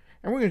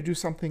 and we're going to do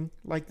something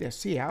like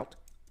this. Cout,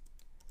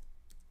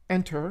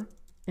 enter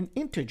an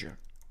integer.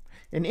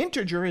 An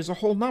integer is a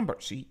whole number.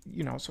 So,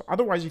 so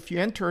otherwise, if you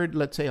entered,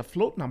 let's say, a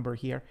float number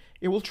here,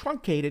 it will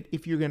truncate it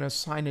if you're going to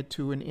assign it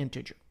to an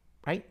integer,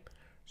 right?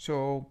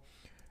 So,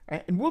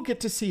 and we'll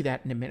get to see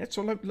that in a minute.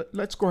 So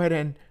let's go ahead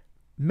and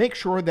make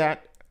sure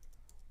that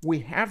we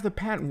have the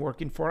pattern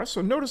working for us.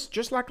 So notice,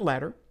 just like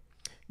letter,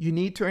 you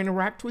need to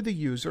interact with the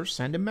user,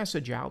 send a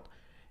message out,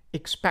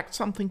 expect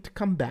something to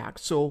come back.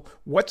 So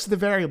what's the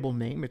variable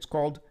name? It's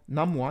called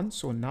num1,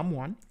 so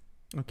num1,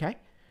 okay?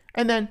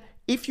 And then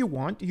if you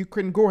want, you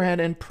can go ahead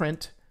and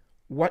print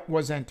what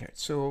was entered.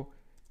 So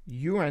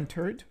you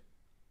entered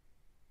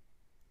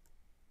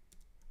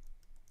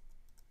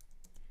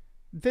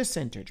this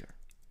integer.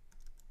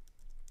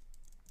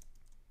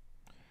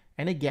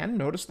 And again,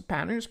 notice the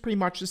pattern is pretty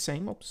much the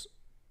same. Oops.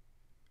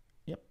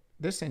 Yep,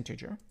 this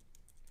integer.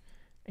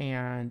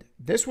 And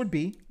this would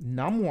be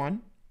num1,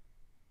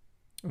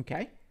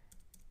 okay,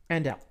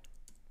 and L.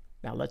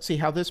 Now let's see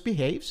how this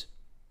behaves.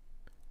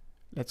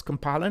 Let's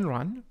compile and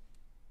run.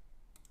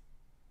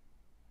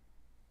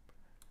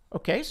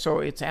 Okay, so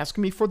it's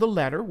asking me for the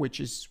letter, which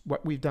is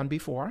what we've done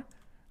before.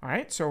 All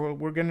right, so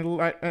we're going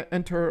to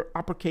enter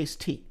uppercase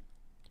T.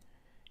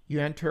 You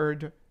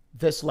entered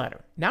this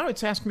letter. Now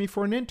it's asking me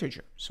for an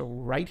integer. So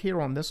right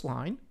here on this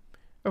line,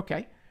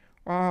 okay,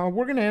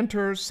 we're going to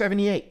enter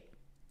 78.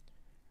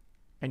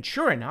 And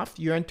sure enough,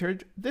 you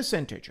entered this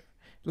integer.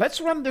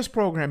 Let's run this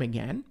program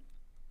again.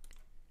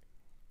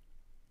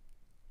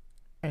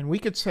 And we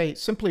could say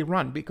simply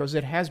run because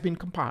it has been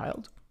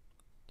compiled.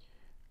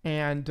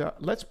 And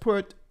let's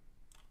put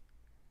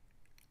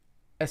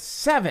a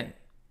 7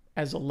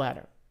 as a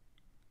letter.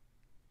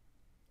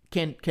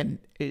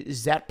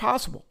 Is that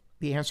possible?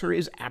 The answer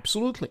is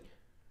absolutely.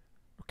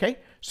 Okay,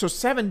 so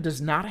 7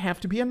 does not have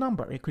to be a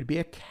number. It could be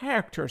a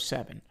character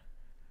 7.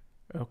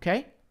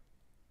 Okay,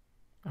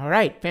 all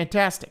right,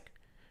 fantastic.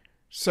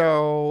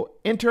 So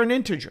enter an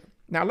integer.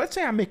 Now let's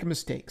say I make a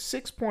mistake,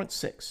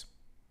 6.6.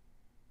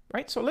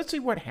 Right, so let's see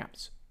what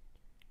happens.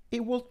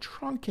 It will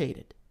truncate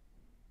it.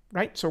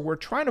 Right, so we're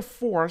trying to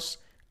force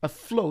a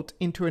float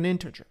into an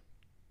integer.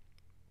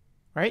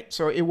 Right,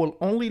 so it will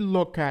only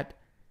look at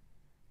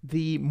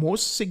the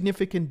most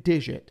significant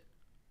digit,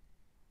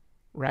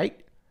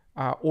 right?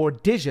 Or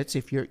digits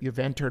if you've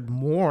entered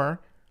more,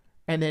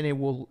 and then it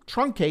will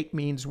truncate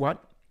means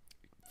what?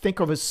 Think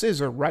of a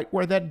scissor right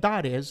where that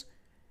dot is,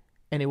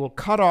 and it will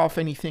cut off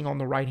anything on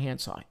the right-hand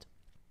side.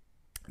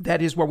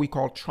 That is what we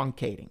call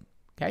truncating,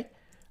 okay?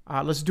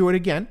 Let's do it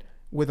again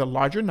with a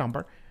larger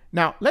number.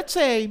 Now, let's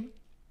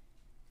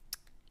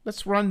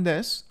run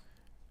this.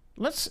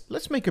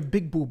 Let's make a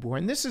big boo-boo,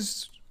 and this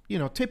is,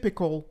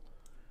 typical.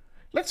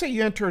 Let's say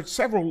you entered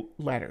several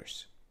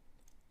letters,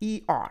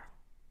 ER.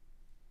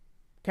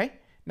 Okay,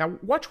 now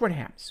watch what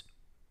happens.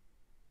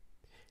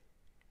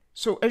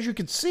 So as you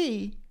can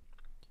see,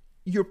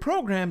 your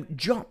program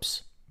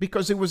jumps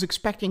because it was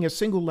expecting a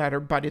single letter,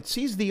 but it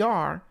sees the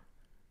R,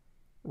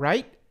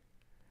 right?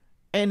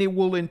 And it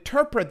will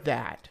interpret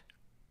that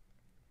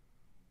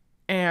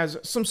as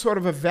some sort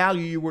of a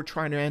value you were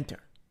trying to enter.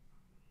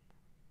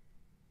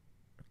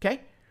 Okay,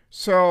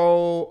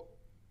 so,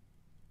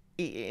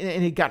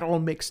 and it got all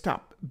mixed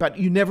up, but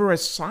you never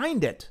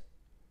assigned it,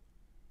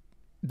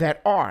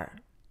 that R,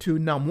 to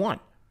num1,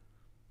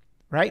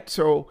 right?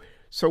 So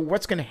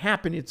what's going to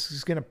happen,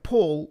 it's going to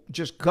pull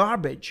just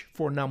garbage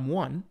for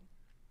num1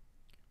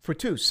 for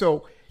 2.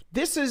 So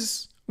this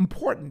is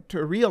important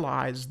to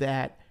realize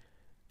that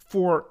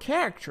for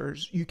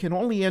characters, you can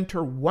only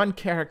enter 1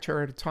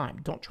 character at a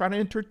time. Don't try to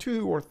enter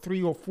 2 or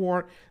 3 or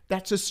 4.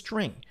 That's a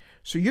string.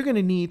 So you're going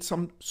to need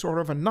some sort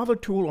of another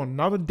tool or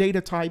another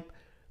data type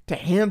to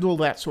handle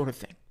that sort of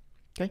thing.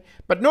 Okay?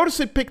 But notice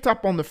it picked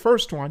up on the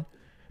first one,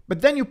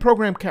 but then your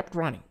program kept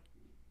running,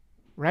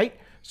 right?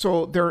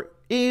 So there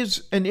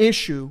is an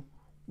issue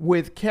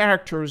with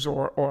characters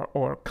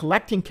or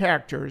collecting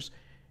characters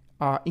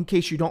in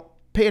case you don't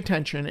pay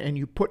attention and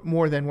you put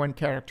more than 1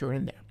 character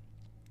in there.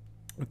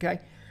 Okay?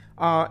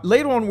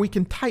 Later on, we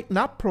can tighten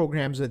up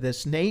programs of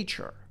this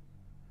nature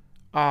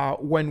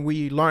when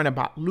we learn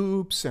about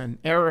loops and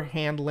error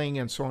handling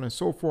and so on and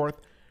so forth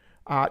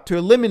to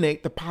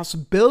eliminate the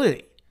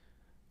possibility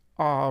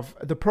of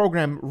the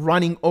program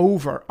running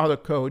over other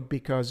code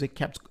because it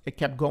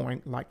kept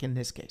going, like in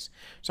this case.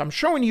 So I'm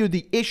showing you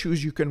the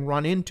issues you can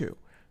run into.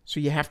 So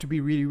you have to be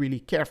really,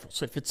 really careful.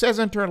 So if it says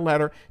enter a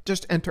letter,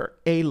 just enter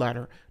a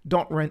letter.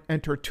 Don't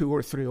enter 2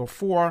 or 3 or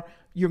 4.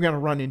 You're going to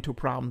run into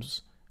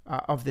problems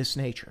of this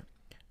nature.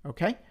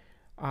 Okay?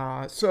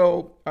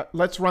 So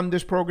let's run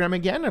this program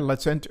again, and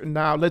let's enter.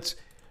 Now let's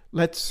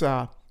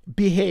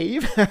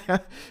behave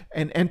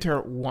and enter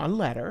 1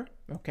 letter.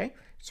 Okay?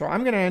 So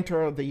I'm going to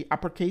enter the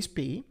uppercase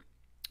P.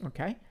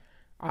 Okay?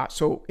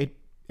 So it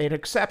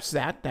accepts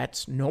that.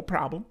 That's no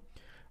problem.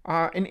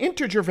 an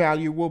integer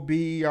value will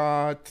be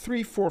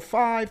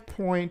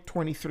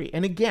 345.23.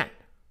 And again,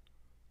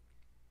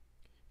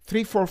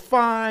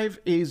 345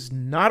 is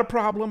not a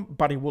problem,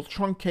 but it will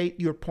truncate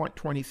your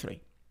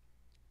 0.23.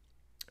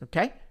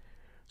 Okay?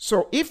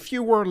 So if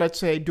you were, let's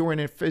say, doing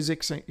a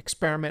physics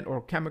experiment or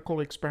a chemical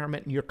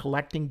experiment and you're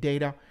collecting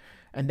data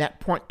and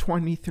that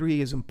 0.23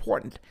 is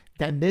important,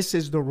 then this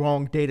is the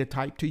wrong data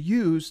type to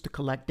use to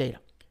collect data.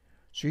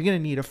 So you're going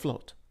to need a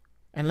float.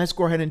 And let's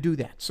go ahead and do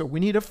that. So we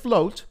need a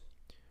float.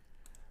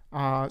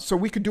 So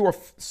we could do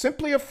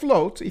simply a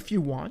float if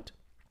you want.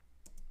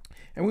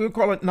 And we would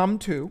call it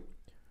num2.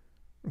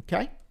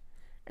 Okay?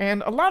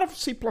 And a lot of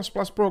C++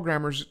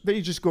 programmers,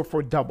 they just go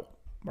for a double,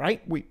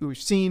 right? We've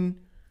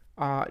seen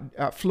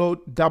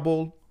float,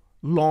 double,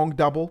 long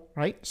double,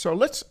 right? So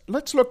let's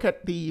look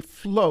at the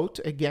float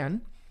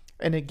again.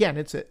 And again,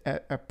 it's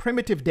a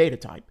primitive data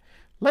type.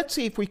 Let's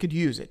see if we could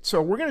use it.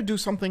 So we're going to do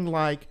something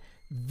like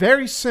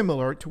very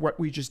similar to what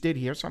we just did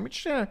here. So I'm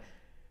just going to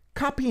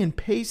copy and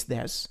paste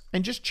this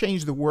and just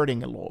change the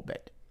wording a little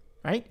bit,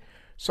 right?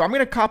 So I'm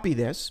going to copy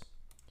this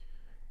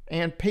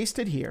and paste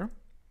it here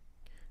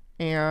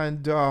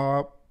and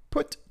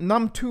put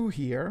num2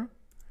 here.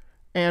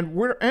 And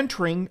we're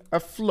entering a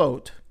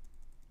float.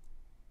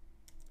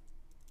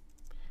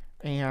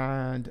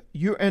 And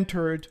you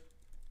entered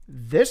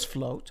this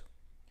float.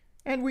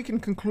 And we can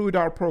conclude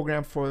our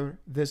program for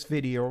this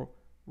video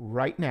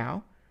right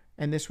now.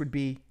 And this would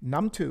be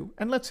num2.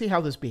 And let's see how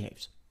this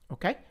behaves.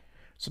 Okay?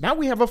 So now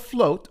we have a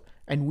float,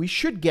 and we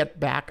should get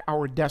back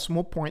our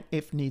decimal point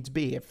if needs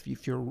be, if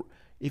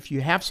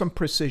you have some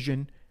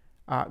precision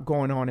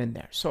going on in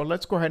there. So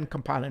let's go ahead and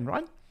compile and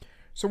run.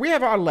 So we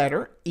have our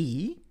letter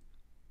E.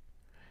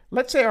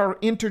 Let's say our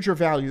integer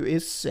value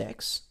is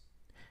 6.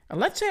 And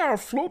let's say our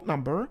float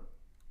number,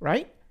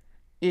 right,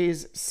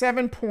 is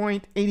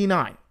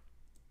 7.89.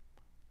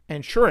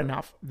 And sure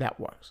enough, that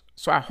works.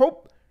 So I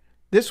hope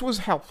this was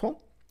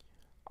helpful.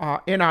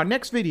 In our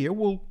next video,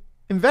 we'll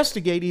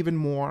investigate even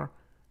more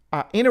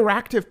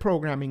interactive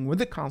programming with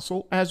the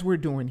console as we're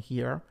doing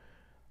here.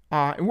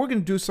 And we're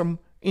going to do some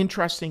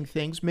interesting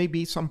things,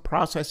 maybe some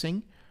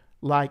processing,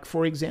 like,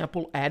 for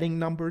example, adding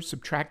numbers,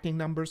 subtracting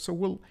numbers.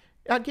 So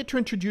I'll get to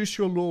introduce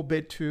you a little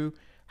bit to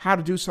how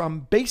to do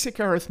some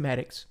basic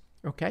arithmetics,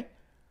 okay?